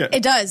opinion. Yeah.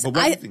 It does.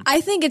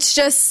 I think it's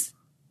just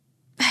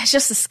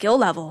a skill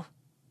level.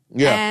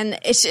 Yeah. And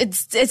it's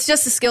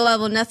just a skill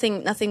level,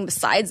 nothing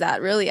besides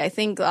that, really. I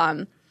think,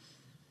 I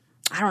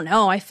don't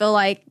know. I feel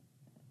like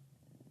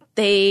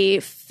they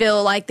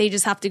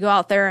just have to go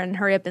out there and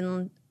hurry up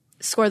and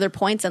score their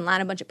points and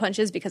land a bunch of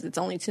punches because it's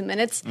only 2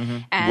 minutes.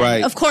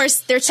 And of course,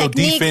 their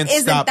technique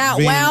isn't that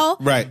well.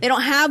 Right. They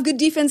don't have good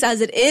defense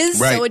as it is,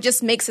 so it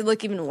just makes it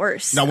look even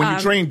worse. Now, when you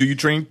train, do you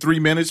train 3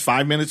 minutes,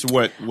 5 minutes,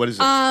 or what is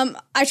it?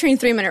 I train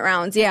 3-minute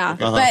rounds, yeah.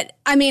 But,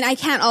 I mean, I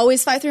can't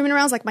always fight 3-minute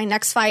rounds. Like, my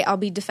next fight, I'll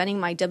be defending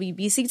my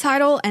WBC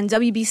title, and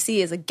WBC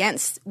is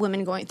against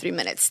women going 3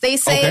 minutes. They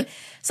say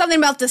something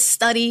about the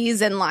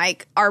studies and,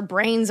 like, our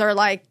brains are,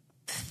 like,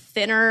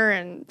 thinner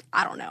and,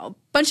 I don't know,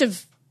 bunch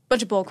of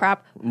bull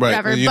crap,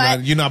 whatever.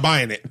 You're not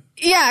buying it.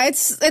 Yeah,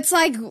 it's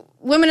like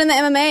women in the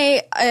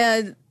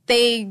MMA,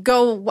 they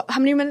go, how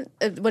many minutes?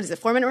 What is it,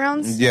 4-minute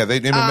rounds? Yeah,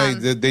 they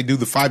MMA, they do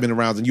the 5-minute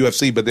rounds in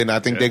UFC, but then I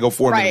think they go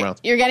 4-minute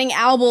rounds. You're getting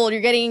elbowed,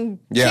 you're getting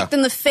kicked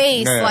in the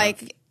face.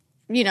 Like,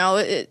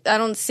 I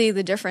don't see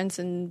the difference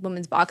in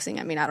women's boxing.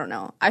 I mean, I don't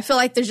know. I feel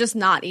like there's just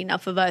not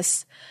enough of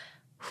us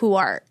who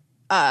are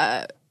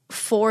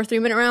for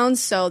 3-minute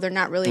rounds, so they're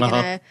not really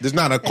gonna. There's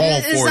not a call for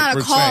it. There's not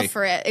a call se.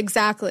 for it,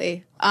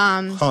 exactly.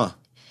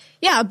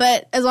 Yeah,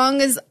 but as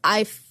long as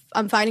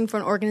I'm fighting for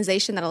an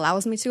organization that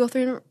allows me to go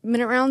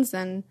 3-minute rounds,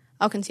 then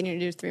I'll continue to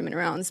do 3-minute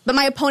rounds. But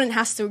my opponent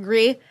has to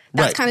agree.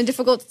 That's kind of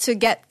difficult to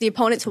get the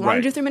opponent to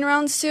want to do 3-minute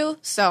rounds too.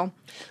 So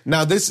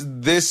now this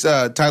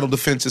title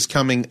defense is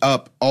coming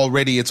up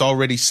already. It's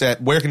already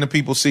set. Where can the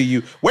people see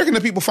you? Where can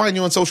the people find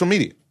you on social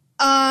media?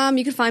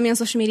 You can find me on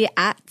social media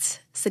at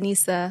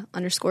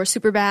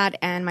Seniesa_Superbad,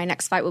 and my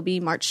next fight will be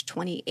March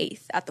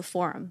 28th at the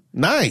Forum.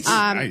 Nice.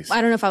 I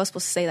don't know if I was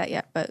supposed to say that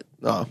yet, but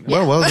well,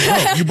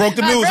 you broke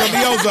the news on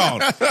the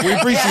Ozone. We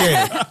appreciate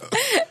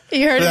it.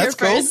 You heard it here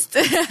first.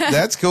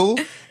 That's cool.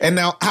 And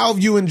now, how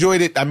have you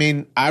enjoyed it? I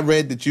mean, I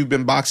read that you've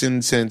been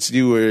boxing since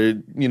you were,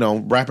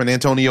 wrapping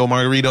Antonio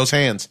Margarito's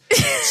hands.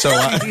 So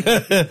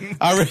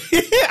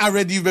I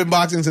read you've been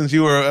boxing since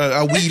you were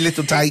a wee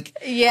little tyke.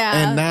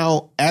 Yeah. And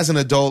now, as an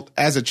adult,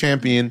 as a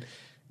champion,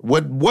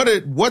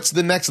 what's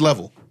the next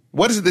level?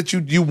 What is it that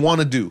you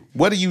want to do?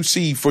 What do you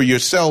see for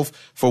yourself,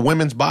 for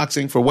women's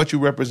boxing, for what you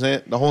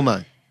represent, the whole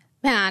nine?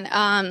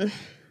 Man,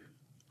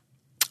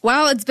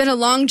 well, it's been a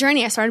long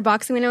journey. I started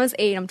boxing when I was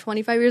 8. I'm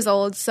 25 years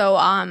old. So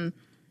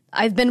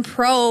I've been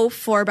pro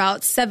for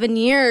about 7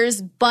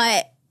 years,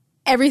 but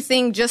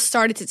everything just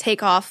started to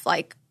take off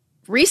like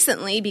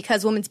recently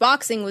because women's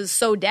boxing was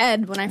so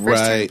dead when I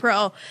first turned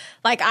pro.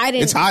 Like I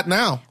didn't. It's hot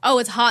now. Oh,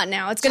 it's hot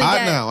now. It's gonna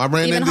get now. I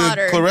ran even into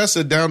hotter.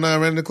 Clarissa I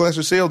ran into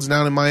Clarissa Shields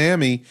down in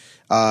Miami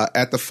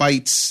at the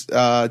fights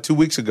 2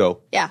 weeks ago.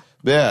 Yeah.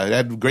 Yeah, I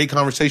had a great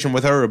conversation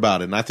with her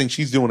about it, and I think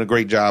she's doing a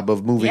great job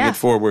of moving it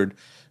forward.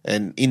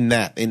 and in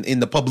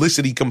the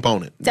publicity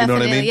component. Definitely, you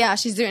know what I mean? Yeah,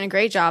 she's doing a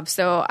great job.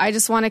 So I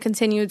just want to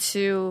continue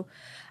to.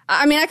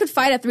 I mean, I could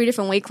fight at 3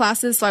 different weight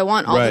classes, so I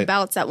want all the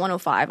belts at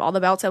 105, all the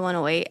belts at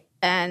 108,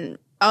 and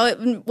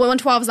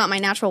 112 is not my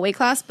natural weight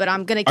class, but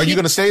I'm gonna. Are you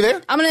gonna stay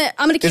there? I'm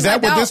gonna keep. Is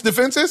that what this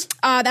defense is?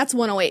 That's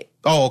 108.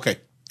 Oh, okay.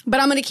 But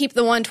I'm gonna keep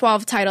the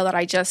 112 title that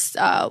I just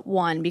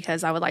won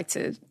because I would like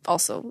to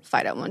also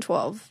fight at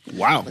 112.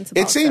 Wow!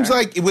 It seems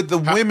like with the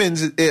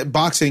women's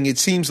boxing, it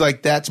seems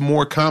like that's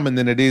more common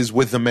than it is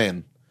with the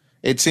men.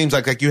 It seems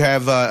like you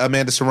have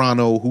Amanda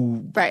Serrano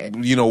who,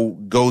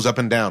 goes up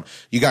and down.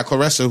 You got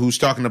Claressa who's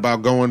talking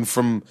about going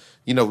from,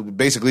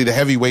 basically the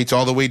heavyweights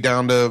all the way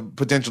down to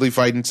potentially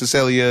fighting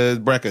Cecilia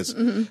Brækhus.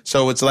 Mm-hmm.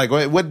 So it's like,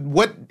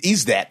 what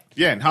is that?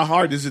 Yeah, and how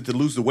hard is it to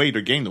lose the weight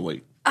or gain the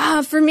weight?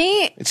 For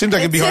me, it seems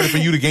like it'd be harder for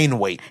you to gain the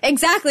weight.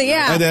 Exactly,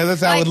 yeah.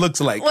 That's how it looks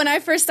like. When I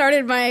first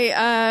started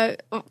my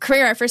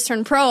career, I first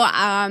turned pro,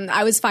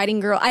 I was fighting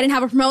girl. I didn't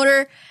have a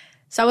promoter.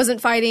 So I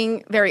wasn't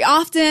fighting very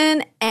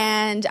often,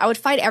 and I would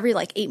fight every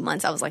 8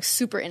 months. I was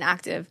super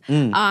inactive.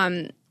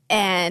 And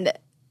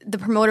the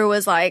promoter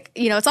was like,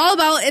 it's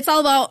all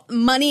about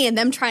money and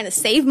them trying to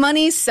save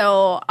money.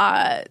 So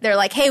they're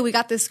like, hey, we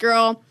got this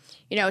girl.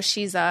 She's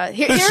she's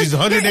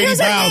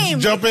 180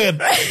 pounds. Jump in.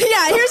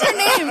 Yeah, here's her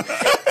name.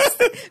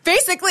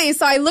 Basically,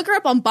 so I look her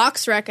up on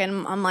BoxRec,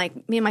 and I'm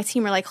like, me and my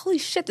team are like, holy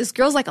shit, this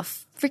girl's like a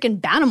freaking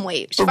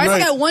bantamweight. She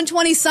fights at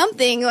 120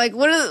 something. Like,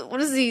 what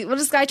is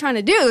this guy trying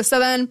to do? So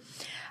then,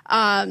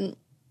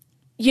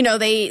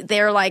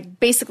 they're like,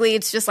 basically,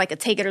 it's just like a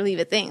take it or leave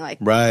it thing. Like,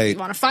 you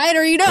want to fight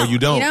or you don't. Or you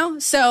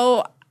don't.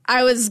 So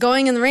I was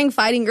going in the ring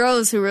fighting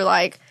girls who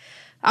were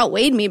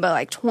outweighed me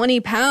by 20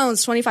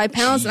 pounds, 25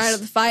 pounds the night of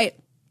the fight.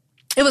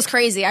 It was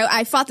crazy.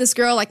 I fought this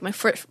girl my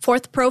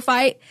fourth pro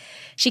fight.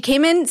 She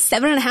came in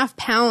 7.5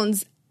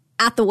 pounds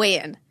at the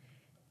weigh-in.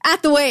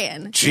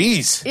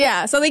 Jeez.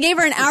 Yeah. So they gave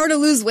her an hour to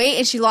lose weight,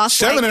 and she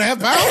lost 7.5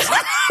 pounds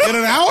in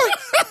an hour.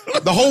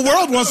 The whole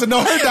world wants to know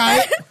her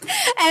diet.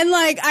 And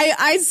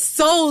I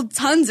sold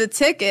tons of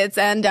tickets,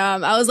 and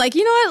I was like,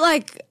 you know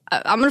what?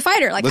 I'm gonna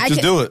fight her. Let's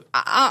just do it.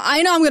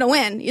 I know I'm gonna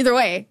win either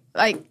way.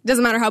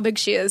 Doesn't matter how big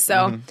she is.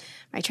 So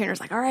my trainer's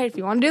like, all right, if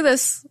you want to do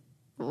this,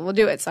 we'll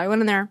do it. So I went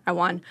in there, I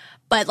won.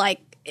 But I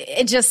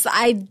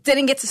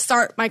didn't get to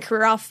start my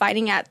career off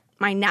fighting at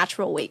my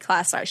natural weight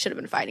class I should have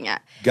been fighting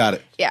at. Got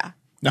it. Yeah.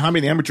 Now, how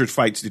many amateur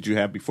fights did you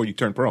have before you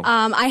turned pro?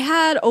 I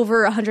had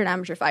over 100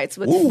 amateur fights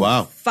with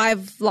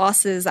 5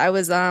 losses. I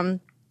was,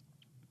 won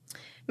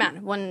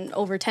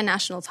over 10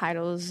 national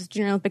titles,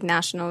 Junior Olympic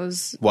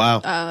nationals. Wow.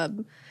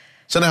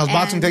 So now is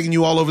boxing taking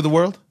you all over the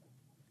world?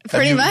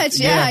 Pretty much,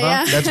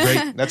 yeah. That's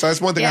great.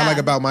 That's one thing I like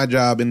about my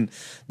job, and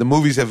the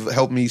movies have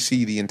helped me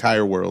see the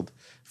entire world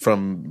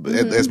from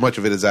as much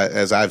of it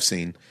as I've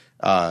seen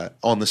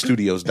on the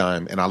studio's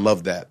dime, and I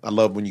love that. I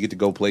love when you get to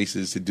go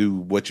places to do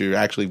what you're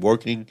actually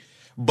working,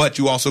 but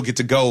you also get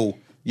to go,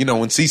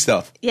 and see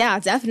stuff. Yeah,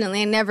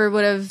 definitely. I never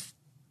would have.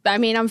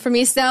 I'm from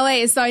East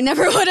LA, so I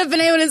never would have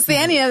been able to see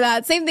any of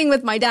that. Same thing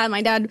with my dad.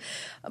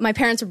 My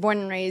parents were born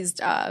and raised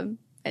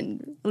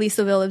in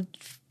Lisa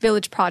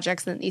Village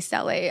projects in East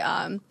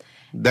LA.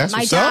 That's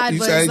what's up.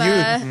 You said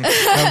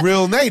you're a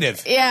real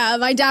native. Yeah,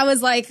 my dad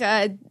was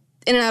in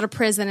and out of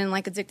prison and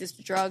addicted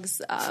to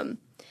drugs.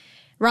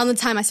 Around the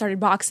time I started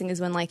boxing is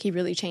when he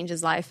really changed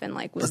his life and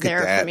was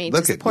there for me.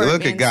 Look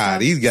at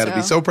God. He's got to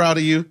be so proud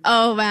of you.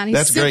 Oh man,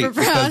 he's super great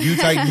proud. Because you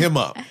tightened him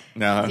up.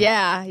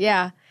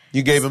 Yeah.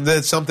 You gave him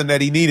something that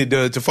he needed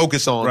to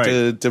focus on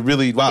to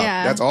really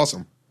that's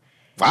awesome.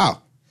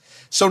 Wow.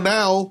 So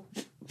now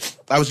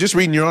I was just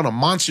reading you're on a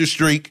monster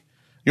streak.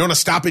 You're on a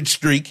stoppage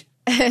streak.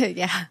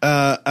 Yeah.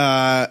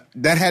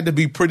 That had to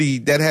be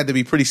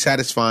pretty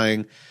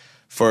satisfying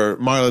for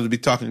Marla to be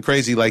talking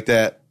crazy like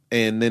that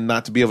and then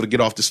not to be able to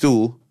get off the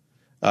stool.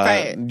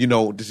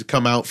 To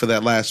come out for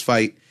that last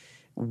fight.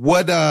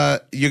 What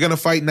you're going to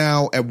fight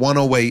now at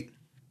 108.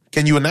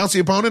 Can you announce the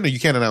opponent or you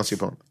can't announce the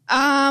opponent?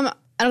 I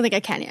don't think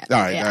I can yet. All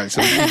right.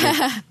 So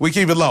we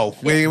keep it low.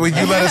 You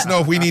let us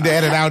know if we need to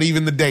edit out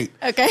even the date.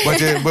 Okay.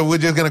 But we're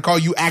just going to call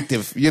you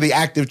active. You're the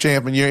active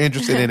champ and you're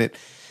interested in it.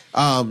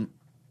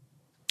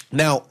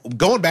 Now,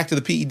 going back to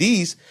the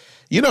PEDs,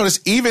 you notice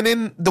even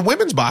in the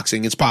women's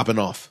boxing, it's popping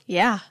off.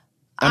 Yeah.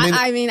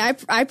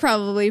 I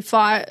probably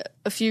fought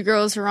a few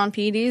girls who are on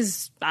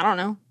PEDs. I don't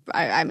know.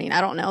 I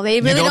don't know.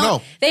 They really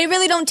don't. They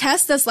really don't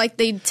test us like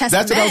they test.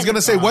 That's what I was going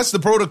to say. What's the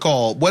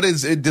protocol? What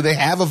is it? Do they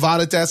have a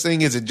VADA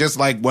testing? Is it just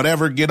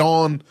whatever? Get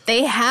on.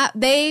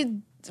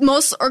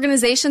 Most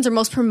organizations or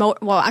most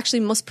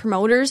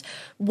promoters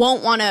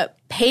won't want to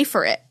pay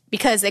for it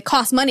because it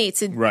costs money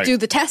to do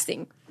the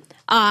testing.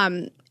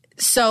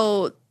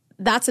 So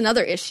that's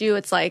another issue.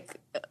 It's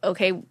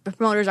okay,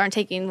 promoters aren't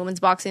taking women's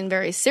boxing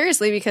very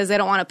seriously because they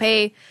don't want to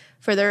pay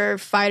for their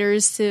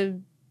fighters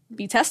to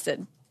be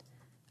tested.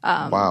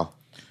 Wow.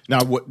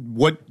 Now,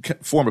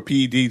 what form of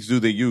PEDs do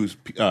they use?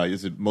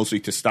 Is it mostly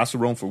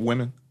testosterone for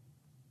women?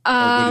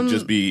 Or would it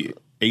just be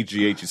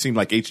HGH? It seemed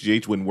like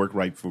HGH wouldn't work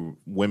right for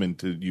women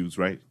to use,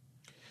 right?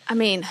 I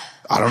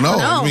don't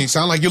know.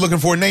 Sound like you're looking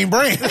for a name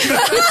brand.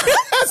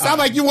 Sound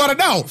like you want to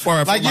know.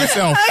 For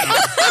myself.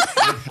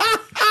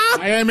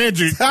 I am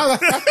injured.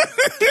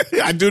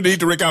 I do need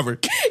to recover.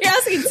 You're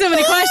asking too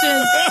many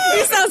questions.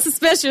 You sound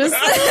suspicious.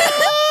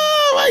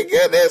 Oh my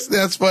goodness,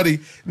 that's funny.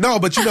 No,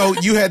 but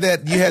you had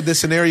the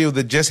scenario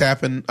that just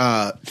happened.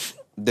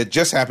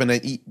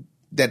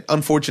 That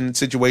unfortunate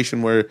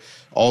situation where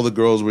all the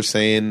girls were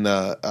saying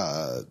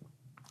the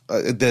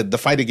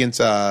fight against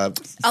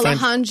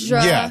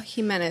Alejandra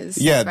Jimenez.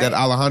 Yeah, right? that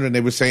Alejandra, and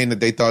they were saying that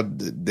they thought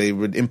they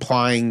were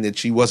implying that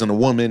she wasn't a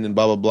woman and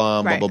blah blah blah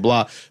and blah blah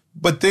blah.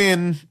 But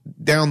then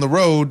down the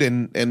road,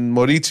 and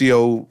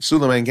Mauricio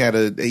Suleiman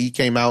he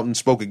came out and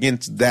spoke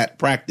against that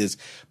practice.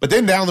 But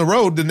then down the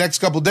road, the next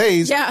couple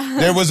days,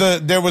 there was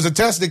a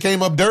test that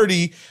came up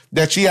dirty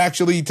that she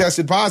actually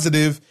tested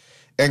positive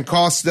and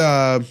cost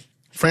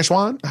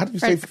Franchon. How do you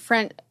say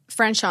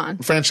Franchon?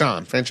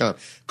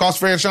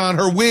 Cost Franchon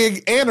her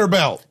wig and her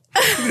belt.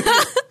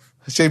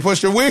 She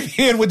pushed her wig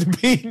in with the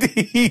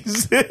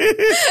PDs.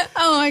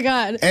 Oh my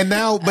God! And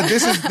now, but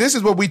this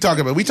is what we talk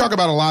about. We talk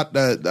about a lot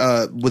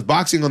with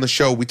boxing on the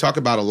show. We talk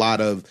about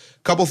a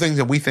couple things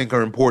that we think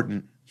are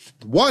important.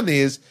 One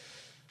is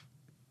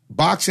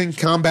boxing,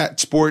 combat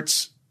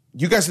sports.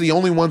 You guys are the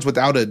only ones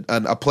without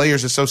a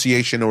players'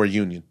 association or a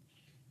union.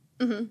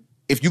 Mm-hmm.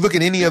 If you look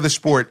at any other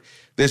sport,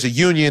 there's a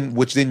union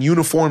which then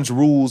uniforms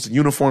rules,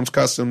 uniforms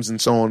customs, and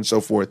so on and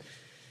so forth.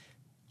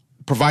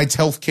 Provides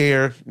health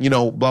care,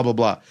 blah blah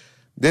blah.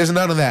 There's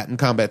none of that in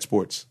combat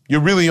sports.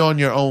 You're really on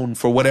your own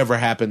for whatever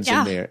happens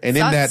in there. And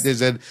sucks. In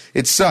that,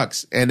 it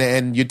sucks.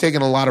 And you're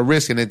taking a lot of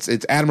risk, and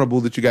it's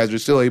admirable that you guys are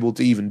still able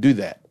to even do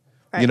that.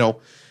 Right.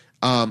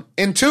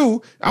 And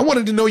two, I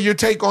wanted to know your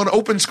take on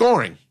open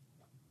scoring.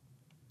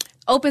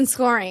 Open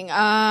scoring.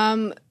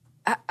 Have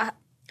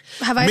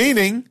I?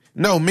 Meaning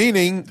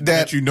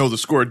that the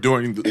score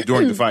during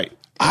the fight.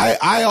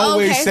 I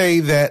always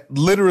say that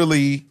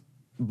literally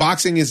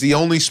boxing is the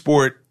only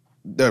sport,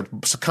 the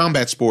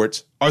combat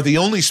sports are the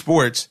only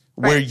sports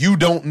where you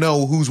don't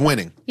know who's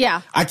winning.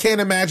 Yeah. I can't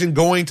imagine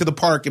going to the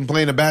park and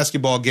playing a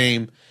basketball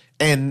game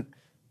and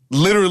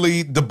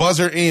literally the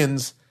buzzer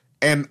ends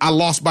and I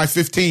lost by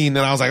 15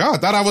 and I was like, oh, I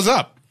thought I was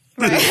up.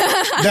 Right.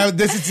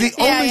 This is the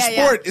only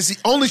sport. It's the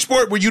only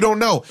sport where you don't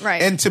know.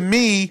 Right. And to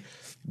me,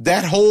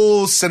 that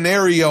whole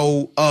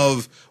scenario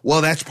of,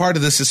 well, that's part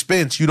of the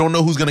suspense. You don't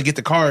know who's going to get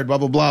the card, blah,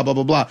 blah, blah, blah,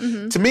 blah, blah.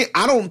 Mm-hmm. To me,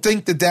 I don't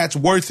think that that's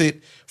worth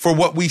it for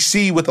what we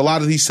see with a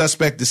lot of these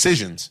suspect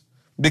decisions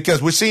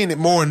because we're seeing it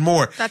more and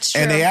more. That's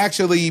true. And they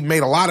actually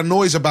made a lot of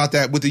noise about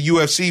that with the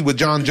UFC, with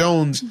John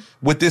Jones,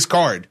 with this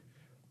card.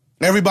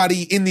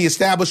 Everybody in the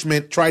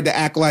establishment tried to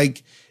act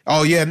like,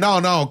 oh, yeah,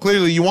 no,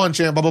 clearly you won,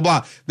 champ, blah, blah,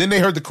 blah. Then they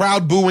heard the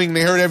crowd booing,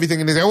 they heard everything,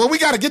 and they said, well, we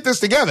got to get this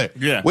together.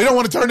 Yeah. We don't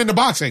want to turn into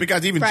boxing.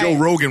 Because even Joe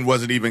Rogan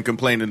wasn't even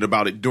complaining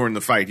about it during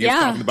the fight. He was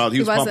talking about, he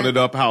was pumping it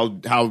up, how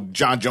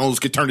John Jones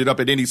could turn it up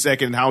at any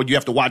second, and how you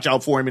have to watch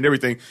out for him and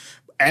everything,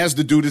 as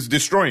the dude is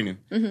destroying him.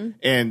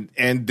 Mm-hmm.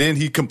 And then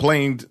he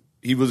complained.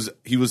 He was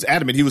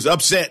adamant. He was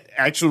upset.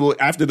 Actually,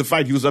 after the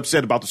fight, he was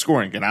upset about the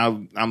scoring. And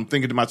I'm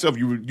thinking to myself,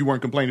 you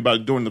weren't complaining about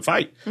it during the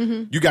fight.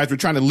 Mm-hmm. You guys were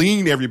trying to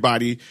lean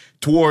everybody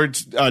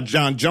towards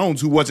John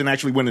Jones, who wasn't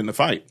actually winning the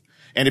fight.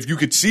 And if you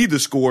could see the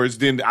scores,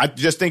 then I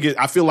just think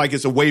I feel like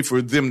it's a way for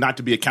them not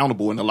to be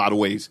accountable in a lot of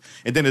ways.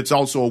 And then it's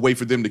also a way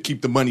for them to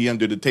keep the money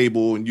under the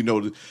table. And,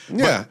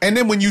 and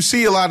then when you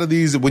see a lot of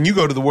these, when you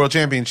go to the World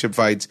Championship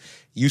fights,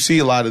 you see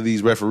a lot of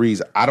these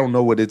referees. I don't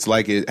know what it's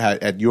like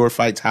at your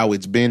fights, how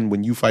it's been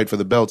when you fight for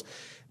the belts.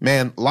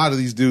 Man, a lot of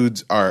these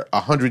dudes are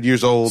 100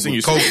 years old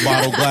with Coke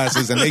bottle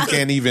glasses, and they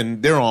can't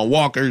even, they're on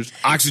walkers.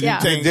 Oxygen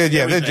tanks.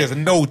 There's just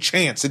no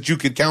chance that you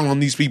could count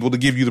on these people to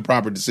give you the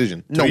proper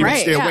decision. No,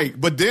 stay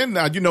awake. But then,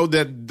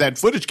 that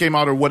footage came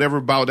out or whatever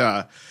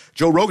about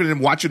Joe Rogan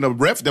and watching a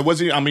judge that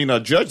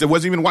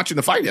wasn't even watching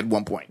the fight at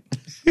one point.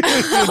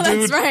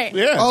 That's right.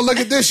 Yeah. Oh, look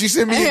at this. She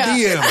sent me a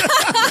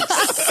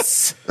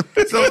DM.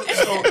 So,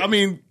 I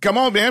mean, come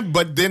on, man.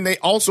 But then they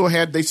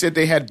said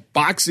they had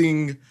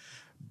boxing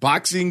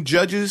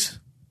judges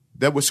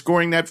that were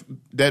scoring that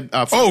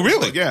oh,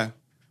 really? Yeah.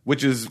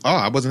 Which is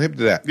I wasn't hip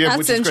to that. Yeah, that's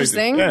which is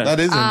interesting. Yeah. That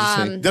is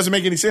interesting. Doesn't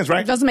make any sense,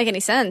 right? Doesn't make any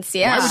sense.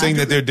 Yeah. Saying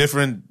that they're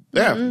different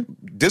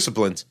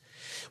disciplines.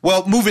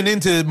 Well, moving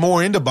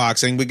more into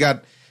boxing, we got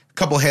a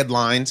couple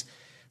headlines.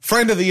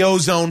 Friend of the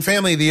Ozone,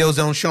 family of the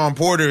Ozone, Sean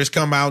Porter has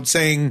come out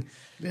saying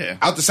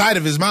out the side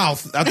of his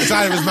mouth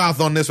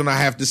on this one, I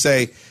have to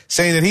say,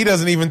 saying that he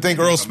doesn't even think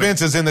Earl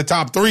Spence is in the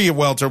top 3 at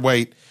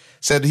welterweight.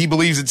 Said he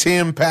believes it's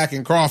him, Pac,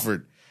 and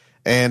Crawford.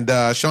 And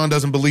Sean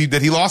doesn't believe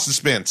that he lost to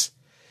Spence.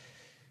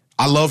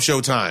 I love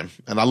Showtime,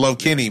 and I love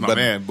Kenny. But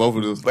man, both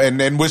of those.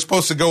 And we're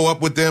supposed to go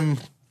up with them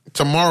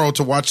tomorrow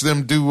to watch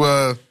them do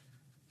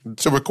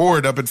to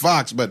record up at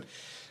Fox. But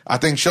I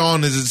think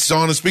Sean is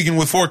speaking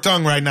with forked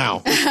tongue right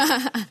now.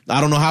 I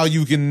don't know how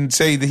you can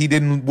say that he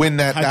didn't win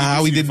that.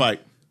 How he didn't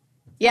fight.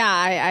 Yeah,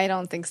 I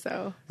don't think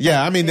so.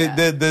 Yeah, I mean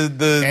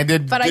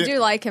but I do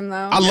like him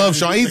though. I love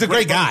Sean. He's a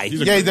great guy. He's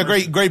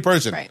a great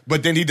person. Right.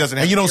 But then he doesn't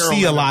have. And you don't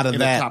see a lot of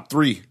that in the top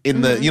three. You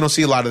don't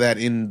see a lot of that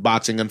in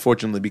boxing,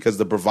 unfortunately, because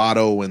the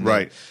bravado and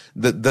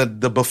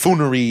the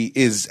buffoonery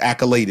is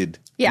accoladed.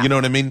 Yeah. You know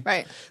what I mean?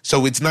 Right.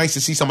 So it's nice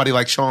to see somebody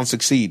like Sean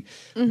succeed.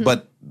 Mm-hmm.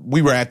 But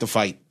we were at the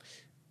fight.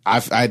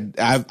 I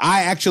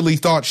actually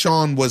thought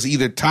Sean was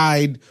either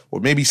tied or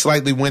maybe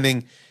slightly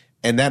winning.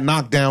 And that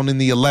knockdown in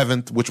the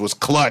 11th, which was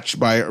clutch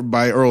by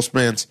Earl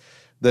Spence,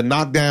 the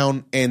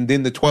knockdown and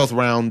then the 12th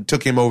round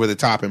took him over the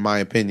top, in my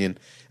opinion.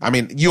 I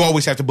mean, you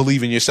always have to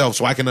believe in yourself,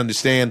 so I can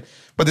understand.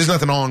 But there's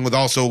nothing wrong with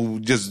also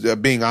just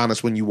being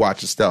honest when you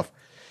watch the stuff.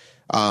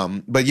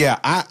 But yeah,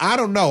 I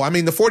don't know. I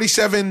mean, the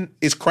 47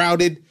 is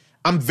crowded.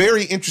 I'm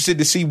very interested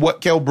to see what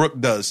Kell Brook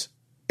does.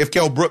 If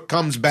Kell Brook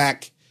comes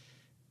back.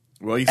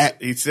 Well,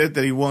 he said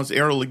that he wants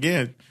Errol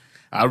again.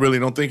 I really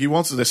don't think he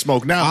wants the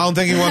smoke now. I don't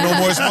think he wants no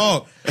more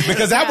smoke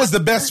because that was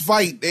the best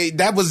fight.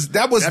 That was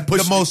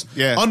the most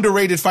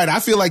underrated fight. I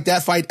feel like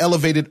that fight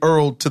elevated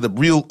Earl to the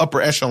real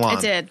upper echelon.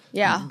 It did,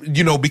 yeah.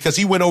 You know, because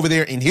he went over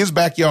there in his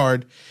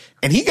backyard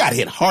and he got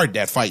hit hard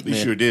that fight, man.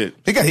 He sure did.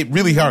 He got hit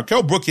really hard.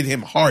 Kell Brook hit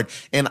him hard.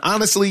 And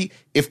honestly,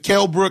 if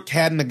Kell Brook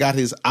hadn't have got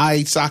his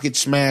eye socket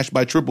smashed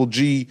by Triple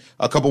G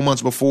a couple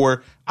months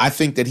before, I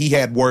think that he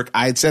had work.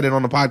 I had said it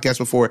on the podcast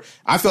before.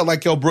 I felt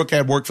like Kell Brook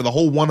had work for the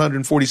whole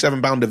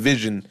 147-pound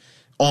division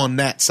on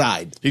that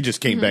side. He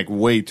just came back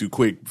way too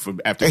quick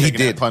after taking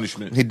that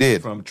punishment. He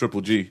did. From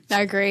Triple G.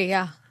 I agree,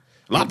 yeah.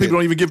 A lot of people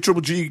don't even give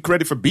Triple G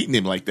credit for beating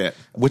him like that.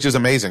 Which is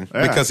amazing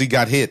because he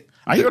got hit.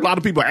 I hear a lot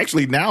of people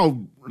actually now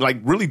like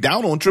really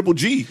down on Triple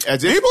G.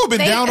 People have been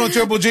down on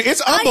Triple G.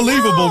 It's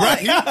unbelievable,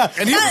 right? Yeah.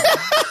 And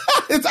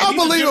it's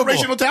unbelievable.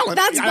 Generational talent.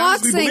 That's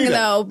boxing,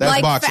 though.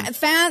 That's like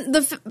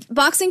boxing.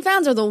 Boxing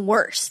fans are the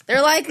worst.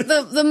 They're like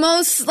the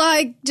most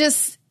like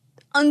just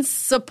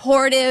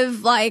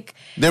unsupportive, like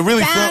they're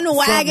really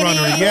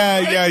bandwagoning.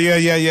 Yeah.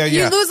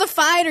 You lose a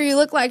fight or you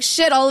look like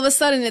shit. All of a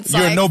sudden, it's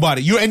you're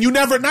nobody. You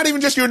never. Not even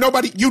just you're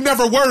nobody. You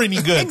never were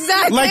any good.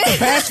 Exactly. Like the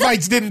past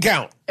fights didn't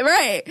count.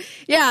 Right.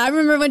 Yeah, I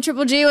remember when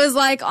Triple G was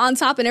like on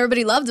top and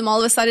everybody loved him. All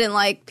of a sudden,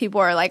 like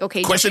people are like,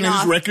 okay, questioning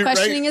his record,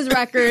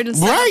 and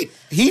stuff. Right.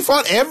 He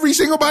fought every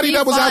single body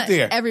that was out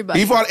there.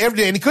 Everybody. He fought every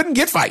day, and he couldn't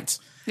get fights.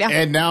 Yeah.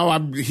 And now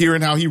I'm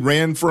hearing how he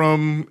ran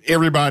from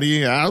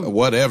everybody.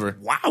 Whatever.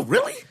 Wow,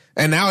 really?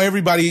 And now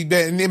everybody,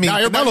 I mean,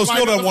 Canelo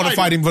still doesn't want to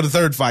fight him for the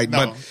third fight,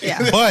 but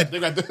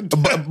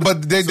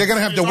they're gonna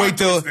have to wait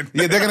till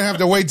they're gonna have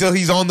to wait till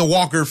he's on the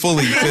walker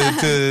fully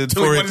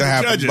for it to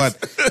happen.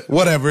 But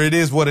whatever, it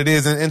is what it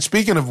is. And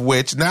speaking of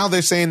which, now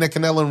they're saying that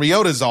Canelo and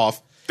Ryota's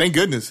off. Thank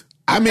goodness.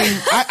 I mean,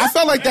 I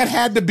felt like that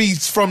had to be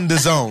from the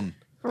zone.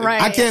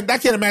 Right. I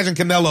can't imagine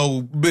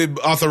Canelo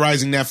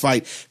authorizing that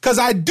fight because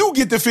I do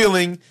get the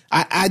feeling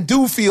I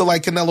do feel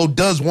like Canelo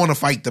does want to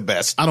fight the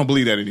best. I don't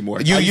believe that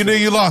anymore. You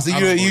lost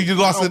it. You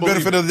lost the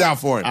benefit of the doubt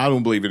for him. I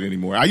don't believe it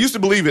anymore. I used to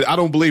believe it. I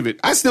don't believe it.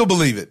 I still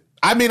believe it.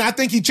 I mean, I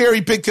think he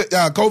cherry picked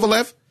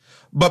Kovalev.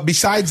 But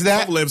besides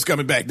that, Kovalev's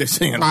coming back. They're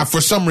saying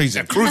for some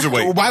reason,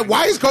 cruiserweight.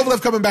 Why is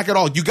Kovalev coming back at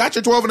all? You got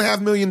your $12.5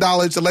 million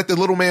to let the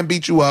little man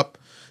beat you up.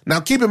 Now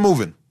keep it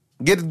moving.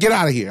 Get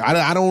out of here.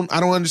 I don't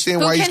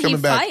understand why he's coming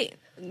back. Fight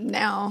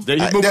now?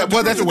 That's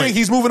the thing.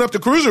 He's moving up to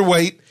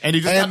cruiserweight, and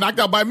he just got knocked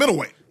out by a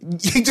middleweight.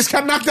 He just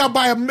got knocked out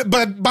by a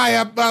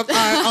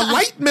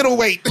light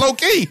middleweight, low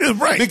key,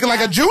 right? Because like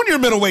a junior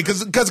middleweight,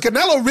 because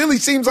Canelo really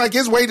seems like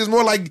his weight is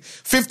more like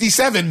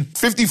 57,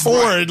 54,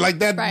 right. Like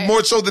that,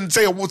 more so than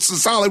say a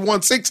solid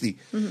 160.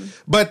 Mm-hmm.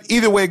 But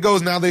either way it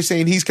goes, now they're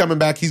saying he's coming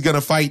back. He's going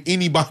to fight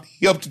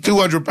anybody up to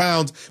 200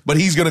 pounds, but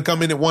he's going to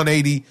come in at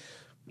 180.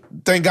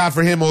 Thank God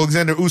for him.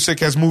 Alexander Usyk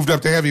has moved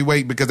up to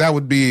heavyweight because that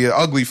would be an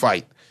ugly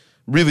fight.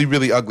 Really,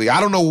 really ugly. I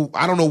don't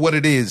know what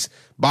it is.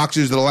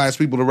 Boxers are the last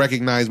people to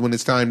recognize when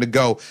it's time to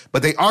go.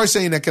 But they are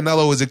saying that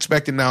Canelo is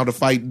expected now to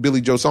fight Billy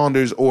Joe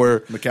Saunders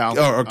or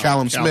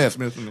Callum Smith,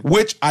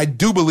 which I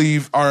do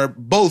believe are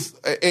both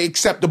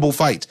acceptable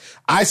fights.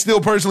 I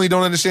still personally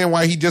don't understand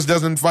why he just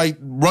doesn't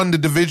run the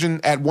division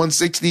at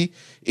 160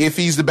 if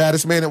he's the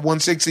baddest man at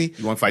 160.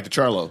 You want to fight the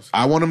Charlos?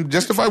 I want him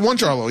just to fight one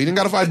Charlo. He didn't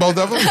got to fight both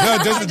of them.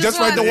 just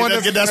fight the one.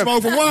 Get that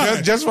smoke for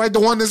one. Just fight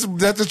the one that's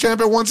the champ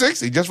at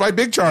 160. Just fight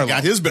Big Charlo.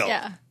 Got his belt.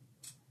 Yeah.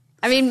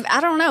 I mean, I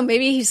don't know.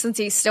 Maybe since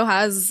he still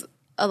has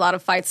a lot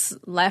of fights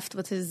left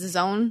with his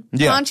zone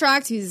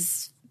contract,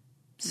 he's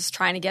just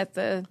trying to get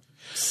the.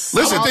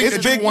 Listen,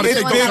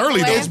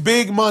 it's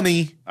big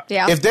money.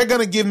 Yeah. If they're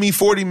going to give me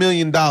 $40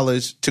 million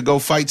to go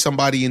fight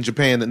somebody in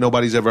Japan that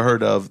nobody's ever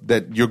heard of,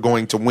 that you're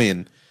going to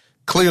win.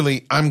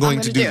 Clearly, I'm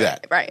going to do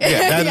that. Right.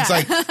 Yeah. It's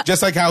like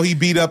just like how he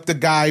beat up the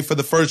guy for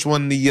the first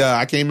one.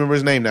 I can't remember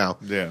his name now.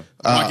 Yeah.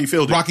 Rocky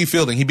Fielding. Rocky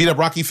Fielding. He beat up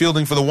Rocky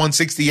Fielding for the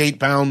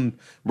 168-pound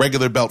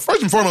regular belt.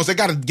 First and foremost, they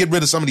got to get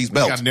rid of some of these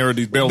belts. Got to narrow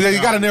these belts.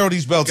 You got to narrow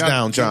these belts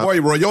down, John. Boy,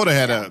 Ryota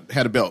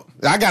had a belt.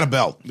 I got a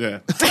belt. Yeah.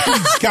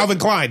 Calvin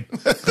Klein.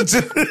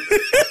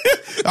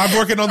 I'm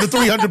working on the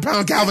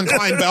 300-pound Calvin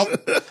Klein belt.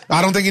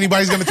 I don't think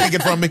anybody's going to take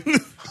it from me.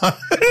 I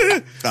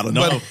don't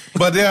know.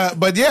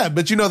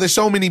 But you know, there's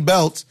so many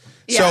belts.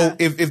 So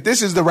if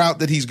this is the route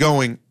that he's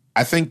going,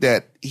 I think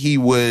that he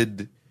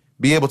would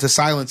be able to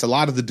silence a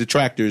lot of the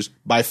detractors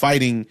by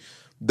fighting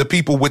the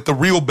people with the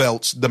real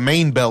belts, the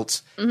main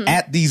belts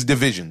at these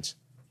divisions.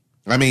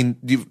 I mean,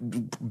 you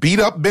beat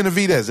up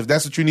Benavidez if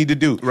that's what you need to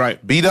do.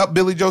 Right. Beat up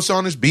Billy Joe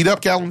Saunders, beat up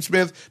Callum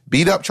Smith,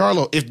 beat up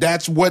Charlo. If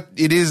that's what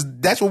it is,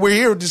 that's what we're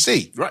here to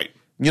see. Right.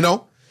 You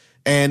know?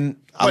 And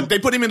but they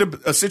put him in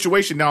a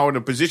situation now in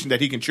a position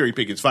that he can cherry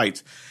pick his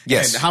fights.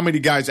 Yes. And how many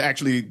guys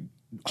actually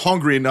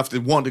hungry enough to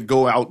want to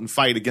go out and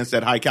fight against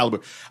that high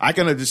caliber? I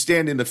can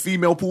understand in the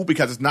female pool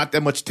because it's not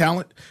that much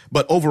talent,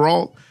 but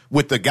overall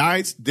with the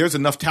guys, there's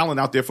enough talent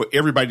out there for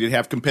everybody to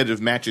have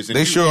competitive matches. And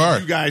they sure are.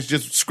 You guys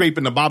just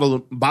scraping the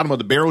bottom of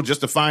the barrel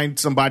just to find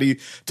somebody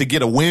to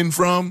get a win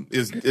from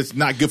it's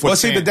not good for. Well,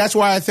 see, but that's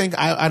why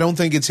I don't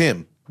think it's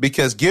him,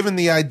 because given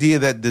the idea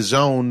that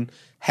DAZN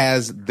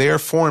has their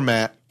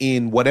format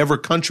in whatever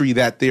country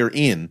that they're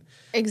in.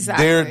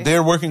 Exactly.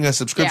 They're working a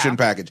subscription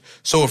package.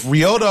 So if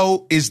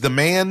Ryota is the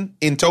man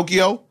in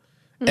Tokyo,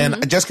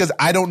 and just because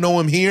I don't know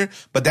him here,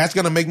 but that's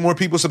going to make more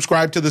people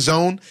subscribe to the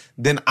Zone,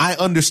 then I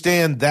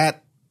understand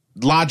that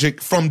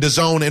logic from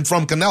DAZN and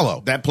from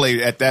Canelo. That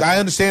play at that. I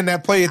understand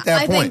that play at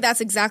that point. I think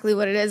that's exactly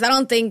what it is. I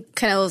don't think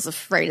Canelo's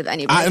afraid of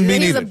anybody.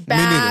 He's a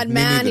bad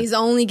man. He's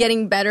only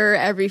getting better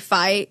every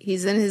fight.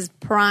 He's in his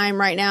prime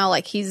right now.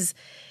 Like he's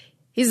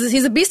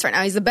a beast right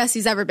now. He's the best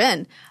he's ever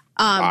been.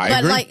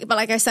 But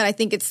like I said, I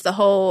think it's the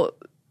whole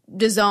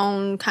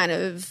DAZN kind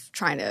of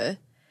trying to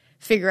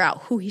figure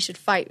out who he should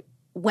fight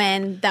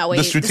when. That way,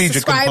 the strategic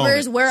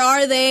subscribers, component. Where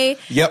are they?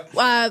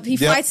 Yep. He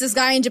fights this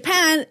guy in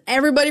Japan.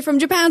 Everybody from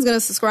Japan's going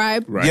to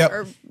subscribe. Right. Yep.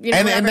 Or,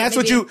 and that's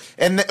what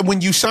when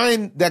you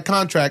sign that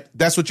contract,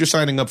 that's what you're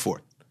signing up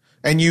for.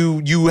 And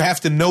you have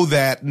to know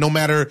that no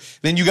matter.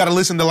 Then you got to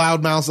listen to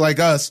loudmouths like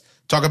us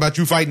talk about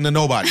you fighting a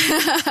nobody.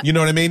 You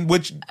know what I mean?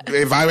 Which,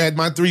 if I had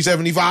my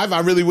 375, I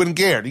really wouldn't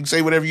care. You can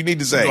say whatever you need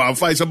to say. Go out and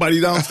fight somebody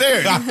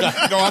downstairs. Go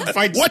out and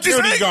fight what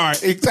security guard.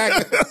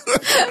 Exactly.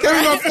 Give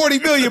me my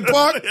 $40 million,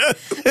 punk.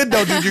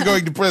 No, dude, you're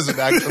going to prison,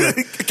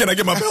 actually. Can I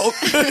get my belt?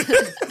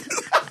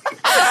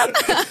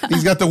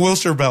 He's got the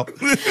Wilshire belt.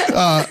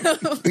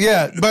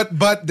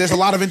 But there's a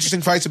lot of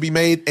interesting fights to be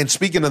made. And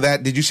speaking of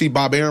that, did you see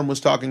Bob Arum was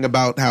talking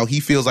about how he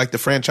feels like the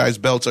franchise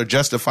belts are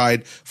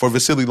justified for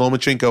Vasily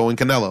Lomachenko and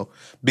Canelo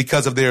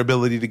because of their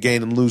ability to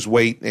gain and lose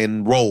weight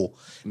and roll.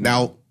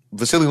 Now,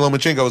 Vasily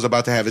Lomachenko is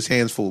about to have his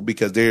hands full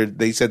because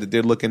they said that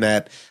they're looking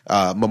at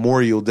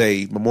Memorial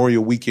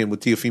Weekend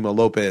with Teofimo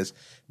Lopez.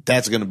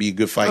 That's going to be a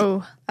good fight.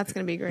 Oh, that's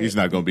going to be great. He's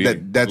not going to beat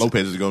him.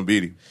 Lopez is going to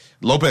beat him.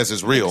 Lopez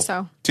is real.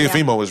 So.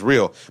 Teofimo is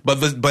real.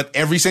 But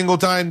every single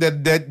time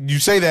that you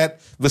say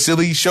that,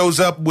 Vasily shows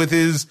up with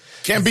his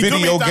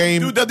video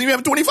game. Dude doesn't even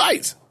have 20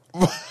 fights.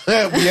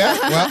 Yeah,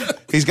 well,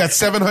 he's got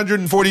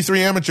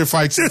 743 amateur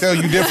fights to tell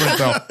you different,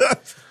 though.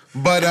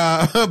 But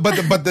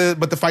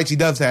the fights he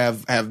does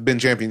have been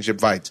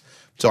championship fights.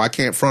 So I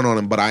can't front on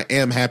him, but I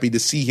am happy to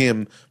see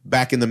him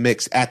back in the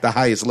mix at the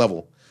highest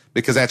level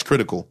because that's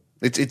critical.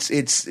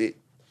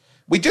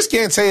 We just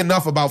can't say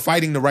enough about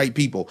fighting the right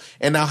people.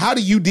 And now, how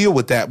do you deal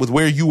with that, with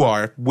where you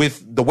are,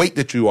 with the weight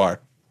that you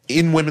are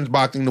in women's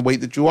boxing, the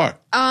weight that you are?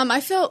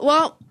 I feel,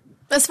 well,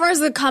 as far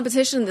as the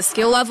competition, the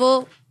skill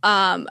level,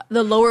 the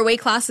lower weight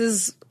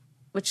classes,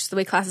 which is the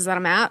weight classes that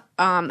I'm at,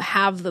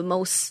 have the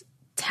most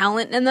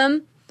talent in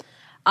them.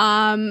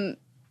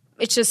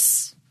 It's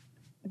just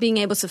being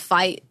able to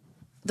fight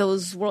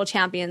those world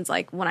champions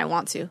like when I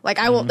want to. Like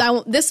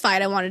this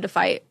fight, I wanted to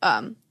fight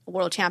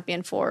world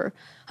champion for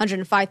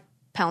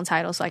 105-pound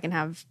title, so I can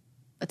have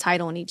a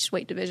title in each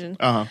weight division.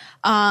 That's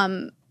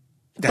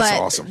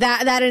awesome.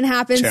 That didn't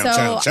happen.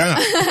 So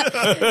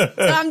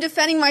I'm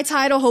defending my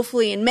title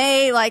hopefully in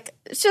May. Like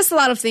it's just a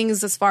lot of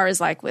things as far as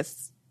like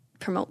with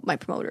my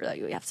promoter that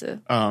you have to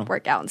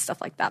work out and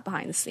stuff like that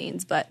behind the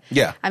scenes. But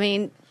yeah, I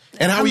mean.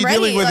 And how are you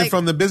dealing with it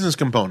from the business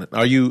component?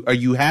 Are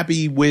you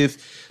happy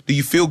with? Do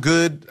you feel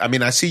good? I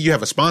mean, I see you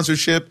have a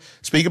sponsorship.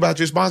 Speak about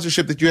your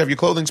sponsorship that you have, your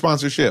clothing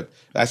sponsorship.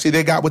 I see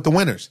they got with the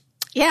winners.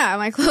 Yeah,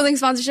 my clothing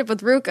sponsorship with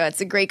Ruka.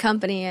 It's a great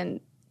company, and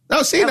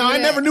I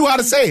never knew how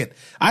to say it.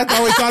 I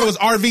always thought it was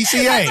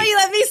RVCA. That's why you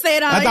let me say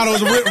it. I thought it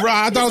was.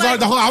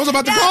 I was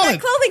about to call it.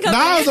 Clothing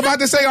company. No, I was about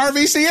to say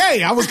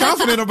RVCA. I was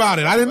confident about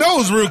it. I didn't know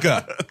it was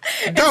Ruka.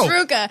 It's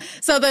Ruka.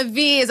 So the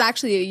V is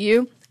actually a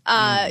U.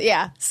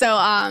 Yeah. So,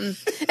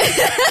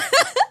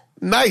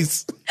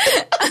 nice.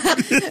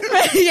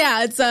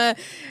 Yeah, it's an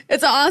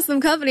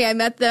awesome company. I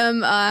met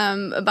them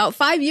about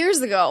 5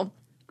 years ago,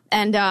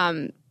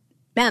 and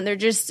man, they're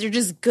just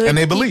good and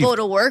they people believe.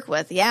 To work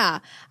with. Yeah.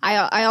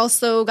 I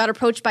also got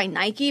approached by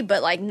Nike,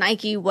 but like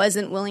Nike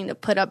wasn't willing to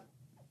put up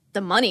the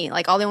money.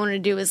 Like all they wanted to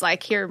do is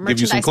like here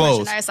merchandise.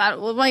 What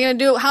am I going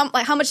to do?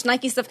 How much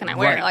Nike stuff can I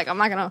wear? Right. Like I'm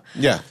not going to.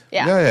 Yeah.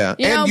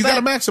 And you got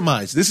to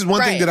maximize. This is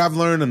one thing that I've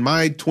learned in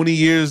my 20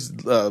 years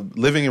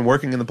living and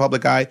working in the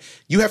public eye.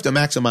 You have to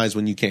maximize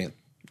when you can.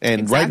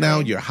 And right now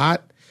you're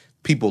hot.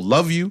 People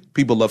love you.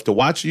 People love to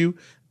watch you.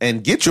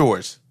 And get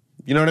yours.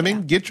 You know what I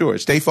mean? Get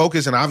yours. Stay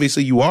focused, and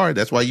obviously you are.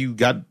 That's why you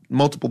got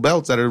multiple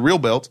belts that are real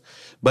belts.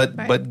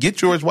 But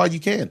get yours while you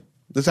can.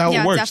 That's how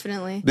it works.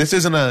 Definitely.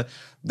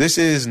 This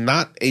is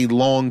not a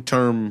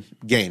long-term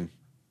game.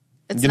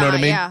 It's you know what I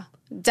mean? Yeah.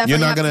 Definitely. You're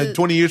not going to,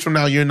 20 years from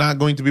now, you're not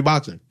going to be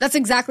boxing. That's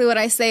exactly what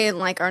I say in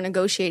like our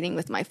negotiating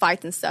with my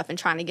fights and stuff and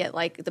trying to get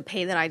like the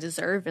pay that I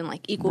deserve and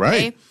like equal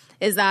pay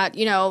is that,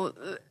 you know,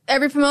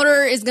 every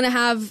promoter is going to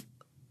have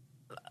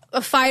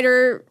a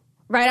fighter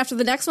right after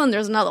the next one.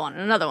 There's another one,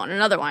 another one,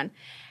 another one.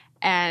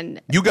 And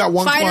you got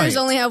one fighters client.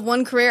 Only have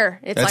one career.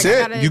 It's That's like it.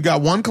 I gotta you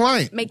got one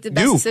client. Make the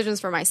best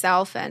decisions for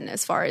myself and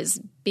as far as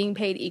being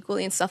paid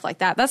equally and stuff like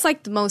that. That's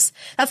like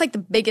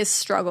the biggest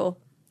struggle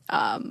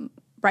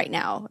right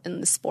now in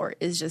the sport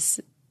is just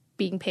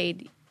being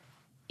paid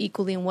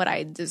equally in what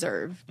I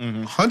deserve.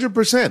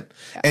 100%.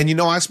 Yeah. And, you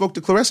know, I spoke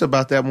to Clarissa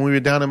about that when we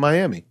were down in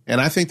Miami. And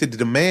I think that the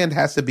demand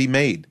has to be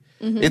made.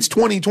 It's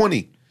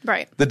 2020.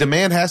 Right. The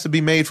demand has to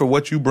be made for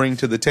what you bring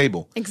to the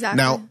table. Exactly.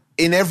 Now,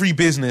 in every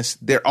business,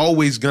 they're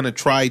always going to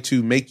try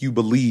to make you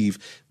believe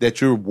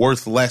that you're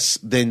worth less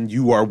than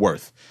you are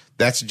worth.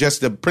 That's just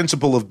the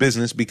principle of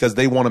business because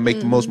they want to make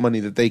the most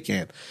money that they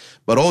can.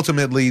 But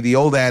ultimately, the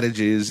old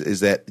adage is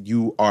that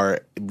you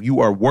are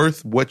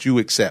worth what you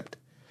accept.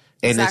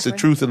 And it's the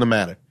truth of the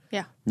matter.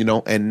 Yeah. You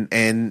know,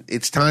 and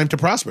it's time to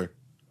prosper.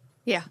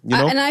 Yeah. You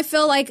know? And I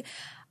feel like,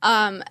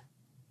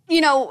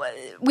 you know,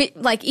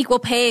 like equal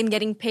pay and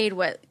getting paid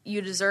what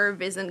you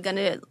deserve isn't going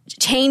to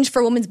change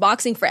for women's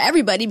boxing for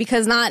everybody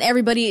because not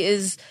everybody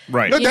is.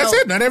 Right. That's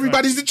it. Not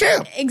everybody's the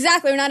champ.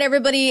 Exactly. Not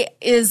everybody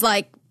is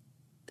like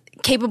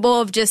capable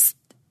of just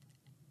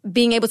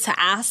being able to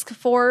ask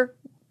for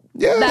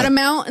that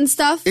amount and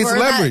stuff. It's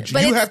leverage.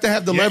 You have to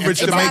have the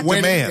leverage to make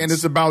demands. And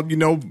it's about, you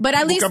know, but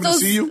at least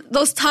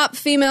those top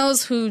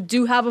females who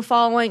do have a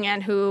following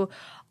and who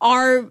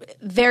are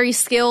very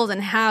skilled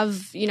and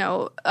have, you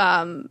know,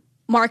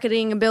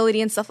 marketing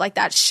ability and stuff like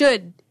that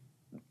should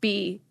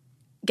be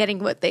getting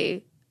what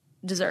they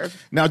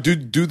deserve. Now, do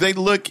they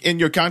look in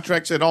your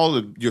contracts at all,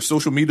 your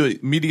social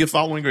media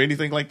following or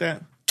anything like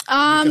that?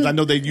 Because I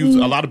know they use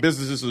a lot of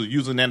businesses are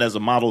using that as a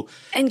model.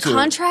 And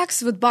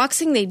contracts with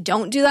boxing, they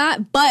don't do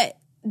that, but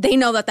they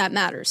know that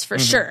matters for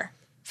sure.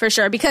 For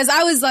sure. Because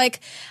I was like,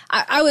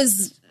 I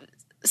was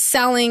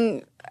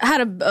selling, I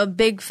had a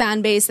big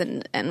fan base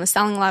and was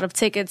selling a lot of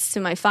tickets to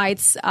my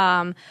fights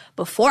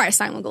before I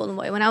signed with Golden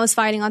Boy. When I was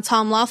fighting on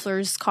Tom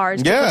Loeffler's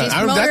cards. Yeah,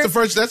 that's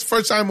the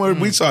first time where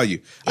we saw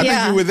you. I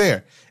think you were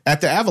there at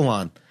the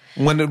Avalon.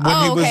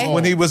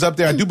 When he was up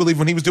there, I do believe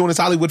when he was doing his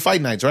Hollywood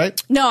Fight Nights,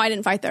 right? No, I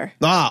didn't fight there.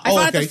 I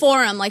fought at the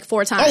Forum like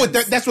 4 times. Oh,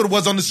 that's what it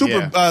was on the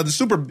Superfly.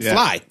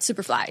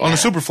 Superfly. On the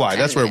Superfly,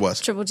 that's where it was.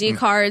 Triple G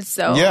cards.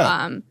 So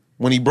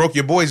when he broke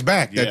your boy's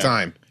back that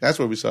time, that's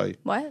where we saw you.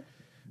 What?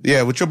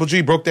 Yeah, when Triple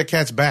G broke that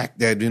cat's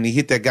back, and he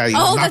hit that guy, he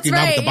knocked him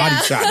out with the body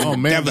shot. Oh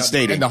man,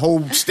 devastated. And the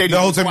whole stadium.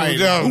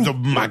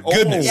 My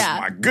goodness,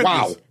 my goodness,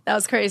 wow, that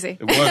was crazy.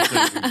 It was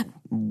crazy.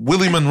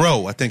 Willie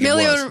Monroe, I think it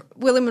was.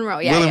 Willie Monroe,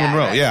 yeah. Willie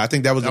Monroe, right. yeah. I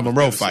think that was the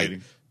Monroe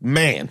fight.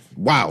 Man,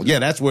 wow. Yeah,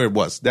 that's where it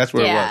was. That's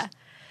where it was.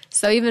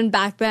 So even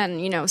back then,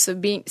 you know, so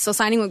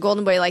signing with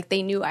Golden Boy, like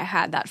they knew I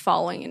had that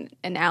following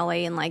in LA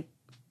and like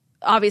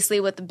obviously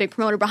with the big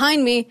promoter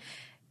behind me,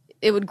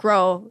 it would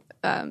grow,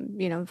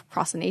 you know,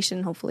 across the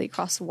nation, hopefully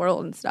across the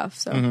world and stuff.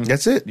 So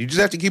that's it. You just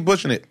have to keep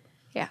pushing it.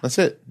 Yeah. That's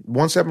it.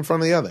 One step in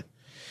front of the other.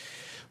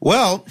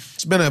 Well,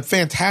 it's been a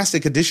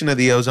fantastic edition of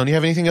the Ozone. You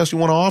have anything else you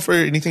want to offer?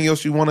 Anything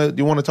else you want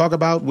to talk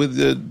about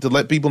to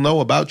let people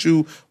know about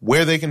you,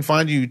 where they can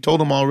find you? You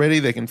told them already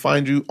they can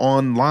find you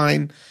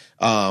online.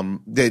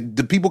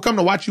 Do people come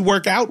to watch you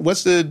work out?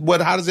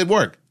 How does it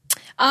work?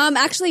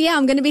 Actually, yeah,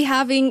 I'm going to be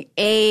having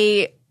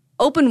a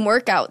open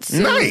workout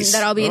soon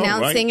that I'll be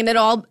announcing, and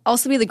it'll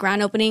also be the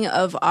grand opening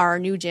of our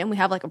new gym. We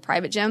have like a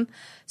private gym.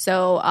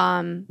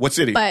 So, what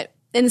city? But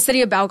in the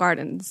city of Bell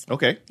Gardens.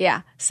 Okay.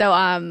 Yeah. So,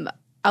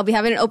 I'll be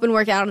having an open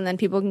workout, and then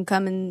people can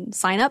come and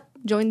sign up,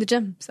 join the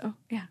gym. So,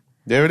 yeah.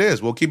 There it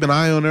is. We'll keep an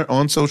eye on her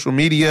on social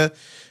media,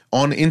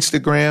 on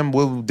Instagram.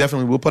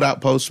 We'll put out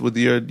posts with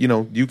your, you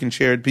know, you can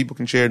share it, people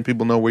can share it, and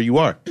people know where you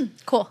are.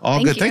 Cool.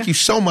 All good. Thank you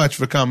so much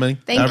for coming.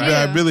 Thank you.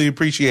 I really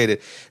appreciate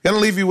it. Going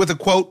to leave you with a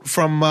quote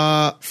from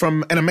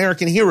an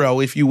American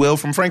hero, if you will,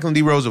 from Franklin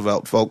D.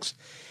 Roosevelt, folks.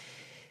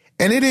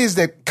 And it is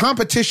that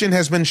competition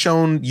has been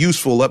shown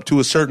useful up to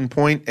a certain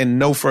point and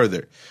no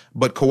further.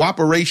 But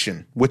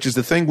cooperation, which is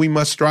the thing we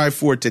must strive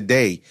for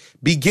today,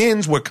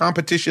 begins where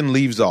competition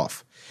leaves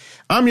off.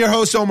 I'm your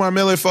host, Omar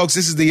Miller, folks.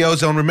 This is the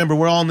Ozone. Remember,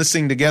 we're all in this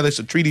thing together,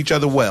 so treat each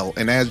other well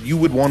and as you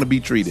would want to be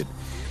treated.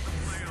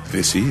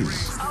 This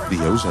is the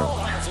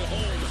Ozone.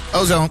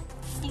 Ozone.